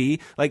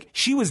DDT, like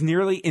she was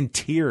nearly in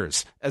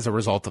tears as a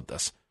result of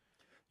this.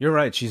 You're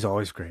right. She's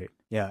always great.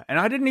 Yeah. And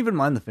I didn't even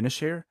mind the finish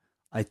here.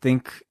 I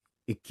think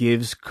it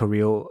gives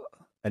Carrillo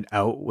an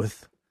out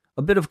with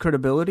a bit of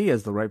credibility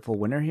as the rightful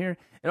winner here.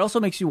 It also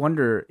makes you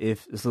wonder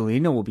if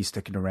Zelina will be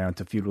sticking around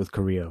to feud with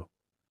Carrillo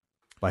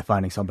by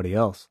finding somebody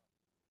else.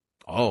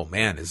 Oh,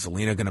 man, is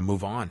Zelina going to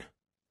move on?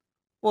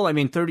 Well, I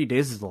mean, 30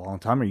 days is a long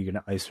time. Are you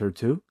going to ice her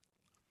too?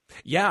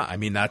 Yeah, I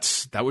mean,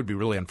 that would be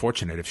really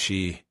unfortunate if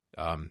she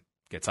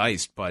gets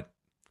iced. But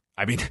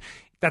I mean,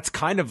 that's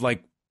kind of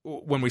like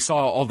when we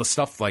saw all the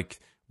stuff like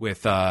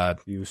with The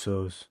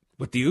Usos.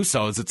 With the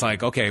Usos, it's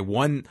like, okay,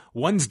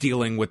 one's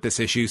dealing with this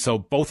issue, so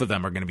both of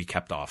them are going to be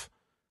kept off.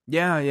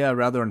 Yeah,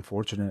 rather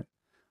unfortunate.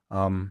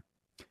 Like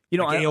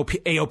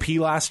AOP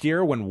last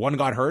year, when one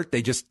got hurt,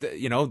 they just,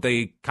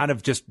 they kind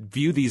of just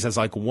view these as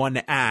like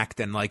one act,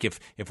 and like if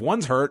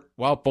one's hurt,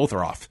 well, both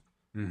are off.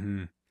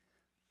 Mm-hmm.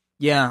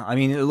 Yeah, I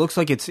mean, it looks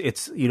like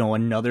it's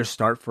another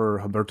start for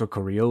Humberto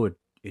Carrillo.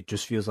 It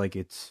just feels like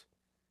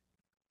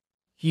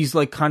he's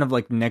like kind of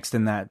like next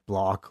in that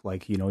block,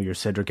 like, your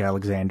Cedric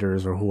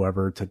Alexanders or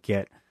whoever, to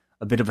get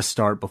a bit of a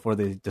start before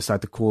they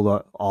decide to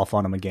cool off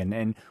on him again.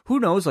 And who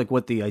knows, like,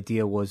 what the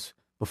idea was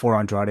before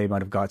Andrade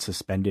might have got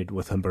suspended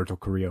with Humberto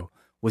Carrillo.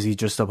 Was he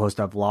just supposed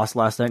to have lost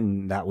last night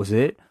and that was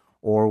it?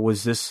 Or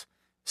was this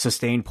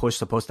sustained push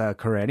supposed to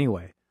occur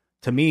anyway?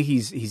 To me,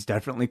 he's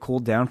definitely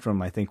cooled down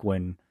from, I think,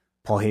 when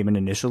Paul Heyman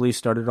initially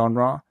started on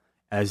Raw,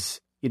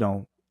 as,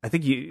 I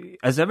think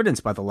as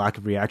evidenced by the lack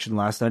of reaction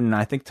last night, and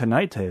I think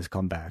tonight to his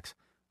comebacks.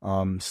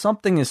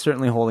 Something is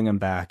certainly holding him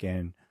back,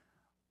 and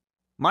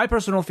my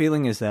personal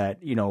feeling is that,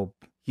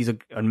 he's an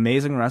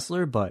amazing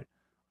wrestler, but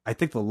I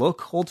think the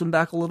look holds him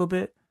back a little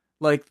bit.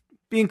 Like,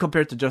 being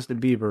compared to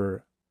Justin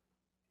Bieber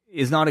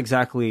is not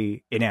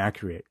exactly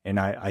inaccurate, and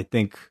I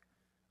think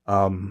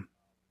the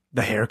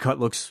haircut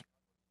looks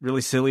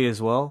really silly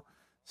as well.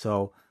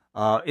 So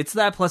it's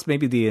that, plus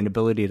maybe the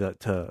inability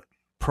to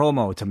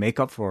promo to make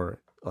up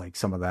for like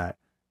some of that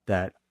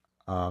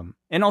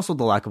and also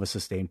the lack of a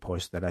sustained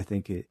push that I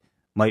think it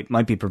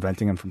might be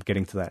preventing him from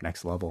getting to that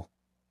next level.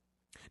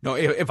 No,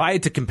 if I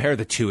had to compare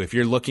the two, if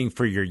you're looking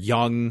for your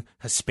young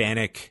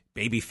Hispanic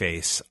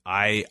babyface,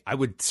 I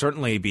would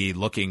certainly be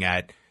looking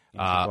at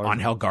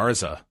Angel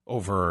Garza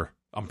over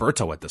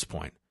Humberto at this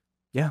point.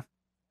 Yeah.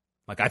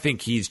 Like, I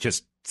think he's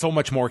just so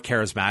much more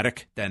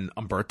charismatic than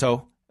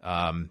Humberto.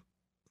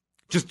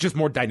 Just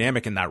more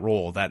dynamic in that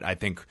role that I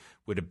think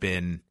would have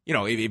been,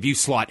 if you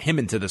slot him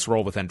into this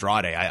role with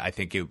Andrade, I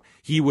think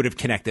he would have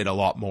connected a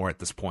lot more at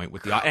this point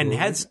with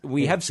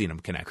we have seen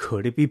him connect.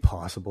 Could it be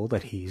possible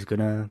that he's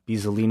gonna be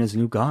Zelina's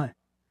new guy?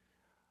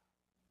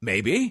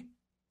 Maybe.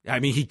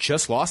 I mean, he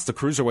just lost the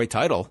Cruiserweight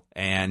title,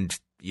 and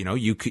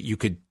you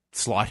could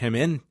slot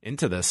him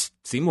into this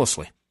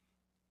seamlessly.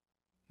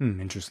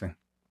 Interesting.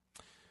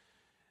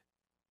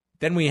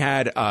 Then we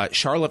had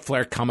Charlotte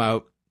Flair come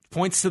out,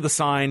 points to the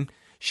sign.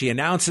 She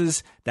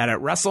announces that at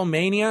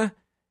WrestleMania,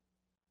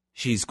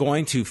 she's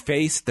going to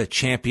face the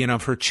champion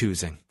of her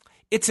choosing.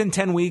 It's in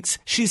 10 weeks.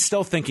 She's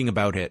still thinking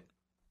about it.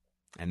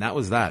 And that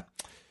was that.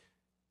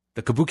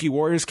 The Kabuki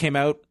Warriors came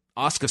out.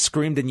 Asuka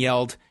screamed and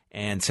yelled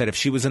and said if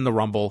she was in the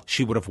Rumble,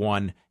 she would have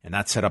won. And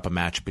that set up a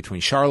match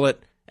between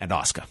Charlotte and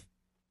Asuka.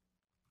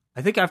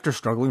 I think after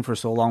struggling for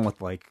so long with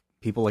like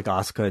people like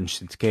Asuka and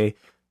Shinsuke,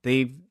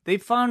 they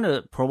found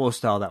a promo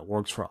style that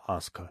works for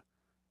Asuka.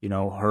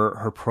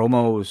 Her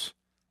promos,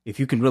 if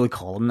you can really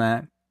call them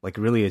that, like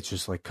really it's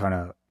just like kind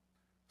of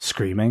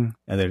screaming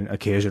and then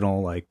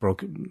occasional like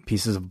broken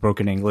pieces of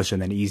broken English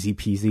and then easy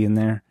peasy in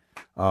there.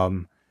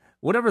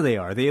 Whatever they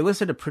are, they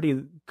elicit a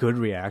pretty good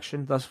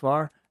reaction thus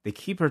far. They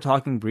keep her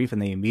talking brief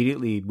and they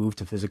immediately move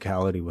to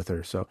physicality with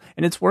her. So,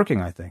 and it's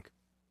working, I think.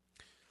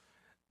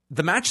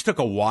 The match took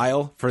a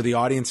while for the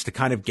audience to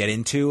kind of get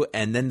into,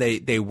 and then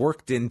they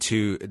worked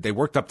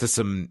up to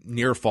some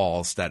near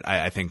falls that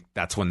I think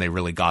that's when they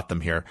really got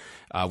them here.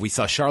 We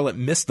saw Charlotte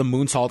miss the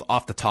moonsault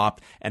off the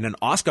top, and then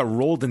Asuka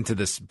rolled into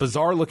this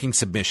bizarre looking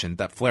submission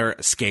that Flair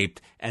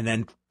escaped, and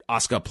then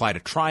Asuka applied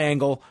a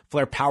triangle.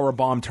 Flair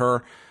powerbombed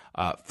her.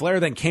 Flair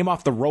then came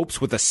off the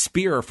ropes with a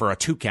spear for a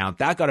 2 count.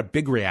 That got a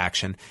big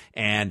reaction,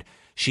 and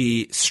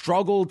she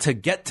struggled to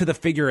get to the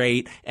figure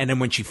 8, and then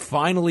when she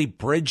finally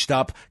bridged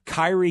up,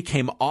 Kairi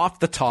came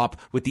off the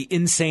top with the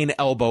insane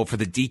elbow for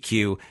the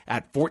DQ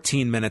at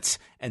 14 minutes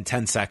and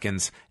 10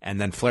 seconds, and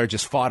then Flair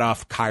just fought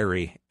off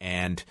Kairi,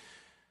 and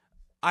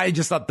I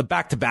just thought the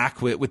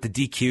back-to-back with the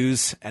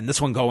DQs, and this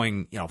one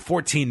going,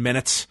 14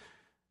 minutes,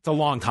 it's a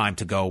long time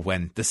to go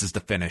when this is the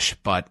finish,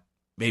 but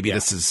maybe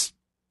this is,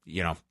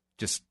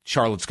 just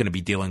Charlotte's going to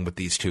be dealing with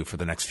these two for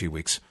the next few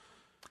weeks.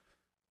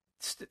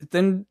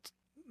 Then...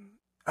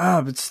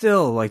 but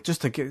still, like,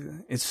 just to get,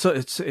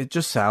 it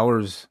just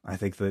sours, I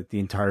think, the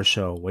entire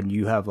show when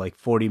you have like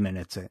 40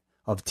 minutes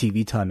of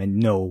TV time and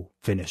no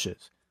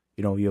finishes.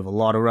 You have a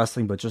lot of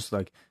wrestling, but just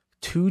like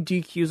 2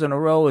 DQs in a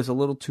row is a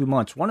little too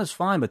much. 1 is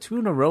fine, but 2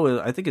 in a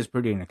row, I think, is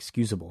pretty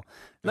inexcusable.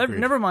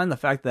 Never mind the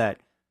fact that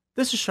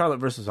this is Charlotte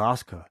versus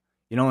Asuka,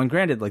 and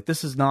granted, like,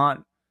 this is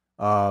not,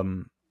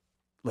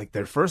 like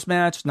their first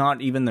match,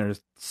 not even their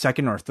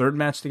second or third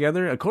match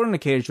together. According to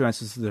Cage Jones,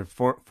 this is their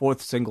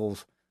fourth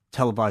singles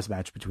televised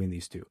match between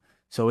these two.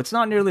 So it's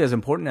not nearly as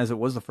important as it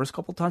was the first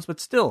couple times, but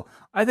still,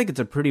 I think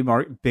it's a pretty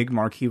big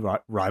marquee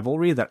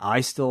rivalry that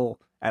I still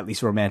at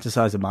least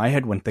romanticize in my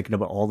head when thinking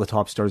about all the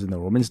top stars in the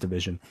women's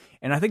division.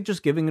 And I think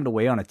just giving it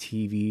away on a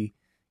TV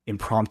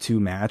impromptu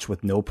match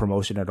with no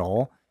promotion at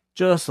all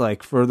just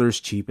like further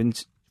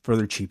cheapens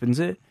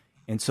it.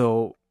 And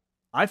so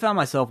I found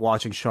myself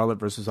watching Charlotte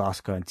versus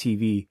Asuka on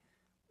TV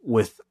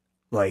with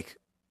like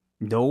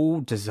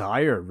no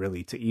desire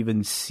really to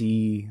even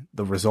see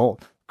the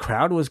result.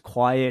 Crowd was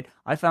quiet.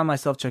 I found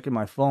myself checking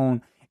my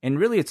phone, and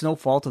really it's no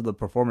fault of the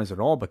performers at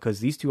all, because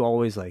these two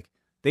always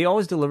they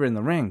always deliver in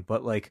the ring,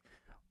 but like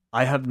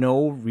I have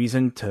no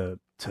reason to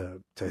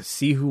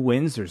see who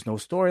wins. There's no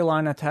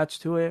storyline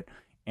attached to it.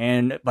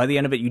 And by the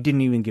end of it, you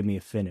didn't even give me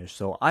a finish.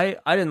 So I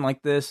didn't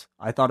like this.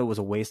 I thought it was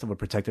a waste of a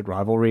protected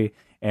rivalry.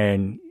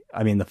 And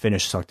I mean, the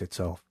finish sucked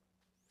itself.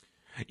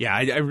 Yeah,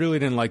 I really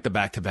didn't like the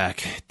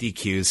back-to-back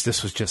DQs.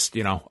 This was just,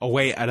 a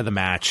way out of the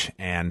match.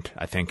 And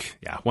I think,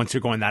 once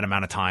you're going that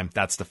amount of time,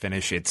 that's the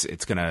finish.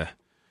 It's gonna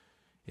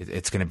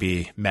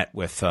be met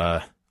with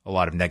a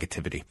lot of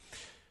negativity.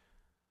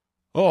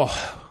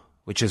 Oh,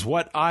 which is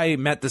what I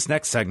met this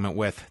next segment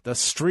with. The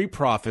Street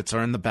Profits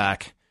are in the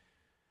back.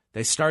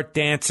 They start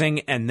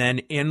dancing, and then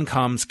in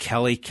comes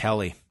Kelly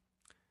Kelly.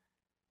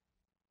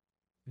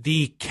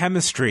 The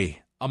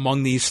chemistry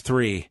among these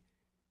three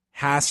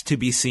has to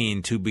be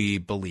seen to be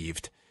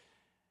believed.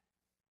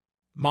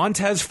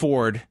 Montez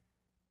Ford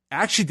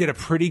actually did a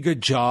pretty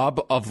good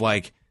job of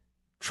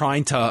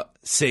trying to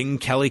sing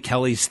Kelly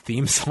Kelly's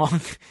theme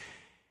song.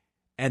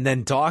 And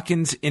then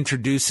Dawkins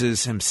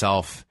introduces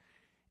himself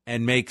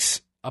and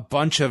makes a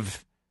bunch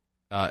of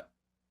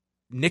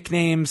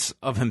nicknames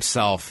of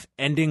himself,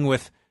 ending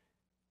with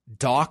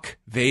Doc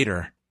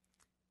Vader.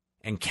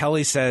 And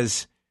Kelly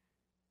says,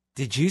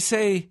 "Did you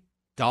say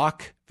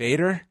Doc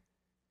Vader?"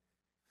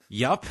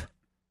 "Yup."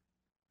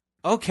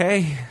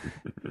 "Okay."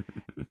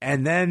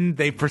 And then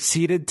they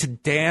proceeded to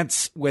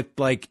dance with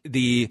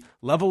the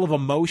level of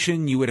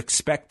emotion you would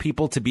expect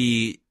people to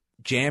be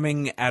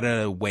jamming at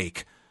a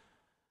wake.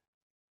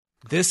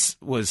 This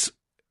was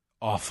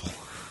awful.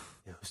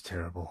 It was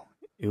terrible.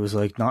 It was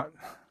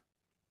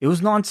it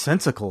was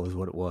nonsensical is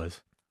what it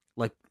was.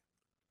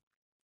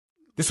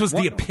 This was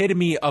the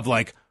epitome of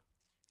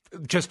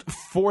just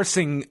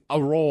forcing a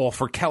role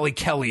for Kelly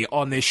Kelly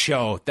on this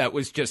show that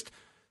was just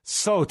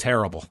so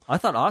terrible. I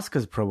thought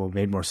Asuka's promo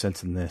made more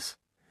sense than this.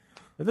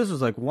 But this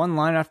was one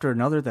line after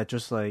another that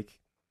just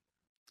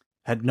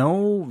had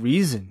no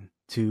reason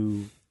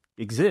to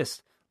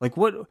exist.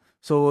 What?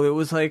 So it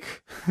was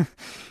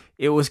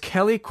it was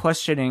Kelly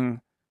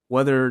questioning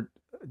whether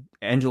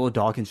Angelo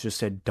Dawkins just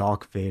said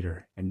Doc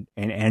Vader, and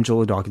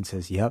Angelo Dawkins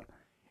says yep,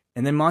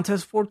 and then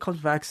Montez Ford comes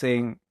back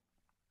saying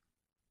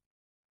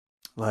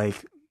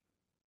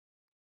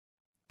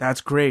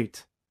that's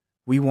great,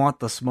 we want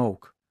the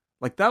smoke.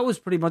 That was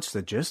pretty much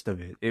the gist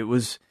of it. It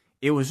was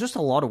just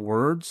a lot of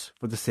words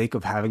for the sake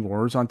of having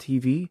words on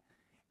TV,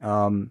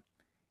 and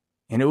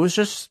it was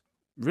just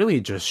really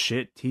just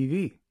shit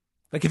TV.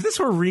 If this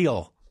were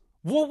real,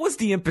 what was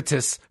the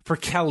impetus for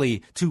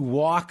Kelly to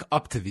walk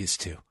up to these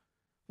two?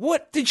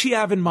 What did she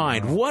have in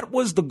mind? What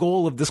was the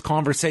goal of this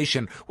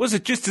conversation? Was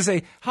it just to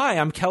say, "Hi,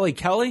 I'm Kelly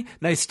Kelly.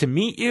 Nice to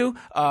meet you"?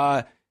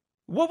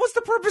 What was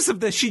the purpose of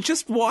this? She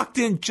just walked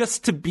in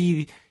just to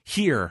be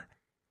here.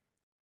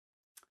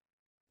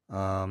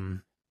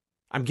 I'm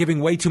giving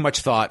way too much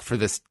thought for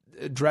this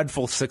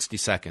dreadful 60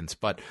 seconds,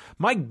 but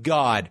my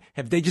God,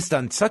 have they just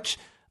done such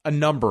a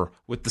number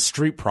with the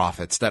Street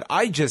Profits that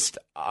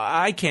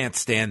I can't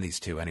stand these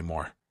two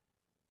anymore.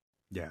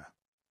 Yeah,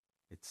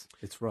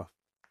 it's rough.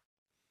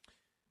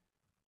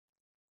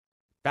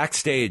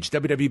 Backstage,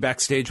 WWE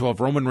Backstage, we'll have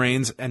Roman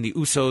Reigns and the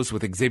Usos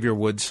with Xavier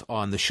Woods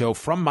on the show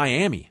from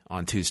Miami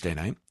on Tuesday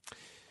night.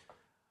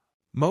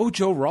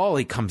 Mojo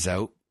Rawley comes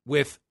out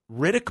with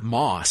Riddick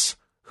Moss,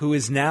 who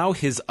is now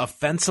his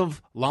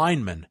offensive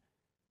lineman.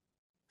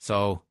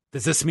 So,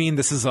 does this mean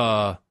this is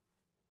a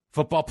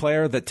football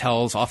player that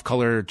tells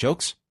off-color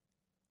jokes?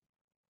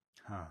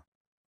 Huh.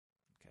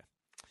 Okay.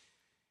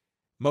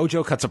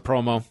 Mojo cuts a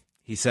promo.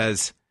 He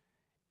says,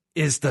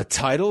 "Is the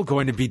title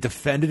going to be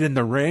defended in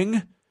the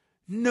ring?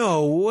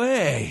 No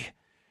way.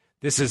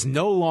 This is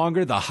no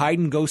longer the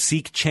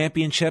hide-and-go-seek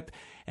championship,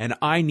 and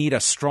I need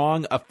a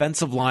strong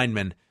offensive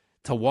lineman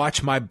to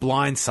watch my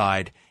blind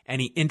side."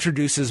 And he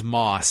introduces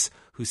Moss,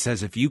 who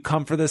says, "If you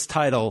come for this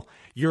title,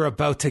 you're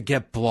about to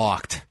get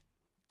blocked."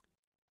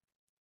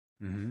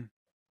 Mm-hmm.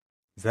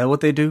 Is that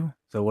what they do?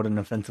 Is that what an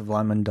offensive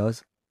lineman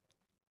does?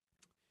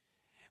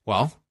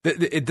 Well,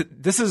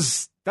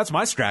 that's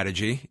my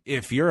strategy.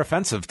 If you're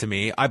offensive to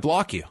me, I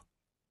block you.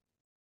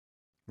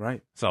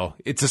 Right. So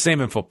it's the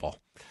same in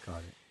football.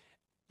 Got it.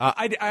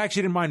 I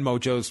actually didn't mind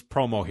Mojo's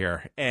promo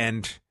here.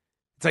 And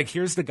it's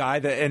here's the guy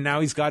and now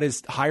he's got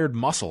his hired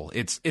muscle.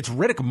 It's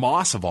Riddick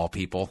Moss of all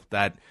people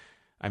that,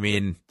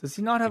 does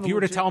he not have if you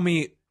were to tell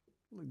me,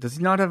 does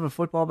he not have a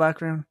football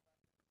background?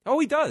 Oh,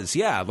 he does.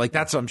 Yeah.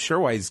 That's, I'm sure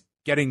why he's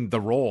getting the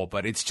role,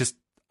 but it's just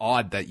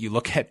odd that you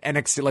look at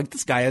NXT,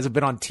 this guy hasn't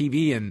been on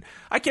TV, and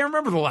I can't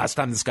remember the last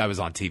time this guy was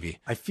on TV.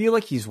 I feel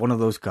like he's one of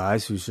those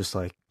guys who's just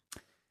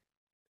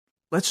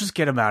let's just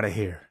get him out of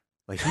here.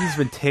 He's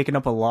been taking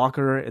up a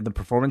locker in the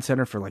Performance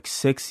Center for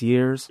 6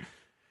 years.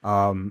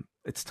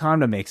 It's time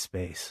to make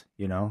space,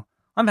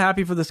 I'm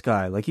happy for this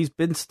guy. He's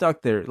been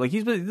stuck there.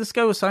 This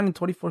guy was signed in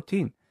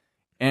 2014.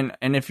 And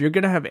if you're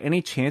gonna have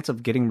any chance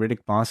of getting Riddick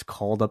Moss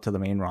called up to the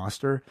main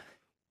roster,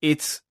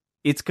 it's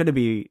gonna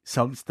be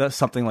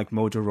something like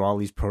Mojo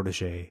Rawley's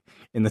protege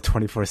in the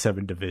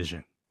 24/7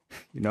 division.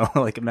 You know,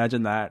 like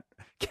imagine that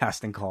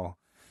casting call.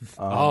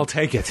 I'll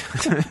take it.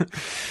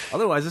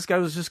 Otherwise, this guy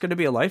was just gonna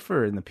be a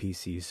lifer in the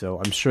PC. So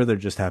I'm sure they're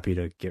just happy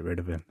to get rid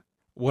of him.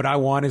 What I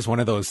want is one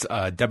of those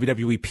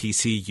WWE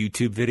PC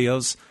YouTube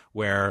videos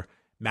where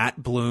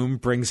Matt Bloom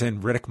brings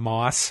in Riddick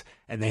Moss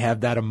and they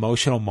have that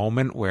emotional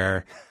moment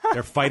where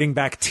they're fighting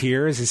back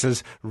tears. He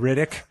says,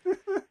 Riddick,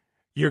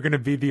 you're going to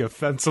be the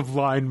offensive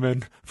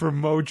lineman for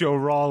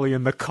Mojo Rawley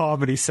in the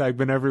comedy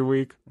segment every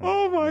week.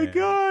 Oh my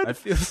God. I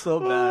feel so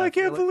bad. I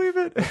can't believe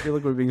it. I feel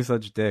like we're being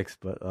such dicks,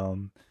 but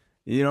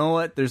you know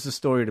what? There's a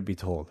story to be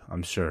told,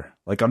 I'm sure.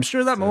 Like, I'm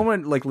sure that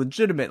moment, like,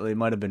 legitimately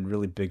might have been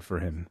really big for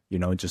him, you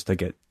know, just to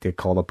get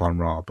called up on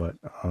Raw. But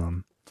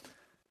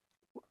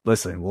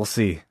listen, we'll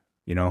see.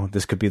 You know,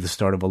 this could be the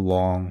start of a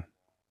long,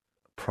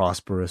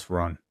 prosperous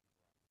run.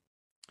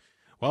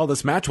 Well,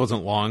 this match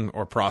wasn't long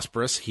or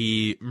prosperous.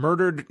 He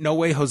murdered No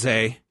Way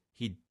Jose.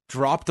 He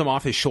dropped him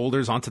off his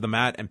shoulders onto the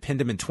mat and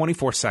pinned him in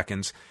 24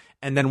 seconds.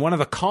 And then one of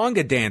the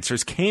conga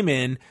dancers came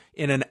in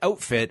an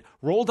outfit,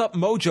 rolled up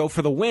Mojo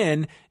for the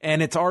win,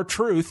 and it's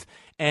R-Truth.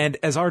 And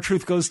as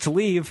R-Truth goes to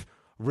leave,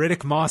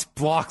 Riddick Moss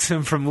blocks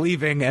him from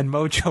leaving, and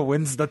Mojo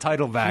wins the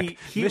title back.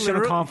 Mission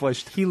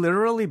accomplished. He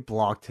literally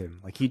blocked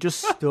him. Like, he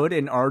just stood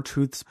in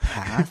R-Truth's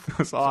path. It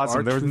was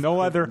awesome. There was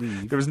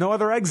no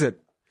other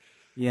exit.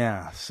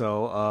 Yeah,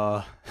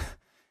 so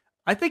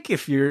I think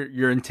if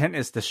your intent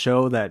is to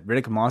show that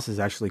Riddick Moss is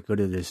actually good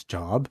at his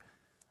job,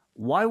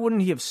 why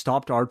wouldn't he have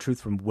stopped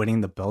R-Truth from winning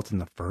the belt in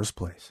the first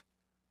place?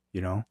 You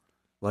know?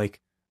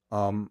 Like,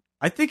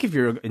 I think if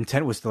your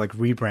intent was to like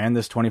rebrand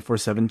this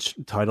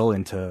 24/7 title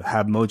and to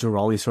have Mojo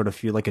Rawley sort of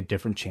feel like a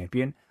different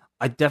champion,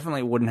 I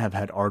definitely wouldn't have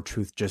had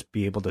R-Truth just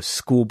be able to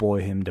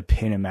schoolboy him to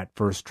pin him at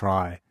first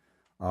try.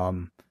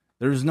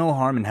 There's no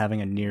harm in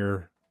having a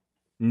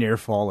near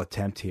fall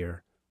attempt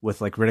here with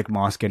like Riddick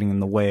Moss getting in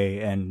the way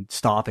and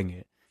stopping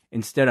it.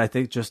 Instead, I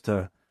think just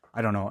to,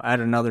 I don't know, add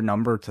another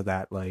number to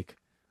that like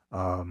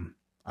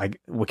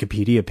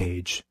Wikipedia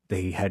page,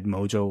 they had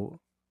Mojo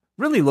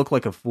really look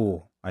like a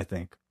fool, I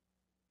think.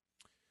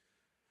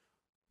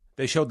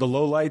 They showed the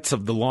lowlights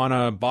of the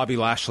Lana Bobby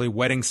Lashley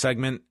wedding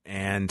segment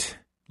and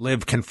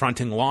Liv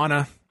confronting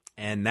Lana,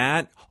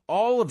 and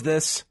all of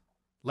this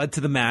led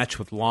to the match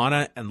with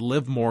Lana and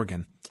Liv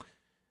Morgan.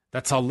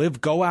 That's how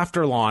Liv go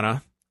after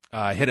Lana,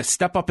 hit a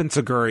step up in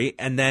Saguri,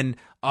 and then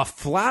a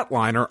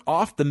flatliner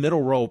off the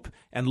middle rope,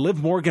 and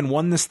Liv Morgan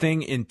won this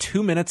thing in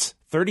 2 minutes,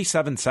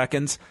 37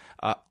 seconds.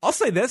 I'll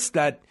say this,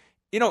 that,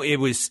 you know, it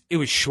was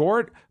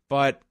short,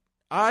 but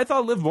I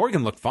thought Liv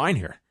Morgan looked fine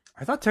here.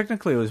 I thought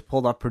technically it was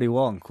pulled off pretty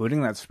well,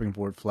 including that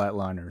springboard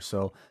flatliner.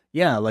 So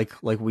yeah, like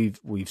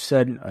we've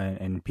said,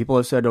 and people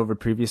have said over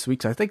previous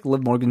weeks, I think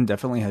Liv Morgan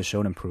definitely has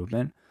shown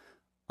improvement.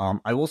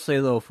 I will say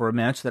though, for a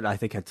match that I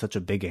think had such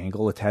a big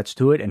angle attached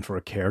to it, and for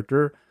a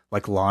character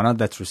like Lana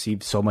that's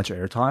received so much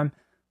airtime,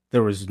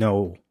 there was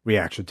no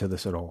reaction to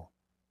this at all.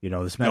 You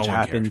know, this match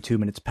happened, cared. 2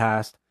 minutes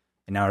passed,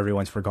 and now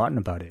everyone's forgotten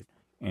about it.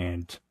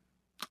 And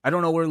I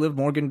don't know where Liv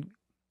Morgan,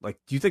 like,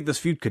 do you think this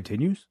feud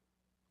continues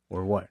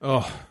or what?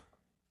 Oh,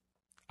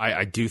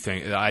 I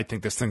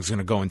think this thing's going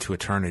to go into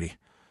eternity.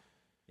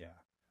 Yeah.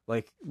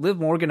 Like, Liv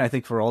Morgan, I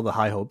think for all the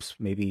high hopes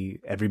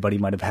maybe everybody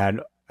might have had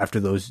after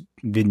those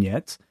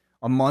vignettes,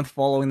 a month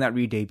following that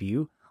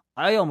re-debut,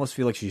 I almost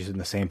feel like she's in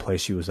the same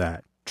place she was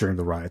at during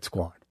the Riot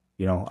Squad.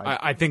 You know,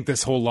 I think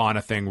this whole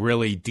Lana thing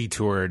really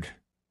detoured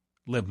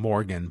Liv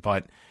Morgan,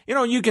 but, you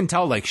know, you can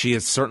tell, like, she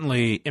has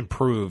certainly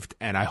improved,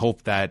 and I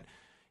hope that,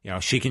 you know,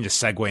 she can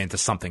just segue into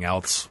something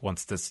else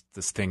once this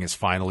thing is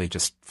finally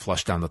just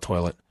flushed down the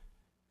toilet.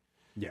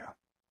 Yeah.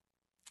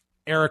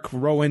 Eric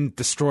Rowan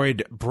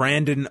destroyed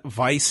Brandon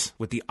Weiss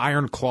with the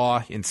Iron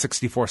Claw in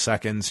 64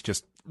 seconds,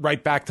 just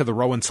right back to the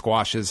Rowan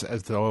squashes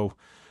as though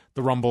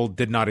the Rumble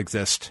did not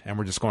exist, and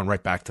we're just going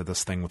right back to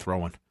this thing with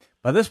Rowan.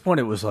 By this point,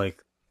 it was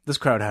like, this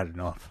crowd had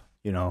enough,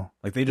 you know?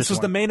 Like they just This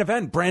was the main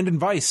event, Brandon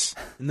Weiss,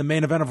 in the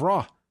main event of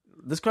Raw.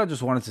 This crowd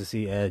just wanted to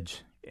see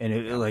Edge.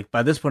 And like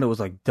by this point, it was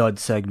like dud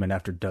segment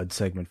after dud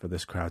segment for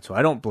this crowd. So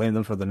I don't blame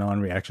them for the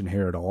non-reaction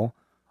here at all.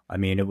 I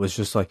mean, it was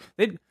just like,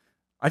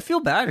 I feel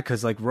bad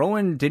because like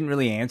Rowan didn't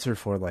really answer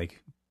for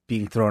like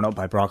being thrown out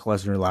by Brock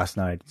Lesnar last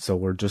night. So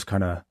we're just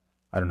kind of,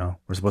 I don't know,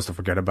 we're supposed to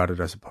forget about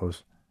it, I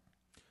suppose.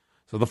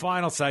 So the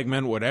final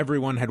segment, what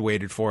everyone had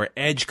waited for,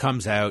 Edge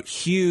comes out,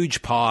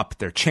 huge pop.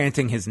 They're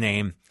chanting his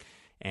name,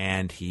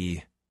 and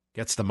he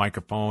gets the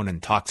microphone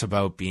and talks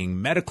about being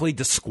medically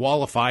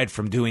disqualified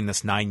from doing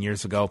this 9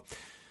 years ago.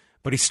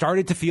 But he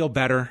started to feel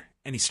better,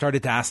 and he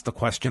started to ask the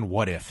question,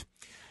 what if?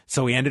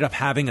 So he ended up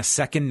having a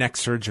second neck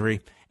surgery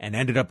and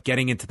ended up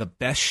getting into the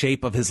best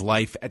shape of his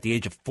life at the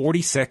age of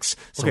 46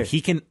 so he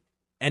can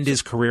end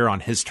his career on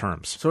his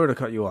terms. Sorry to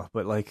cut you off,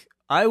 but like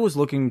I was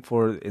looking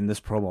for in this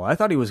promo, I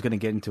thought he was going to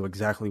get into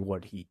exactly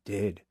what he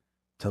did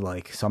to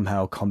like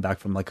somehow come back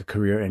from like a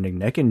career-ending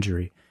neck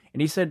injury.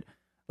 And he said,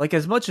 like,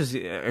 as much as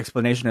the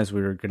explanation as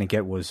we were going to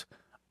get was,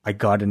 I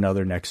got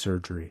another neck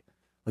surgery.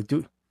 Like,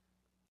 do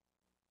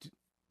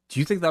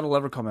you think that'll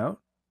ever come out?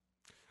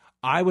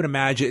 I would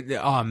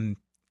imagine,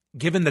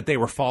 given that they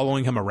were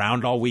following him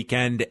around all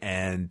weekend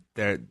and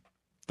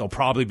there'll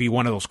probably be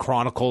one of those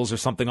chronicles or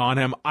something on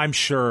him, I'm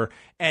sure,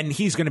 and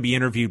he's going to be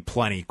interviewed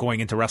plenty going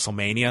into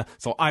WrestleMania,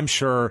 so I'm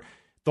sure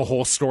the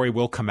whole story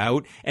will come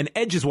out. And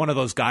Edge is one of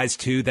those guys,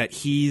 too, that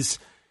he's,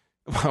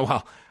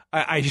 well,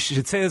 I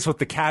should say this with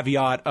the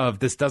caveat of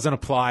this doesn't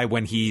apply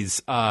when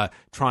he's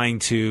trying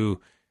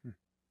to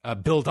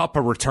build up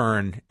a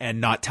return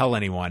and not tell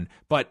anyone,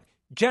 but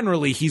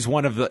generally,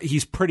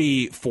 he's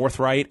pretty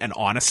forthright and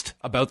honest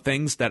about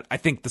things that I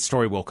think the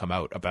story will come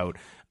out about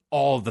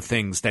all the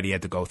things that he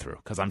had to go through,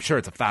 because I'm sure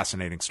it's a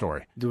fascinating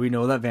story. Do we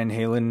know that Van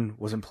Halen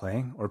wasn't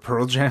playing? Or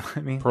Pearl Jam, I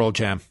mean? Pearl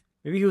Jam.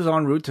 Maybe he was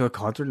en route to a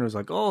concert and was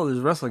like, oh, there's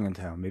wrestling in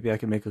town. Maybe I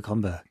can make a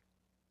comeback.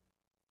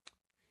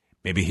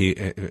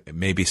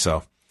 Maybe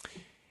so.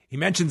 He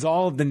mentions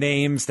all of the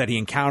names that he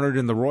encountered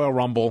in the Royal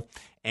Rumble,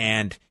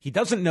 and he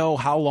doesn't know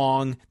how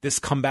long this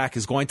comeback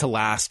is going to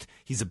last.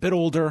 He's a bit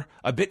older,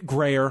 a bit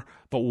grayer,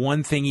 but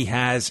one thing he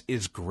has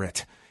is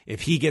grit.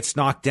 If he gets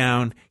knocked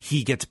down,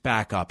 he gets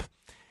back up.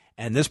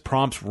 And this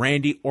prompts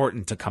Randy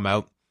Orton to come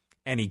out,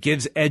 and he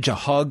gives Edge a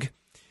hug,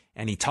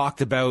 and he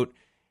talked about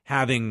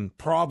having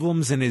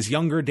problems in his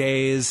younger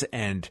days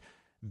and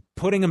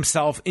putting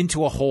himself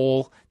into a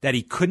hole that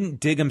he couldn't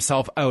dig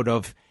himself out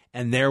of,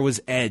 and there was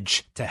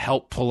Edge to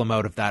help pull him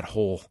out of that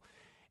hole.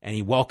 And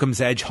he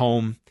welcomes Edge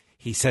home.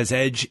 He says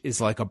Edge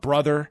is like a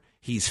brother,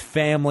 he's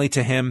family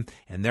to him,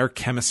 and their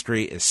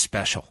chemistry is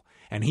special.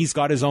 And he's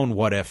got his own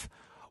what if.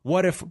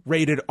 What if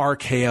Rated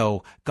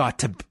RKO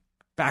got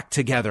back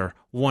together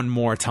one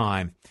more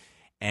time?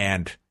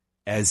 And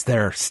as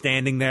they're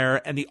standing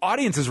there, and the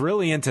audience is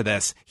really into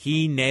this,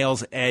 he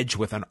nails Edge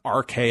with an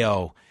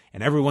RKO,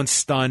 and everyone's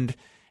stunned.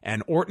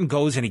 And Orton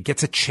goes and he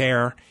gets a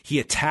chair. He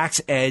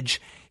attacks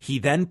Edge. He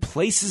then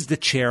places the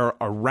chair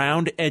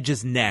around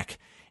Edge's neck,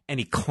 and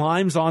he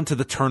climbs onto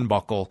the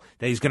turnbuckle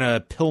that he's going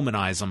to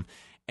Pillmanize him.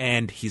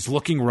 And he's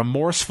looking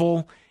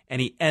remorseful,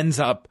 and he ends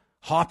up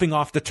hopping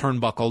off the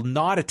turnbuckle,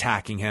 not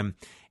attacking him.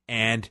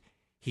 And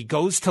he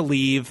goes to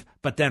leave,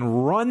 but then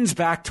runs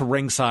back to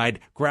ringside,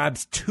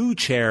 grabs 2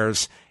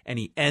 chairs, and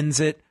he ends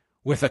it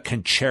with a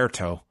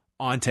concerto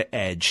onto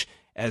Edge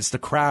as the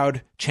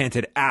crowd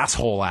chanted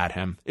asshole at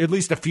him. At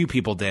least a few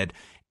people did.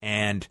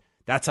 And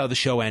that's how the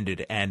show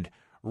ended. And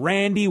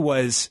Randy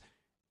was,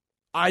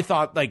 I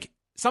thought, like,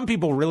 some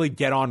people really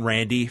get on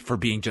Randy for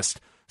being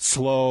just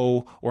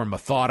slow or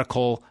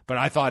methodical, but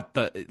I thought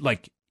that,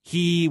 like,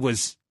 he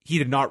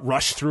did not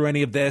rush through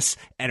any of this,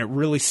 and it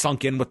really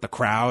sunk in with the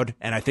crowd,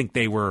 and I think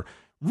they were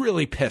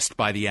really pissed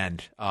by the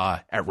end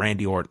at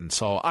Randy Orton.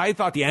 So I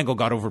thought the angle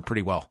got over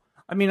pretty well.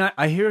 I mean,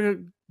 I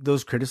hear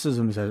those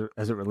criticisms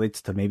as it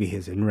relates to maybe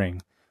his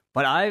in-ring,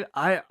 but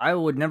I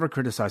would never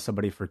criticize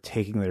somebody for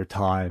taking their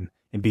time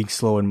and being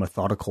slow and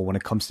methodical when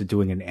it comes to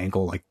doing an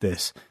angle like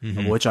this,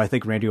 which I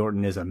think Randy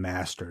Orton is a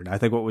master. And I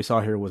think what we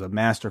saw here was a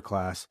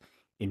masterclass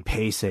in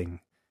pacing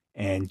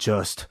and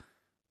just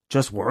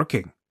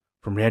working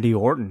from Randy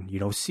Orton. You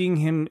know,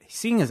 seeing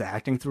his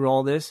acting through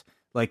all this,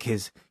 like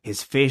his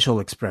facial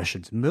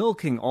expressions,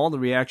 milking all the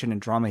reaction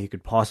and drama he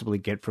could possibly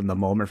get from the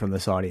moment from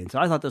this audience.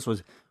 I thought this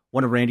was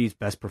one of Randy's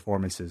best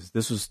performances.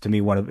 This was, to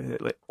me, one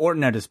of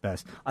Orton at his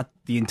best.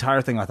 The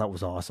entire thing I thought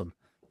was awesome.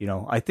 You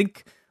know, I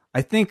think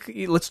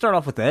let's start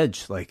off with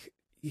Edge. Like,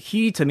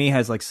 he to me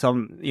has like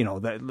some, you know,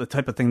 the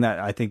type of thing that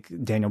I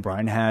think Daniel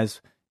Bryan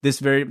has.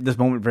 This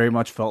moment very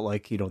much felt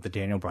like, you know, the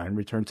Daniel Bryan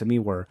return to me,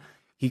 where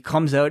he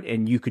comes out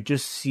and you could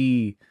just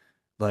see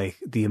like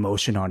the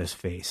emotion on his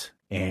face.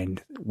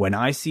 And when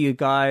I see a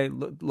guy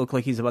look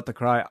like he's about to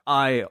cry,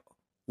 I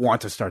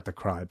want to start to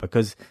cry,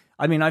 because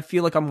I mean, I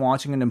feel like I'm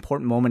watching an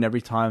important moment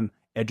every time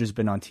Edge has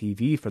been on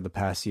TV for the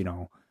past, you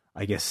know,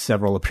 I guess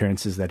several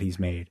appearances that he's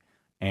made.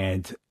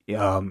 And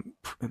promo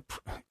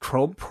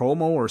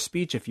or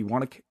speech, if you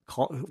want to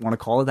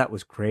call it, that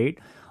was great.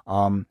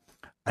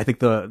 I think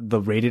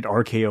the Rated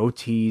RKO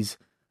tease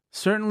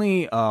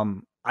certainly,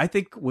 I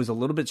think, was a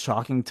little bit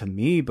shocking to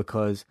me,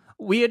 because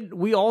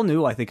we all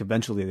knew, I think,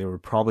 eventually they were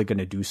probably going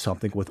to do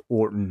something with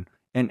Orton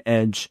and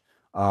Edge.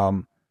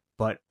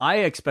 But I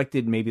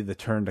expected maybe the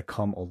turn to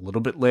come a little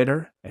bit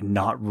later and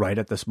not right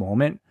at this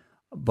moment.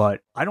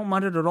 But I don't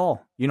mind it at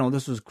all. You know,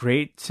 this was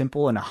great,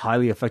 simple, and a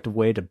highly effective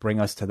way to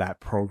bring us to that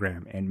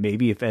program. And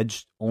maybe if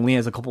Edge only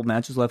has a couple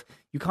matches left,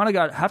 you kind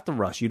of have to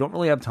rush. You don't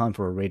really have time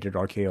for a Rated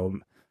RKO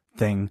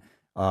thing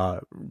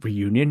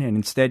reunion, and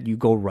instead you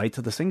go right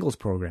to the singles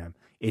program.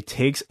 It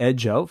takes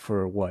Edge out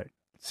for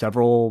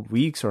several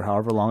weeks or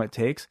however long it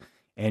takes,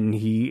 and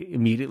he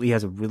immediately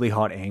has a really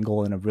hot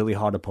angle and a really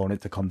hot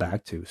opponent to come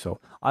back to. So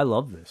I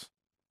love this.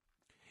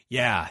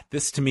 Yeah,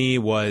 this to me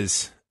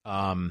was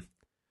done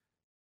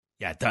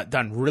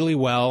really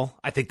well.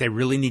 I think they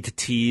really need to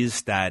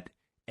tease that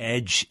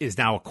Edge is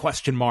now a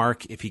question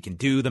mark if he can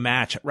do the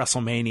match at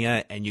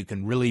WrestleMania, and you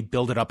can really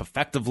build it up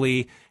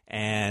effectively.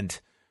 And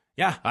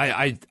yeah,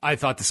 I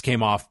thought this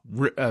came off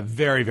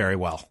very, very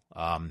well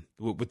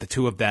with the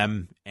two of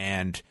them.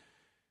 And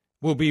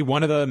will be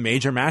one of the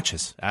major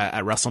matches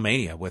at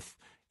WrestleMania. With,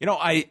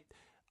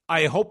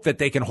 I hope that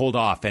they can hold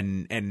off,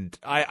 and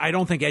I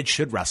don't think Edge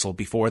should wrestle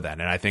before then.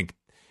 And I think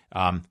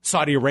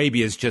Saudi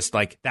Arabia is just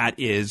like, that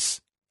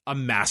is a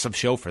massive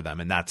show for them,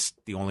 and that's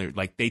the only,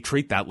 like, they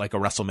treat that like a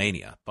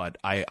WrestleMania. But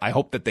I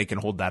hope that they can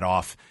hold that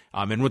off.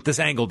 And with this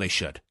angle, they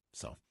should.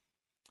 So,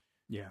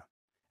 yeah,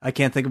 I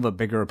can't think of a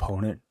bigger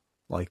opponent.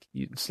 Like,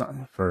 it's not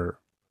for.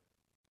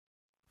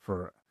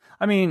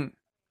 I mean,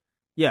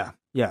 yeah.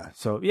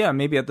 So yeah,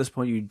 maybe at this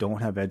point you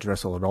don't have Edge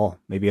wrestle at all.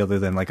 Maybe other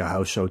than like a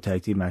house show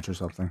tag team match or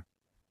something.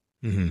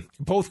 Mm-hmm.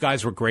 Both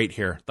guys were great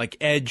here. Like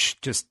Edge,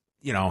 just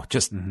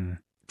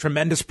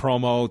tremendous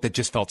promo that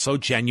just felt so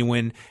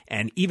genuine,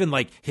 and even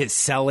like his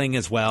selling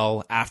as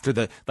well after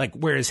the, like,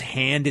 where his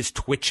hand is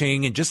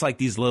twitching and just like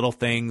these little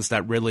things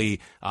that really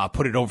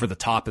put it over the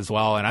top as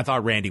well. And I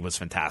thought Randy was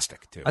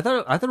fantastic too. I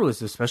thought it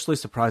was especially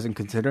surprising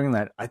considering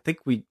that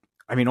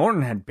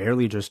Orton had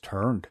barely just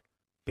turned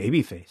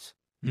babyface.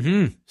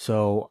 Mm-hmm.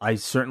 So I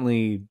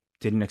certainly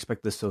didn't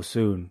expect this so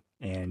soon,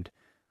 and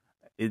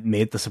it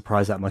made the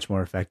surprise that much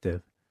more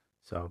effective.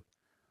 So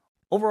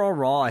overall,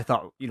 Raw, I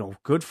thought,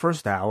 good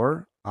first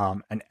hour,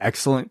 an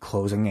excellent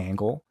closing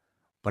angle,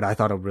 but I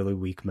thought a really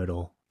weak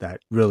middle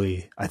that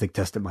really, I think,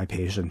 tested my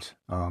patience.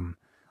 A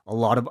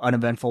lot of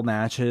uneventful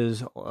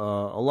matches, a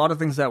lot of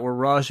things that were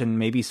rushed, and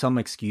maybe some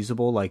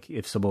excusable, like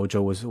if Samoa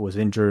Joe was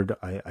injured,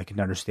 I can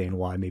understand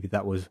why maybe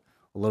that was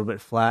a little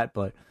bit flat,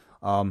 but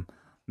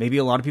maybe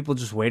a lot of people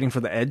just waiting for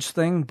the Edge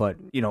thing, but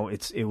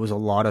it was a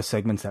lot of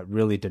segments that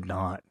really did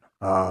not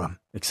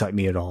excite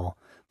me at all.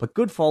 But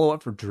good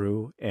follow-up for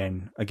Drew,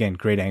 and again,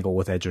 great angle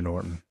with Edge and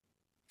Orton.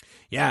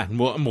 Yeah, and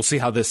we'll see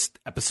how this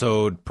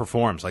episode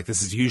performs. Like,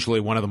 this is usually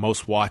one of the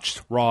most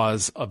watched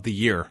Raws of the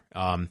year.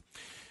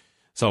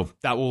 So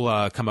that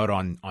will come out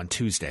on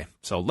Tuesday.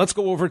 So let's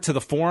go over to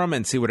the forum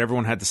and see what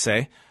everyone had to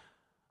say.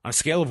 On a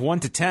scale of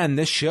 1 to 10,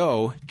 this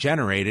show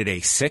generated a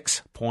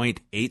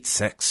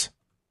 6.86.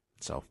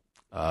 So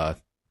a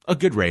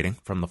good rating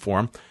from the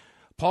forum.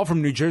 Paul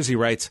from New Jersey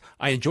writes,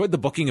 I enjoyed the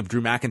booking of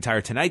Drew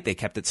McIntyre tonight. They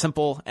kept it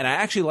simple, and I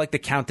actually like the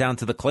countdown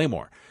to the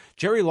Claymore.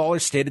 Jerry Lawler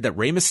stated that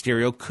Rey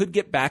Mysterio could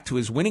get back to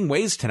his winning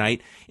ways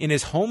tonight in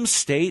his home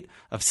state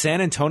of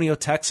San Antonio,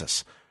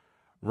 Texas.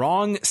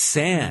 Wrong,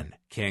 San,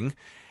 King.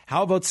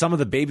 How about some of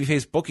the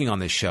babyface booking on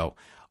this show?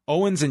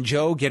 Owens and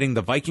Joe getting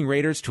the Viking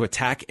Raiders to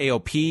attack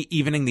AOP,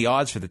 evening the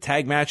odds for the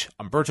tag match.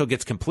 Humberto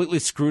gets completely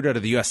screwed out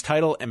of the U.S.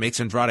 title and makes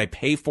Andrade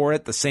pay for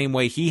it the same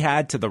way he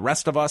had to the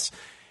rest of us.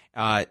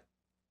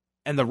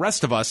 And the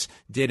rest of us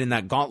did in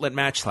that gauntlet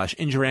match /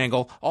 injury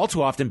angle. All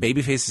too often,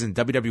 babyfaces in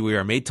WWE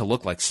are made to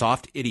look like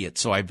soft idiots,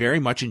 so I very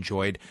much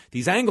enjoyed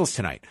these angles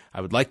tonight.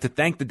 I would like to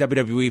thank the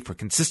WWE for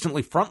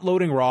consistently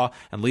front-loading Raw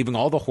and leaving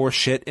all the horse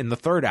shit in the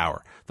third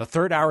hour. The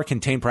third hour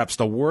contained perhaps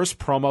the worst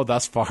promo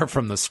thus far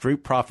from the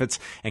Street Profits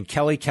and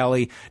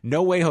Kelly,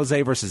 No Way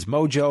Jose versus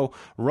Mojo,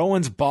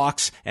 Rowan's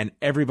box, and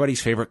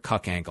everybody's favorite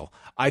cuck angle.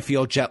 I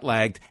feel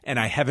jet-lagged, and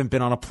I haven't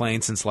been on a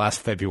plane since last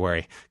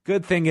February.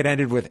 Good thing it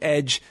ended with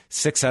Edge,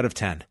 6 out of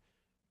 10.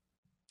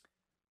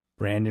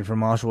 Brandon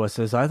from Oshawa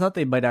says, I thought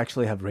they might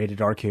actually have rated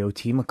RKO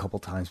team a couple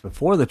times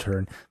before the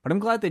turn, but I'm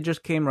glad they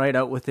just came right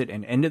out with it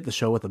and ended the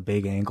show with a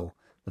big angle.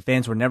 The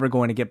fans were never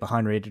going to get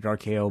behind rated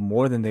RKO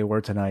more than they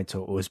were tonight,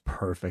 so it was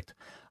perfect.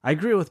 I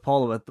agree with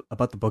Paul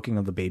about the booking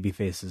of the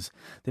babyfaces.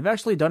 They've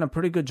actually done a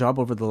pretty good job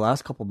over the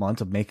last couple months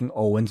of making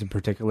Owens in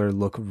particular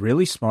look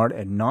really smart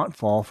and not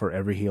fall for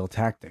every heel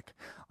tactic.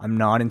 I'm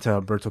not into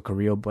Humberto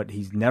Carrillo, but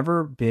he's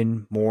never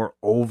been more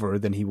over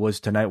than he was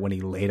tonight when he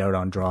laid out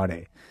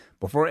Andrade.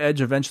 Before Edge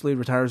eventually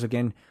retires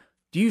again,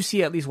 do you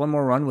see at least one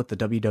more run with the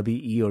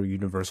WWE or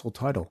Universal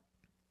title?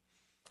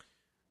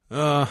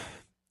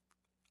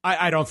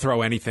 I don't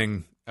throw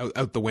anything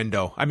out the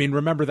window. I mean,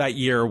 remember that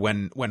year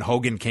when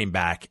Hogan came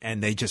back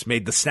and they just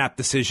made the snap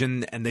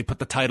decision and they put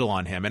the title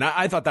on him. And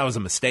I thought that was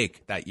a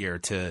mistake that year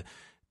to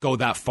go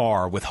that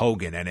far with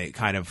Hogan, and it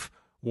kind of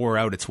wore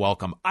out its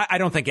welcome. I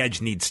don't think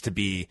Edge needs to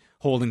be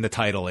holding the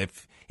title.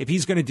 If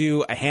he's going to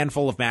do a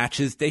handful of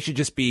matches, they should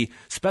just be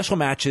special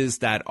matches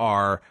that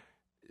are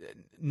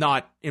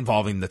not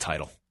involving the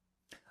title.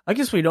 I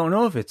guess we don't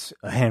know if it's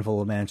a handful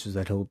of matches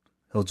that he'll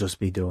just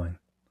be doing.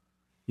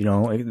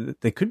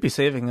 They could be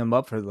saving him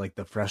up for like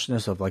the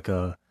freshness of like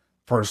a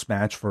first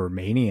match for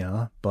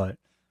Mania, but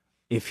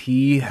if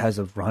he has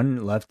a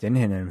run left in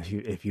him and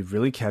if he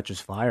really catches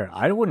fire,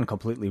 I wouldn't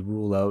completely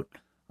rule out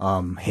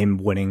him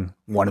winning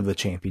one of the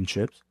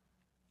championships.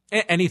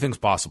 Anything's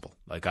possible.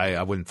 Like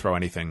I wouldn't throw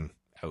anything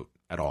out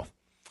at all.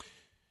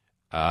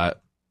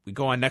 We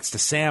go on next to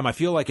Sam. I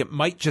feel like it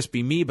might just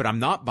be me, but I'm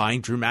not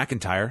buying Drew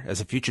McIntyre as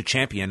a future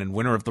champion and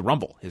winner of the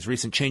Rumble. His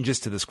recent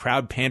changes to this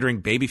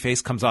crowd-pandering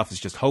babyface comes off as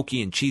just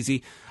hokey and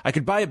cheesy. I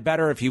could buy it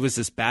better if he was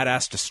this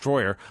badass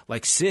destroyer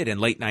like Sid in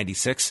late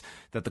 96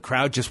 that the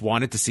crowd just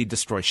wanted to see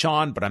destroy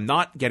Shawn, but I'm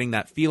not getting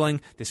that feeling.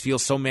 This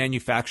feels so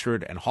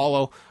manufactured and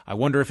hollow. I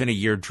wonder if in a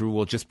year Drew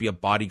will just be a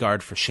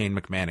bodyguard for Shane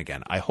McMahon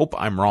again. I hope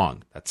I'm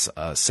wrong. That's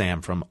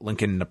Sam from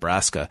Lincoln,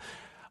 Nebraska.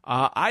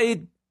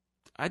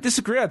 I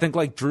disagree. I think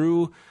like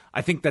Drew,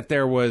 I think that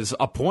there was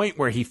a point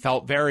where he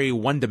felt very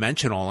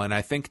one-dimensional, and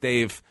I think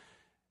they've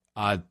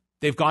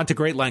gone to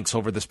great lengths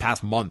over this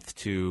past month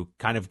to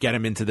kind of get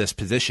him into this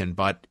position,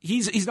 but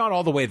he's not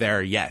all the way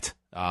there yet.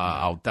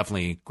 I'll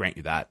definitely grant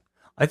you that.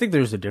 I think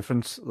there's a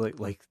difference.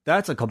 Like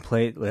that's a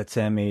complaint that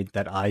Sam made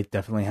that I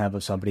definitely have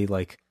of somebody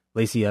like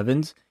Lacey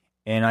Evans,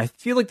 and I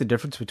feel like the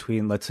difference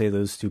between, let's say,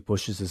 those two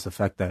pushes is the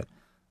fact that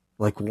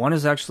like one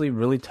is actually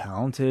really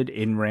talented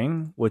in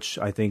ring, which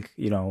I think,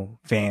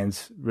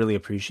 fans really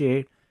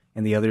appreciate,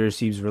 and the other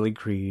seems really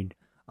Creed.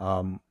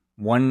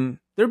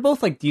 They're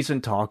both like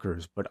decent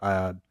talkers, but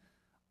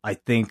I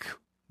think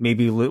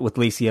maybe with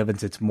Lacey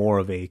Evans, it's more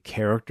of a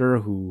character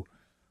who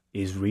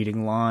is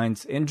reading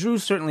lines, and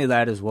Drew's certainly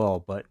that as well.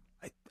 But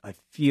I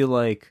feel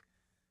like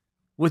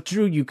with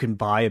Drew, you can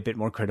buy a bit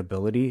more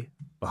credibility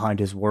behind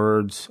his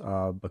words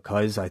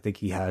because I think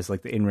he has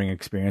like the in-ring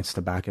experience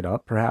to back it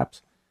up,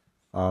 perhaps.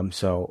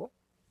 So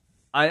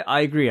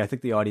I agree. I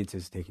think the audience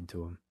is taken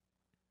to him.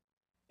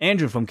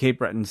 Andrew from Cape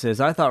Breton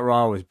says, I thought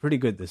Raw was pretty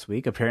good this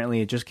week.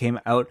 Apparently it just came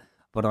out,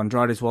 but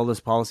Andrade's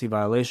wellness policy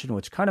violation,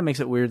 which kind of makes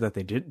it weird that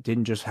they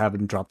didn't just have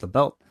him drop the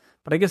belt.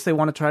 But I guess they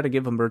want to try to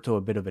give Humberto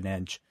a bit of an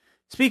edge.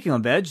 Speaking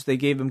of edge, they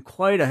gave him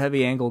quite a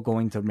heavy angle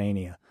going to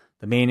Mania.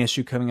 The main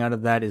issue coming out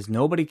of that is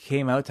nobody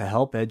came out to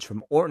help Edge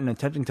from Orton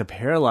attempting to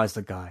paralyze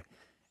the guy.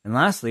 And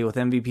lastly, with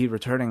MVP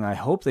returning, I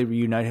hope they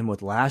reunite him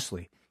with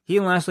Lashley. He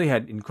and Lashley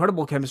had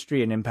incredible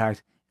chemistry and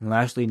impact, and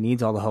Lashley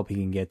needs all the help he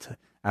can get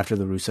after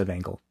the Rusev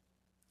angle.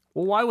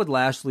 Well, why would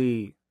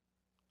Lashley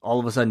all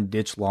of a sudden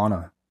ditch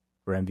Lana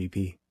for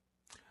MVP?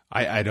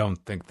 I don't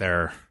think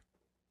they're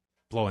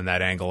blowing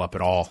that angle up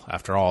at all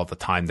after all the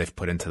time they've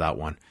put into that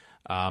one.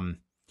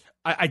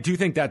 I do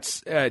think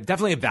that's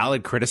definitely a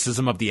valid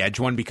criticism of the Edge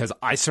one, because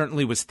I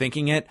certainly was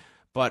thinking it.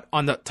 But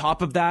on the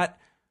top of that,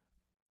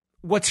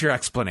 what's your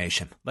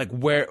explanation? Like,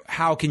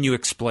 how can you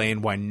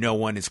explain why no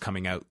one is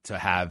coming out to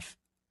have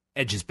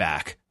Edge's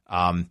back?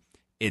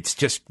 It's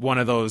just one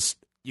of those,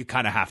 you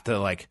kind of have to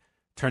like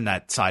turn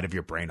that side of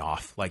your brain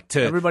off, like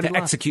to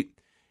execute.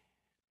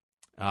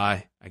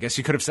 I guess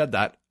you could have said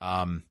that.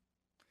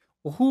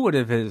 Well, who would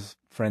have his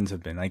friends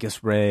have been? I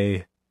guess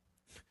Ray.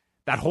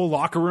 That whole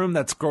locker room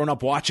that's grown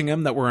up watching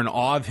him, that were in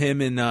awe of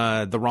him in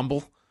the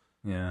Rumble.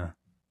 Yeah.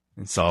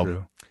 So,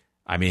 true.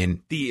 I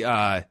mean,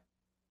 the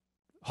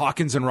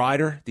Hawkins and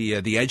Ryder, the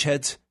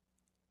Edgeheads.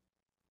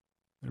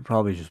 They're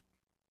probably just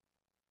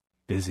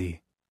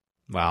busy.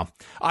 Wow.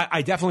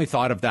 I definitely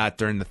thought of that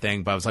during the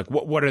thing, but I was like,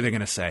 what are they going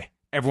to say?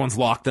 Everyone's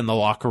locked in the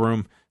locker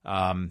room.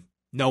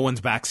 No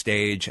one's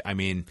backstage. I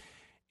mean,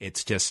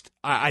 it's just,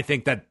 I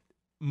think that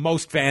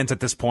most fans at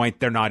this point,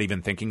 they're not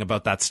even thinking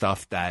about that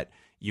stuff, that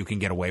you can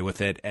get away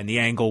with it. And the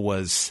angle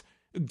was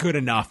good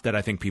enough that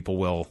I think people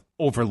will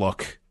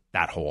overlook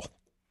that hole.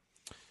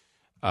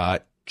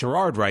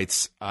 Gerard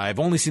writes, I've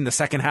only seen the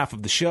second half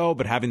of the show,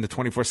 but having the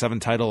 24/7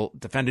 title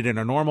defended in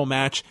a normal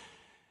match,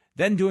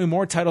 then doing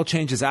more title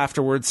changes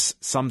afterwards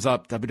sums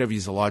up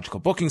WWE's illogical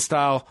booking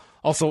style.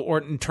 Also,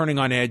 Orton turning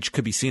on Edge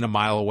could be seen a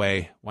mile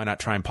away. Why not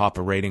try and pop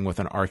a rating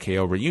with an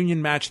RKO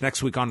reunion match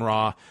next week on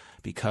Raw?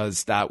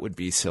 Because that would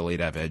be silly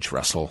to have Edge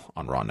wrestle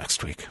on Raw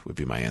next week, would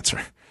be my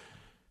answer.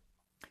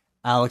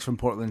 Alex from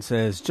Portland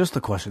says, just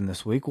a question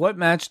this week. What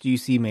match do you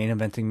see main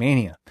eventing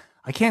Mania?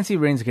 I can't see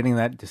Reigns getting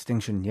that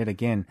distinction yet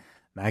again.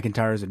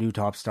 McIntyre is a new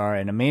top star,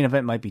 and a main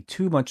event might be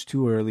too much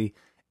too early.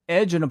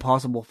 Edge in a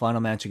possible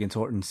final match against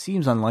Orton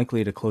seems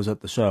unlikely to close out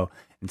the show,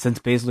 and since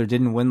Baszler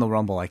didn't win the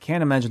Rumble, I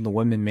can't imagine the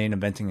women main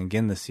eventing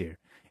again this year.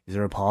 Is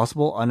there a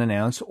possible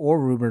unannounced or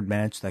rumored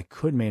match that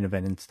could main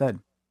event instead?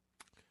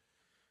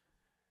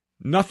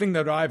 Nothing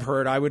that I've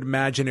heard. I would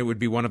imagine it would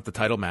be one of the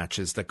title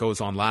matches that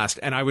goes on last,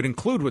 and I would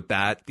include with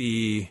that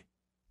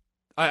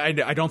I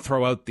don't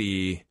throw out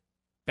the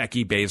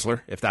Becky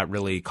Baszler, if that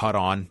really caught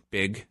on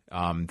big,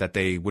 that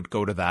they would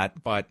go to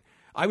that. But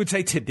I would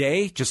say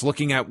today, just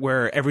looking at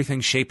where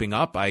everything's shaping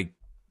up, I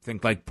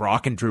think like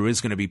Brock and Drew is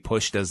going to be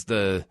pushed as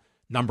the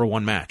number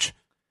one match.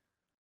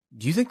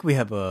 Do you think we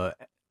have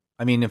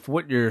if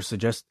what you're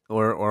suggesting,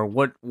 or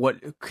what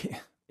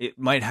it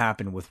might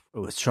happen with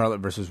Charlotte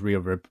versus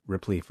Rhea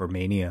Ripley for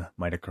Mania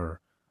might occur,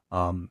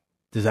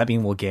 does that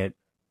mean we'll get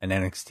an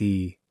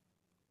NXT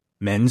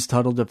men's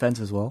title defense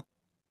as well?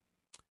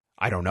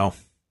 I don't know.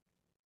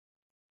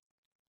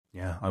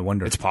 Yeah, I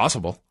wonder. It's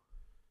possible.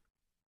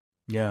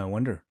 Yeah, I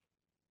wonder.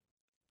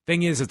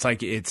 Thing is,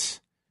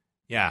 because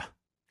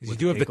you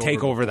do have the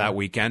takeover that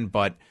weekend,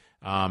 but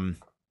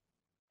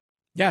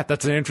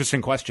that's an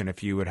interesting question.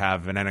 If you would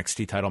have an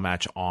NXT title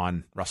match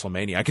on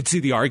WrestleMania, I could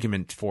see the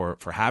argument for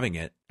having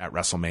it at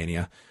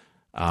WrestleMania.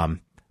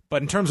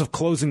 But in terms of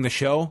closing the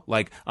show,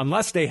 like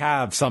unless they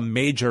have some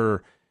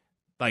major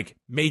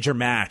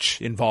match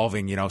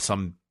involving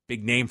some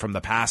big name from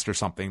the past or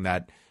something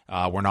that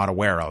we're not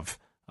aware of,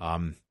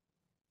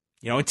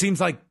 it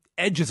seems like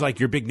Edge is like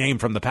your big name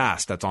from the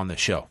past that's on this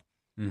show.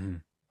 Mm-hmm.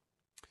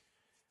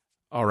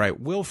 All right.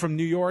 Will from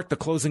New York, the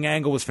closing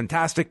angle was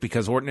fantastic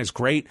because Orton is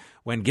great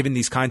when given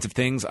these kinds of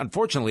things.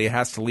 Unfortunately, it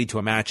has to lead to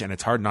a match, and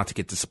it's hard not to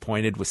get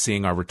disappointed with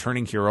seeing our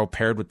returning hero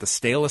paired with the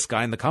stalest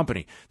guy in the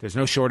company. There's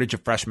no shortage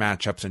of fresh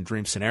matchups and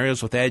dream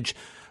scenarios with Edge,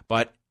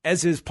 but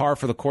as is par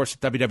for the course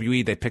of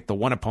WWE, they picked the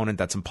one opponent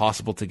that's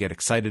impossible to get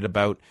excited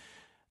about.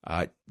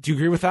 Do you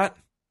agree with that?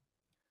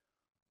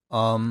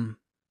 No,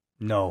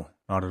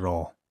 not at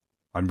all.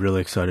 I'm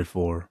really excited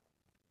for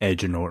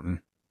Edge and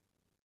Orton.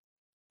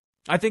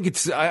 I think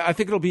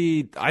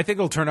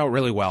it'll turn out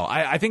really well.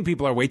 I think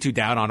people are way too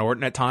down on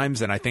Orton at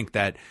times, and I think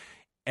that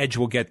Edge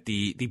will get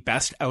the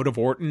best out of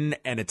Orton,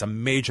 and it's a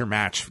major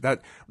match.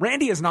 That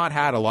Randy has not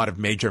had a lot of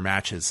major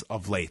matches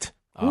of late.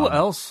 Who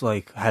else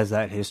has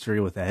that history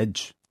with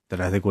Edge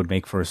that I think would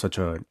make for such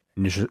a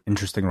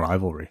interesting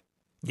rivalry?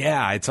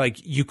 Yeah, it's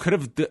like you could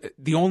have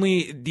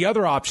the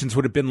other options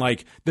would have been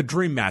like the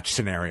dream match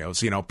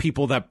scenarios,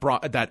 people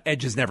that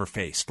Edge has never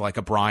faced, like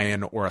a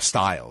Bryan or a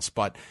Styles,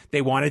 but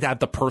they wanted to have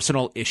the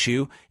personal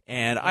issue,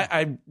 and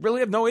I really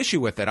have no issue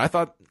with it. I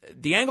thought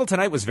the angle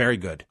tonight was very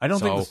good. I don't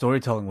think the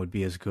storytelling would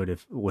be as good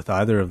with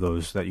either of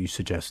those that you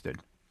suggested.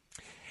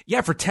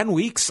 Yeah, for 10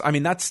 weeks, I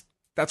mean that's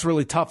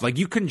really tough. Like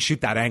you couldn't shoot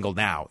that angle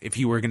now if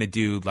you were going to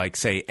do like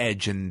say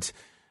Edge and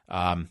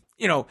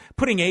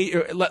putting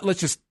let's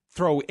just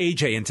throw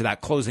AJ into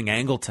that closing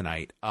angle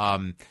tonight.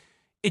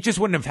 It just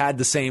wouldn't have had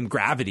the same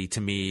gravity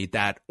to me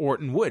that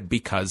Orton would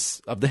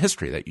because of the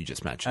history that you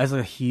just mentioned. As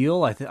a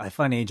heel, I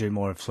find AJ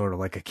more of sort of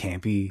like a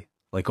campy,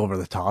 like over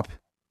the top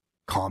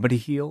comedy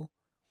heel.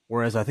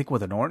 Whereas I think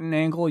with an Orton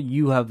angle,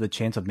 you have the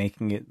chance of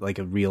making it like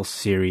a real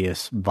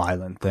serious,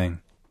 violent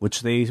thing,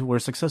 which they were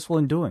successful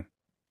in doing.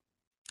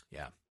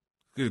 Yeah.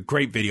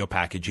 Great video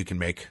package you can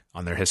make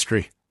on their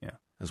history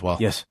as well.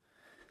 Yes.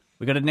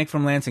 We got a Nick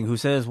from Lansing who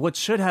says, what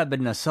should have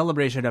been a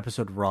celebration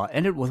episode of Raw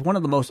ended with one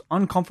of the most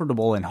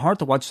uncomfortable and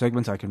hard-to-watch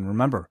segments I can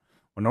remember.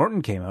 When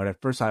Orton came out,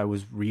 at first I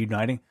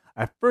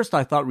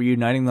thought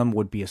reuniting them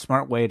would be a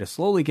smart way to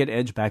slowly get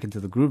Edge back into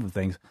the groove of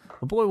things,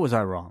 but boy was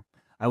I wrong.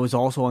 I was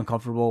also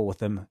uncomfortable with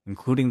them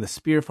including the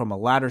spear from a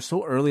ladder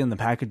so early in the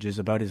packages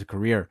about his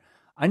career.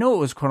 I know it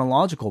was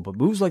chronological, but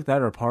moves like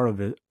that are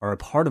a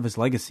part of his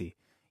legacy.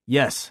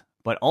 Yes,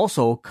 but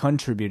also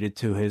contributed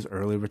to his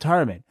early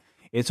retirement.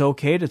 It's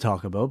okay to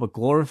talk about, but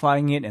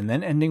glorifying it and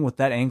then ending with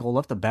that angle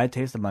left a bad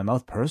taste in my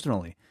mouth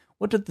personally.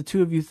 What did the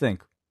two of you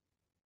think?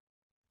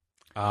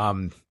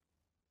 I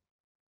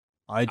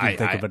didn't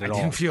think of it at all.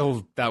 I didn't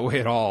feel that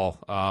way at all.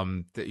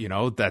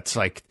 That's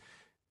like,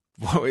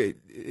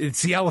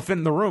 it's the elephant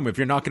in the room. If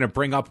you're not going to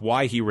bring up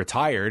why he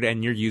retired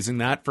and you're using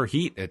that for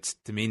heat, it's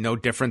to me no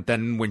different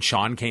than when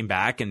Shawn came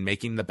back and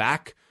making the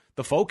back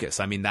the focus.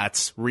 I mean,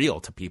 that's real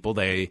to people.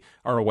 They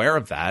are aware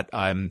of that.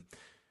 I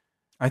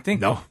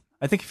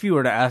think if you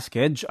were to ask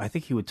Edge, I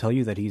think he would tell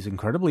you that he's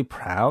incredibly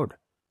proud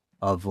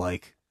of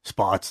like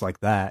spots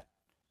like that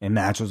and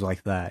matches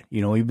like that,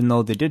 even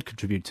though they did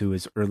contribute to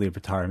his early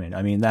retirement.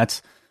 I mean,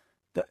 that's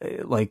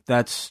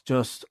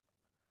just,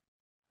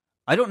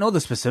 I don't know the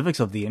specifics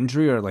of the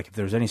injury or like if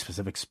there's any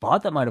specific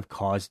spot that might have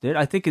caused it.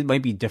 I think it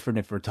might be different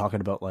if we're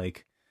talking about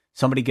like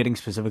somebody getting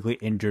specifically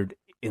injured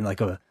in like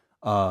a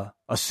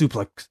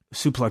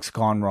suplex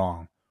gone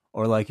wrong.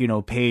 Or like,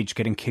 Paige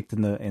getting kicked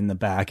in the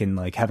back and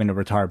like having to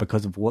retire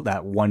because of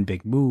that one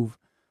big move.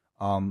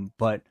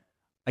 But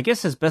I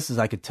guess as best as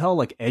I could tell,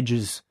 like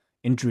Edge's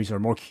injuries are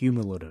more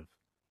cumulative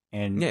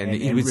and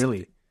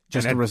really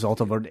just a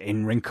result of an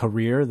in-ring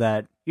career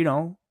that,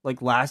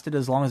 like lasted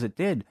as long as it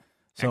did.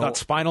 So got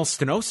spinal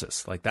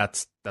stenosis. Like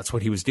that's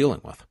what he was dealing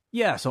with.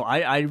 Yeah. So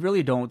I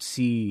really don't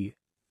see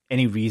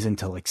any reason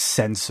to like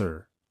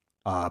censor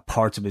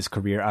parts of his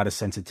career out of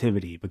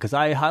sensitivity because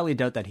I highly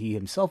doubt that he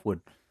himself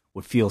would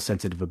feel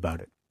sensitive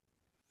about it.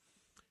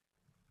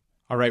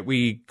 All right,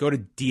 we go to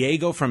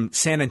Diego from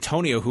San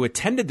Antonio, who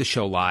attended the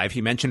show live.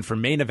 He mentioned for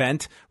main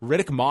event,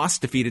 Riddick Moss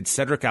defeated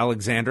Cedric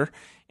Alexander,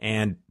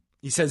 and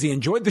he says he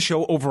enjoyed the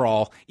show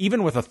overall,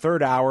 even with a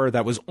third hour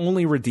that was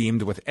only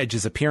redeemed with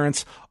Edge's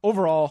appearance.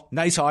 Overall,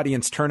 nice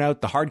audience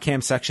turnout. The hard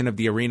cam section of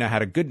the arena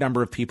had a good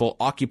number of people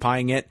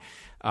occupying it.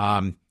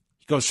 He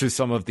goes through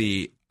some of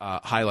the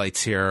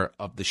highlights here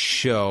of the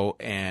show,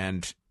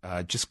 and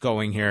just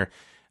going here.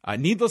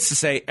 Needless to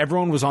say,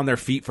 everyone was on their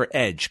feet for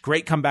Edge.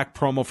 Great comeback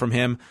promo from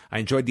him. I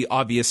enjoyed the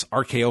obvious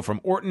RKO from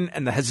Orton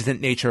and the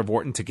hesitant nature of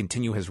Orton to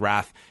continue his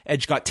wrath.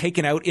 Edge got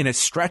taken out in a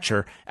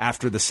stretcher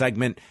after the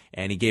segment,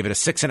 and he gave it a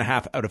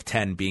 6.5 out of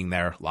 10 being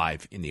there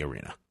live in the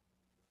arena.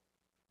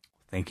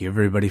 Thank you,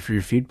 everybody, for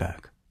your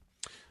feedback.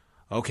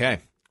 Okay.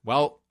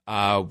 Well,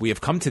 we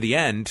have come to the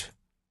end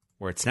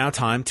where it's now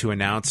time to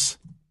announce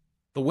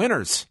the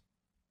winners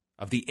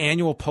of the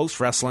annual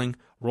Post-Wrestling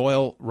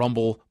Royal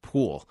Rumble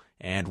pool.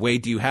 And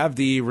Wade, do you have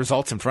the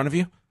results in front of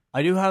you?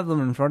 I do have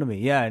them in front of me.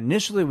 Yeah,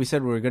 initially we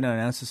said we were going to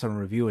announce this on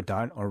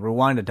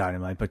Rewind at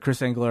Dynamite, but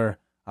Chris Engler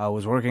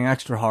was working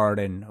extra hard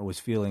and was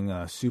feeling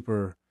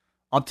super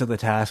up to the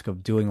task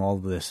of doing all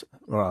of this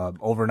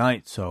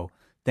overnight. So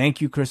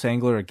thank you, Chris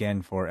Engler,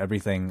 again for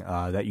everything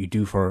that you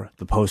do for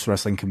the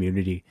post-wrestling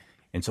community.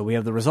 And so we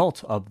have the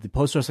result of the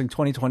Post Wrestling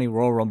 2020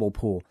 Royal Rumble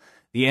pool.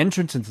 The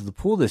entrants into the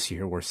pool this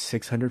year were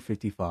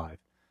 655.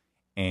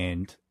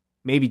 And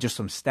maybe just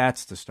some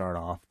stats to start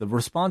off. The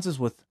responses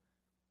with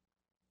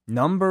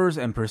numbers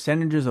and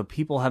percentages of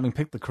people having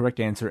picked the correct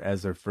answer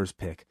as their first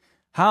pick.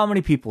 How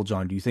many people,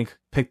 John, do you think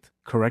picked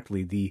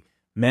correctly the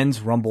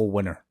men's Rumble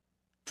winner,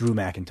 Drew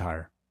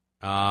McIntyre?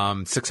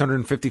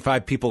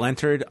 655 people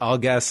entered. I'll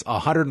guess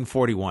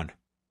 141.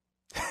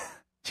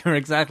 You're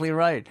exactly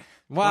right.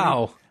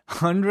 Wow.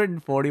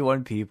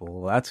 141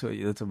 people. That's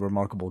a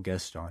remarkable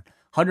guess, John.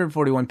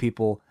 141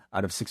 people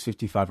out of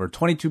 655, or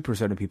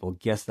 22% of people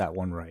guessed that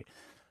one right.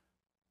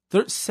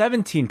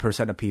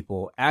 17% of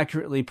people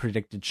accurately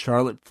predicted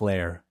Charlotte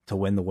Flair to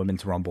win the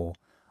Women's Rumble.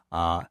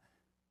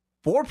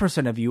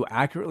 4% of you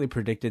accurately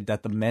predicted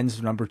that the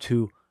men's number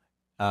 2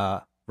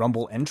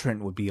 Rumble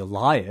entrant would be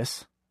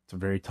Elias. It's a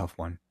very tough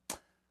one.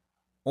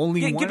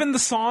 Given the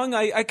song,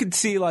 I could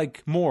see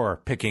like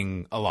more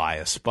picking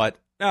Elias, but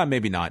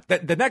maybe not.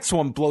 The next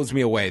one blows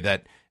me away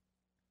that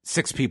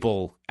 6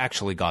 people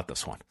actually got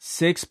this one.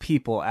 6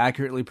 people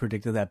accurately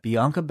predicted that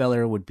Bianca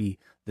Belair would be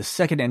the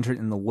second entrant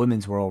in the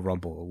Women's Royal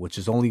Rumble, which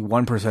is only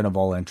 1% of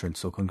all entrants.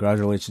 So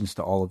congratulations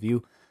to all of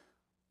you.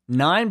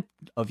 9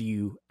 of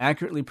you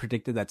accurately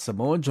predicted that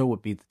Samoa Joe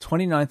would be the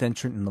 29th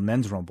entrant in the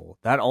Men's Rumble.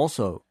 That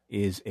also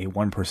is a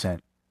 1%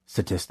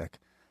 statistic.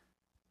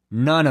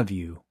 None of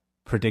you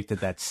predicted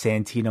that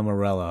Santina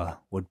Marella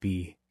would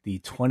be the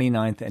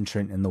 29th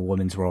entrant in the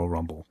Women's Royal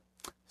Rumble.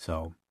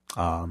 So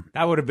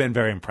that would have been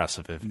very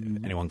impressive if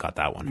anyone got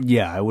that one.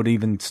 Yeah, I would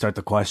even start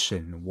to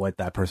question what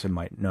that person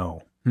might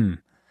know.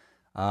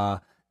 The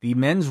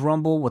Men's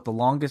Rumble with the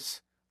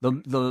longest...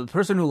 The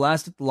person who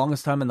lasted the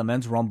longest time in the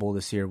Men's Rumble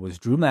this year was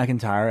Drew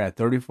McIntyre at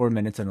 34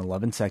 minutes and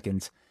 11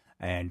 seconds,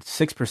 and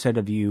 6%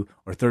 of you,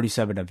 or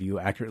 37 of you,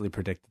 accurately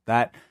predicted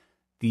that.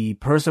 The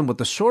person with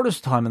the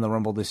shortest time in the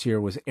Rumble this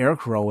year was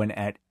Eric Rowan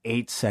at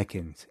 8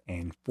 seconds,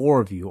 and 4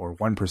 of you, or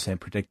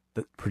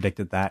 1%,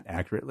 predicted that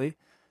accurately.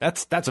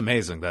 That's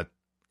amazing that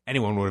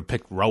anyone would have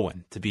picked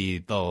Rowan to be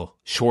the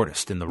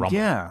shortest in the Rumble.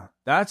 Yeah,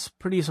 that's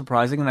pretty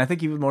surprising, and I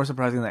think even more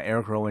surprising that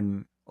Eric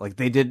Rowan, like,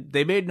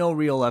 they made no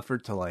real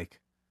effort to, like,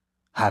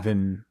 have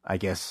him, I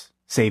guess,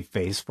 save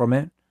face from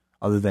it,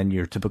 other than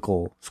your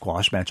typical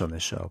squash match on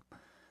this show.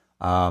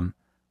 9%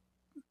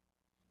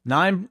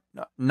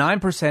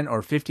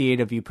 or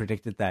 58 of you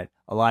predicted that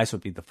Elias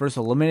would be the first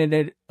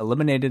eliminated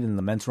in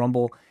the Men's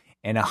Rumble,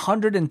 and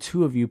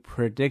 102 of you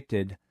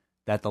predicted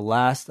that the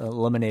last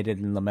eliminated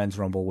in the Men's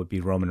Rumble would be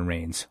Roman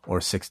Reigns, or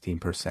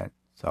 16%.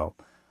 So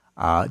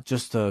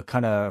just to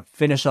kind of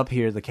finish up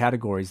here, the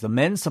categories, the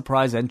men's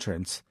surprise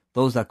entrants,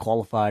 those that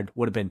qualified,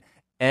 would have been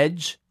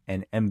Edge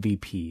and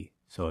MVP.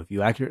 So if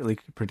you accurately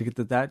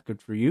predicted that,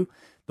 good for you.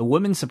 The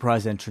women's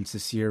surprise entrants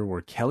this year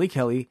were Kelly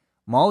Kelly,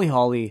 Molly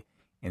Holly,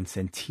 and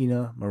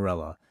Santina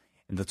Marella.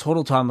 And the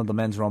total time of the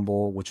Men's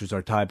Rumble, which was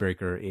our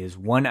tiebreaker, is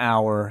 1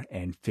 hour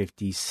and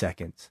 50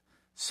 seconds.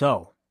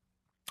 So,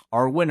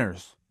 our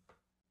winners,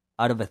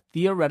 out of a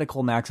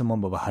theoretical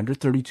maximum of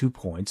 132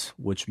 points,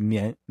 which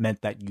meant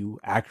that you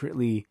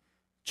accurately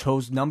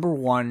chose number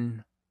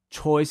 1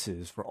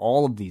 choices for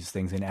all of these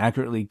things and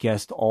accurately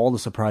guessed all the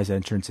surprise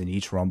entrants in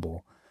each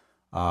Rumble,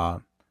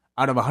 out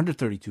of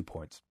 132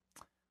 points,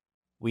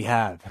 we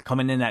have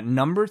coming in at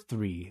number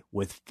 3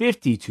 with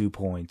 52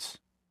 points,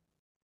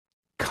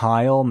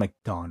 Kyle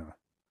McDonough.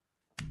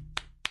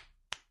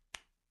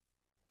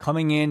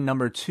 Coming in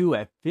number 2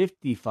 at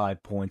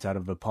 55 points out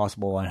of a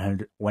possible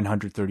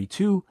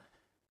 132,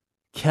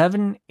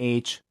 Kevin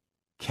H.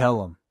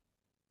 Kellum.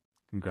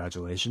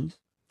 Congratulations.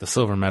 The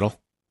silver medal.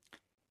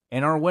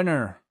 And our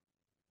winner,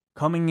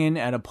 coming in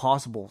at a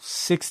possible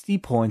 60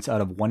 points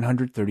out of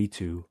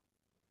 132,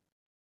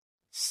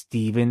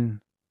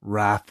 Stephen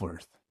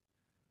Raffworth.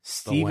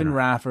 Stephen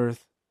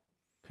Raffworth,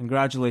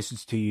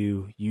 congratulations to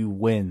you. You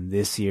win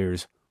this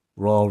year's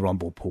Royal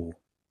Rumble pool.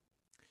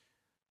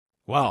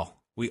 Well,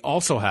 we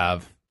also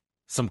have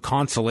some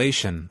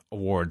consolation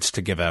awards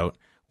to give out,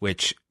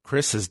 which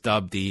Chris has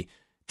dubbed the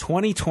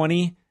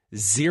 2020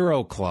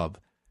 Zero Club.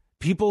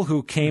 People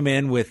who came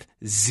in with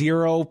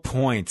 0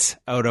 points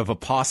out of a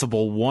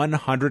possible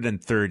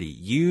 130.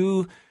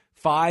 You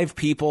 5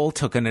 people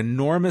took an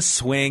enormous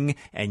swing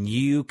and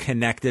you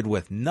connected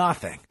with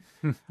nothing.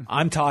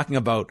 I'm talking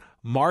about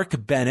Mark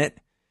Bennett,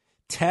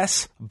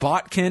 Tess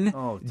Botkin,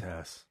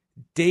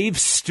 Dave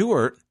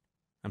Stewart,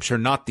 I'm sure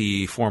not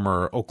the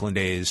former Oakland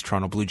A's,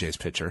 Toronto Blue Jays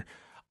pitcher,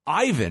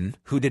 Ivan,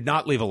 who did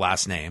not leave a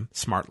last name,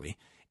 smartly,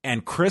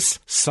 and Chris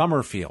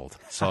Summerfield.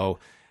 So,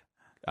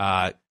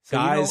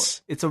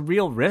 guys, it's a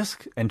real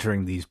risk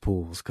entering these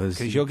pools because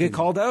you'll get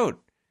called out.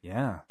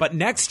 Yeah. But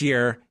next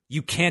year,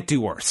 you can't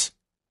do worse.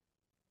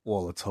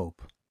 Well, let's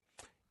hope.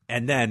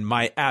 And then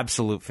my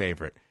absolute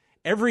favorite.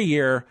 Every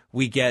year,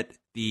 we get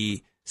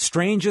the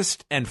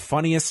strangest and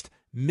funniest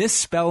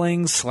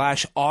misspellings /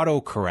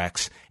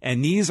 autocorrects,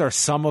 and these are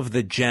some of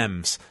the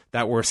gems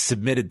that were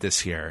submitted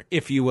this year,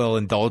 if you will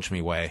indulge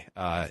me, Way.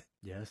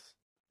 Yes.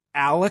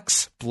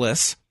 Alex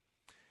Bliss,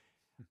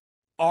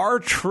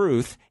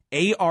 R-Truth,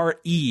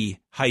 ARE-Truth,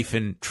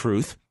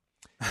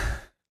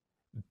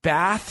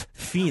 Bath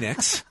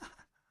Phoenix,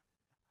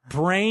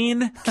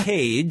 Brain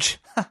Cage,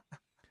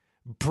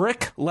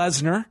 Brick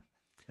Lesnar,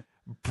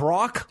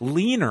 Brock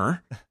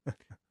Leaner,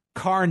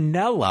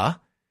 Carnella,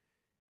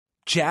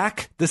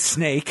 Jack the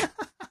Snake,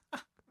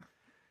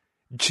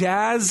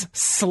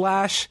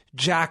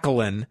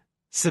 Jazz/Jacqueline,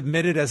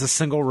 submitted as a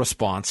single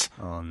response.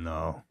 Oh,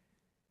 no.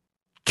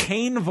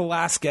 Kane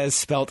Velasquez,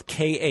 spelled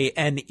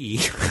Kane.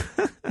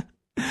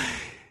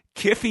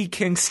 Kiffy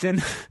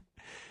Kingston,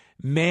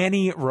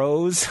 Manny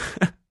Rose,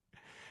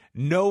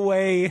 No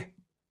Way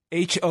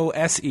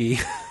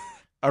Hose,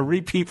 a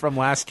repeat from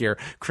last year,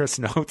 Chris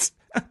notes.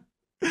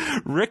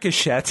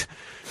 Ricochet,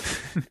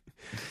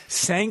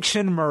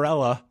 Sanction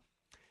Morella,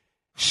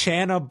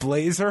 Shanna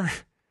Blazer,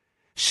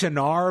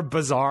 Shinar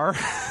Bazaar.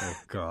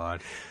 Oh,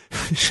 God.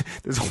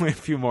 There's only a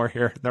few more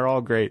here. They're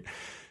all great.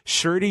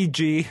 Shirty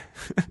G,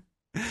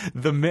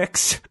 The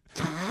Mix,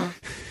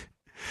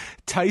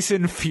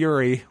 Tyson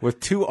Fury with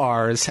 2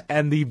 R's,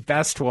 and the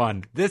best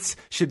one. This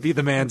should be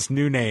the man's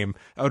new name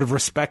out of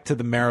respect to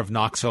the mayor of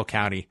Knoxville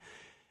County.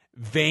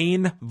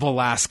 Vane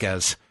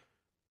Velasquez.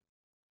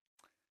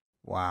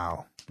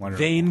 Wow.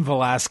 Wonderful. Vane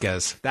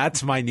Velasquez.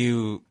 That's my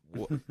new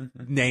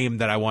name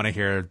that I want to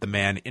hear the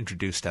man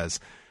introduced as.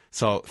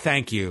 So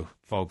thank you,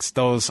 folks.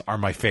 Those are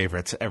my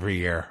favorites every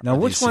year. Now,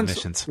 which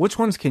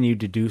ones can you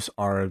deduce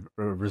are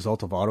a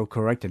result of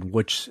autocorrect and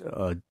which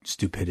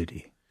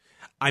stupidity?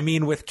 I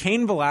mean, with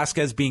Kane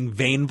Velasquez being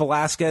Vane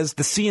Velasquez,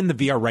 the C and the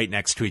V are right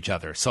next to each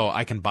other. So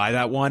I can buy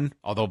that one,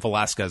 although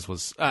Velasquez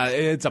was,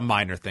 it's a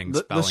minor thing.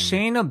 The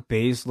Shayna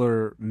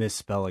Baszler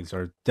misspellings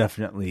are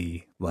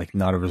definitely like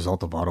not a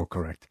result of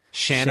autocorrect.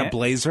 Shanna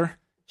Blazer?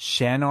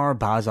 Shanar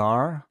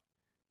Bazar?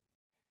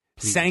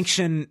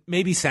 Sanction,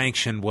 maybe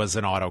Sanction was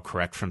an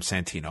autocorrect from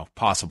Santino.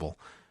 Possible.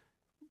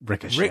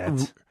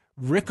 Ricochet.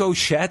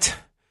 Ricochet.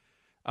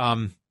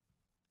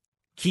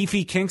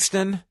 Keefe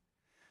Kingston.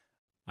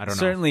 I don't know.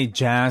 Certainly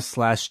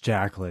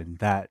Jazz/Jacqueline.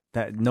 That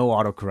no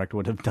autocorrect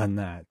would have done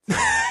that. So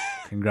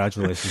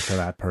congratulations to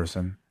that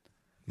person.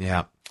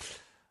 Yeah.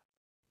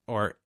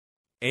 Or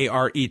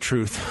ARE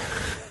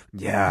Truth.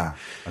 Yeah.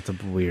 That's a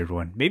weird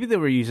one. Maybe they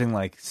were using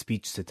like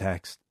speech to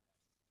text.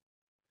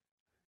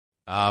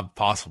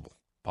 Possible.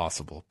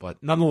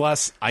 But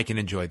nonetheless, I can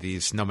enjoy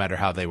these no matter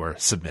how they were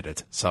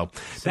submitted. So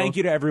thank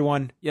you to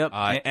everyone. Yep.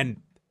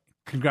 And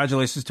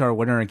congratulations to our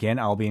winner again.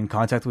 I'll be in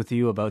contact with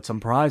you about some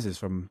prizes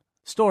from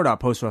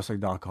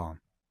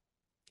store.postwrestling.com.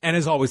 And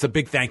as always, a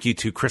big thank you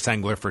to Chris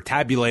Engler for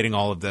tabulating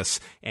all of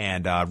this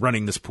and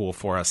running this pool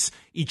for us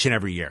each and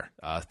every year.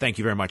 Thank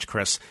you very much,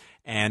 Chris.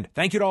 And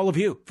thank you to all of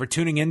you for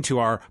tuning in to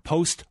our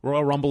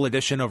post-Royal Rumble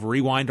edition of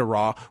Rewind to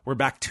Raw. We're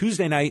back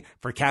Tuesday night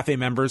for Cafe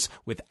members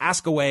with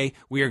Ask Away.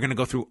 We are going to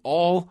go through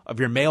all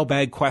of your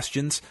mailbag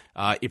questions.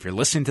 If you're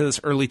listening to this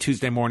early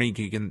Tuesday morning,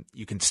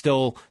 you can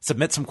still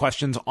submit some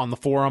questions on the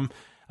forum.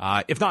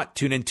 If not,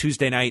 tune in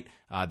Tuesday night.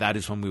 That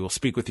is when we will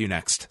speak with you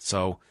next.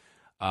 So,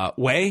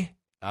 I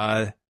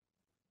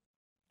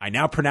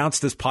now pronounce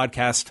this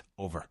podcast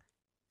over.